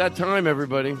 Well, it's that time,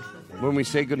 everybody, when we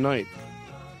say goodnight.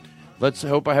 Let's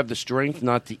hope I have the strength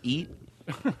not to eat.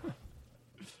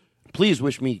 Please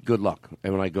wish me good luck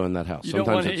when I go in that house. You don't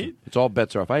Sometimes want to eat? it's all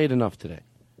bets are off. I ate enough today.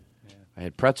 Yeah. I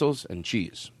had pretzels and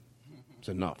cheese. It's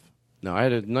enough. No, I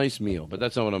had a nice meal, but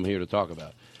that's not what I'm here to talk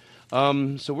about.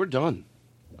 So we're done.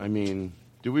 I mean,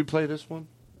 did we play this one?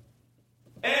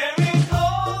 Eric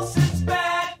Olsen's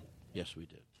back. Yes, we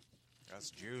did. Us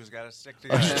Jews got to stick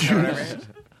together. Us You know what I Jews. mean?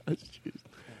 Us Jews.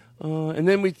 And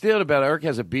then we thought about it. Eric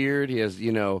has a beard. He has,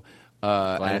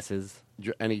 Glasses.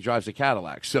 And he drives a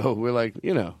Cadillac. So we're like,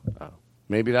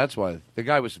 maybe that's why. The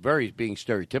guy was being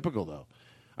stereotypical, though.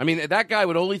 I mean, that guy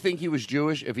would only think he was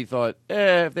Jewish if he thought,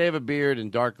 if they have a beard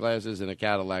and dark glasses and a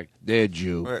Cadillac, they're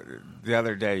Jew. The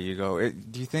other day, you go,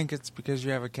 do you think it's because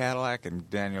you have a Cadillac? And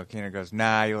Daniel Keener goes,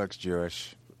 nah, he looks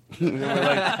Jewish.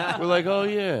 we're like, oh,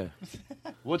 yeah.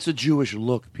 What's a Jewish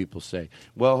look, people say?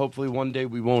 Well, hopefully one day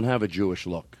we won't have a Jewish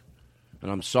look. And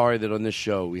I'm sorry that on this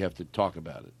show we have to talk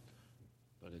about it.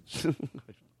 But it's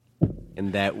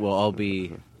and that will all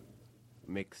be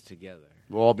mixed together.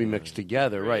 We'll all be mixed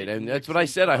together, right? And that's what I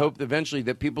said. I hope eventually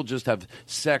that people just have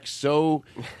sex so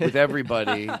with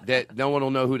everybody that no one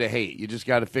will know who to hate. You just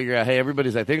got to figure out, hey,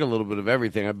 everybody's, I think, a little bit of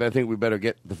everything. I think we better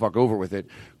get the fuck over with it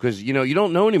because, you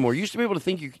don't know anymore. You used to be able to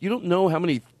think you don't know how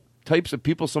many types of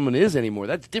people someone is anymore.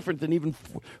 That's different than even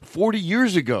 40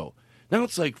 years ago. Now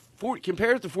it's like,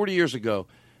 compare it to 40 years ago.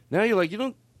 Now you're like,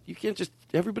 you can't just,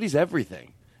 everybody's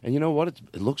everything. And you know what?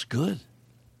 It looks good.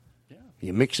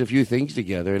 You mix a few things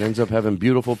together, it ends up having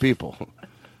beautiful people.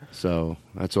 So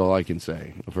that's all I can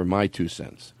say for my 2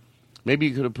 cents. Maybe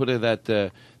you could have put in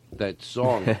that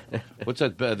song. What's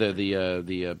that?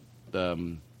 The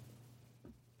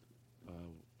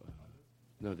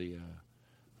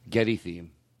Getty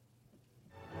theme.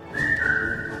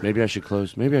 Maybe I should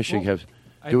close. Maybe I should have.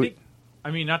 I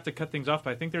mean, not to cut things off,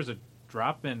 but I think there's a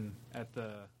drop in at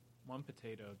the One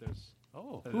Potato.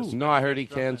 No, I heard he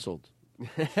canceled.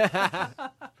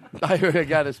 I heard I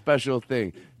got a special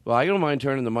thing. Well, I don't mind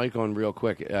turning the mic on real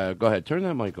quick. Go ahead, turn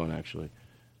that mic on. Actually,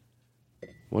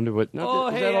 wonder what. No,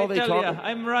 is that all they talk?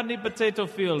 I'm Rodney Potato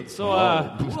Field. So,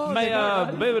 my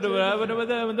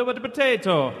the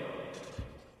potato.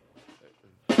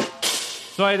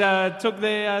 So I took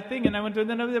the thing and I went to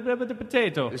the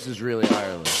potato. This is really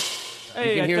Ireland. Hey,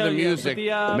 you can I hear tell the you, music.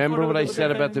 but Remember what I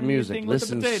said about the music. thing with the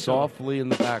Listen potato. softly in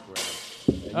the background.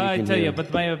 I tell hear- you,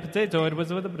 but my potato, it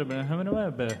was with You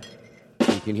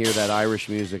can hear that Irish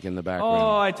music in the background.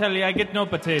 Oh, I tell you, I get no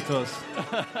potatoes.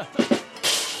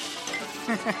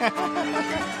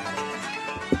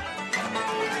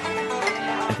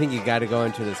 I think you got to go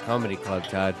into this comedy club,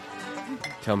 Todd.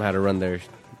 Tell them how to run their.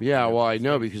 Yeah, well, I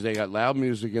know because they got loud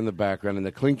music in the background and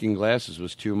the clinking glasses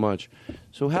was too much.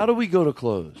 So how do we go to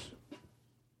close?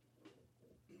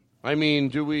 I mean,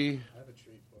 do we? I have a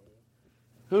treat for you.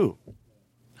 Who?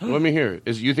 Let me hear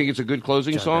it. You think it's a good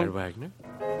closing song? Wagner.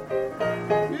 Oh,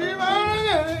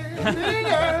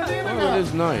 it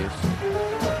is nice.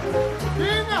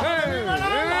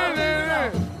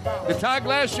 The Todd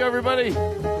Glass Show, everybody.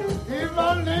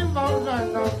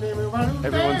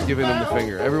 Everyone's giving him the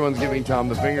finger. Everyone's giving Tom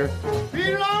the finger.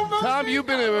 Tom, you've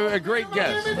been a great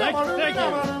guest. Thank you.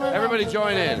 Everybody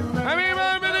join in.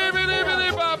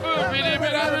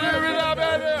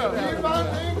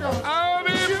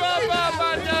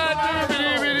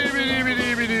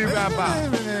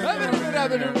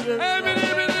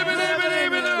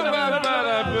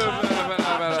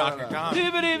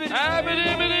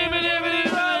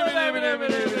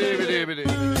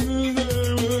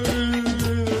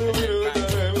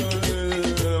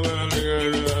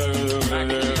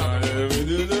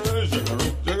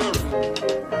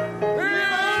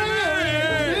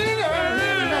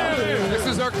 This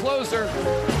is our closer.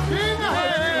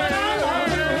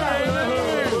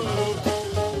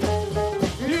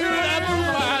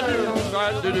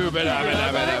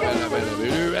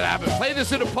 Play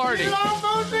this at a party.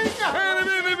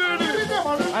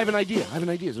 I have an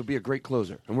idea. It'll be a great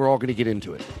closer, and we're all going to get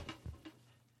into it.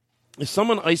 If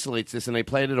someone isolates this and they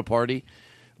play it at a party,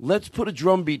 let's put a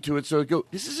drum beat to it so it go,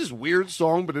 this is this weird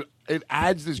song, but it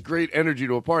adds this great energy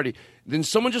to a party. Then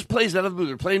someone just plays that out of the blue.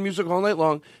 They're playing music all night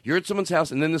long. You're at someone's house,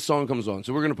 and then this song comes on.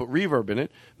 So we're going to put reverb in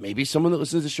it. Maybe someone that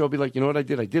listens to the show will be like, you know what I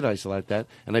did? I did isolate that,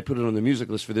 and I put it on the music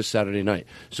list for this Saturday night.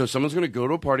 So someone's going to go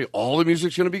to a party. All the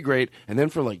music's going to be great. And then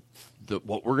for like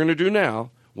what we're going to do now,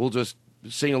 we'll just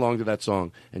sing along to that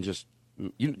song and just,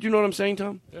 you know what I'm saying,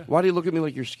 Tom? Yeah. Why do you look at me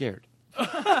like you're scared?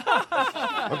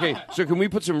 Okay, so can we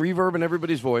put some reverb in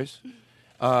everybody's voice?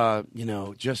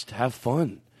 Just have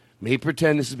fun. May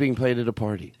pretend this is being played at a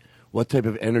party. What type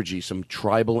of energy, some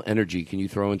tribal energy, can you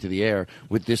throw into the air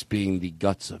with this being the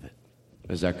guts of it?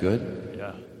 Is that good?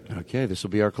 Yeah. Okay, this will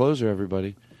be our closer,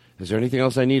 everybody. Is there anything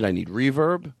else I need? I need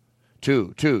reverb.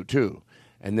 Two.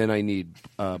 And then I need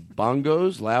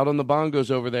bongos, loud on the bongos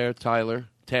over there, Taylor.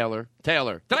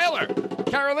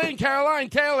 Caroline, Caroline,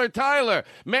 Taylor, Tyler,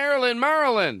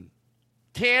 Marilyn,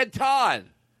 Tad, Todd,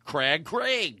 Craig,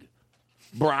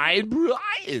 Brian.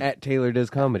 At Taylor Does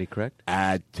Comedy, correct?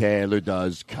 At Taylor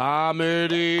Does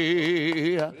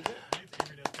Comedy.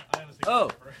 Oh.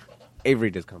 Avery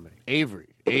Does Comedy.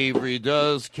 Avery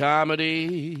Does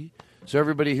Comedy. So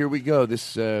everybody, here we go.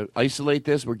 This isolate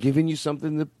this. We're giving you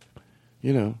something to,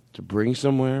 to bring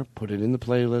somewhere. Put it in the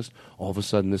playlist. All of a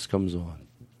sudden, this comes on.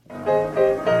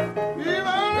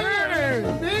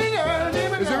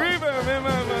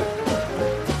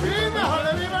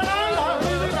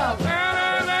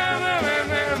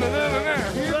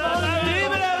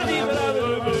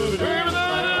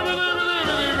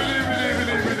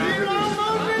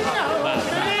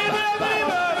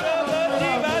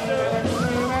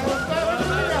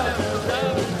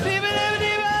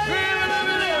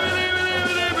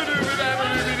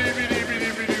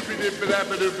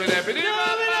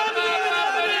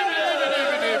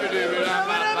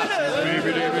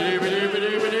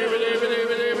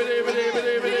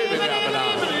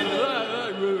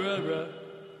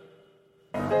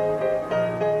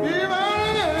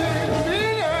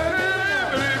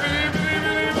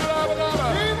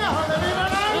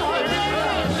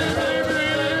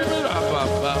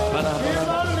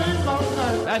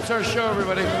 That's our show,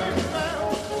 everybody.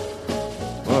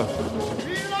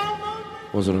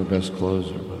 Wasn't our best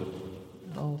closer, but...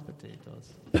 Oh,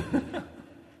 potatoes.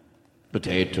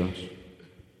 Potatoes.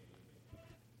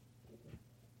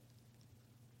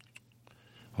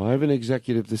 Well, I have an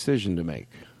executive decision to make.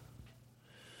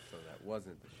 So that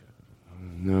wasn't the show.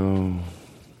 No,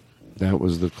 that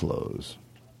was the close.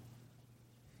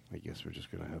 I guess we're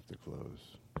just going to have to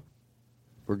close.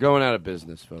 We're going out of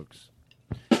business, folks.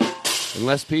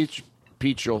 Unless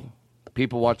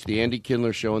people watch the Andy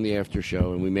Kindler show and the after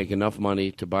show, and we make enough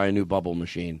money to buy a new bubble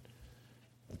machine,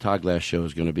 the Todd Glass show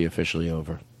is going to be officially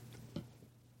over.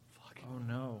 Oh,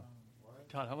 no.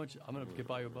 Todd, how much? I'm going to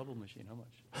buy you a bubble machine. How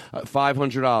much?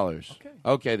 $500.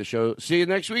 Okay, the show. See you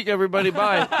next week, everybody.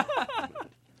 Bye.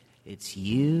 It's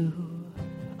you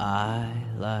I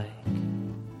like.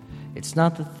 It's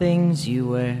not the things you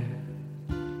wear,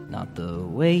 not the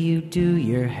way you do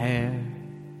your hair,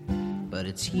 but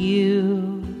it's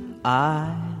you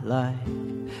I like.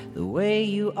 The way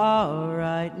you are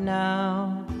right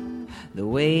now, the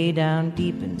way down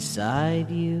deep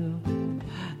inside you.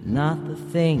 Not the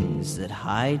things that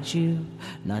hide you,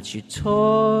 not your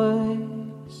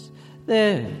toys,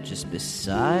 they're just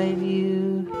beside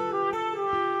you.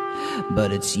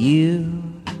 But it's you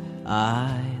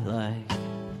I like.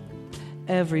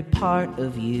 Every part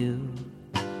of you,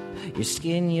 your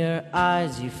skin, your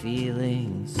eyes, your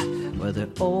feelings, whether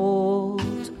old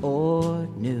or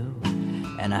new.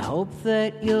 And I hope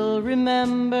that you'll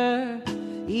remember,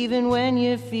 even when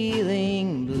you're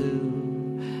feeling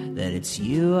blue, that it's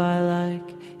you I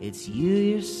like, it's you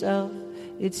yourself,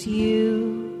 it's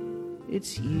you,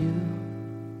 it's you,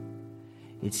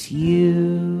 it's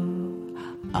you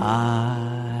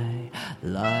I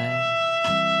like.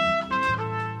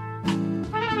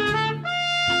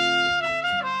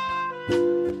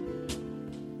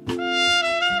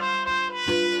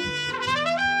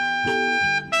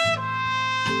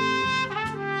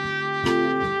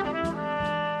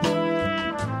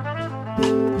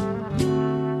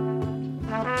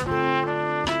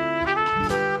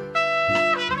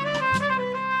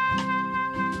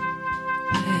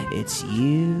 It's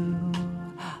you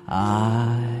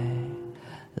I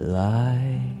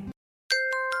like.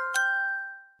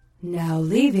 Now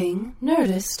leaving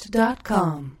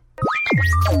Nerdist.com.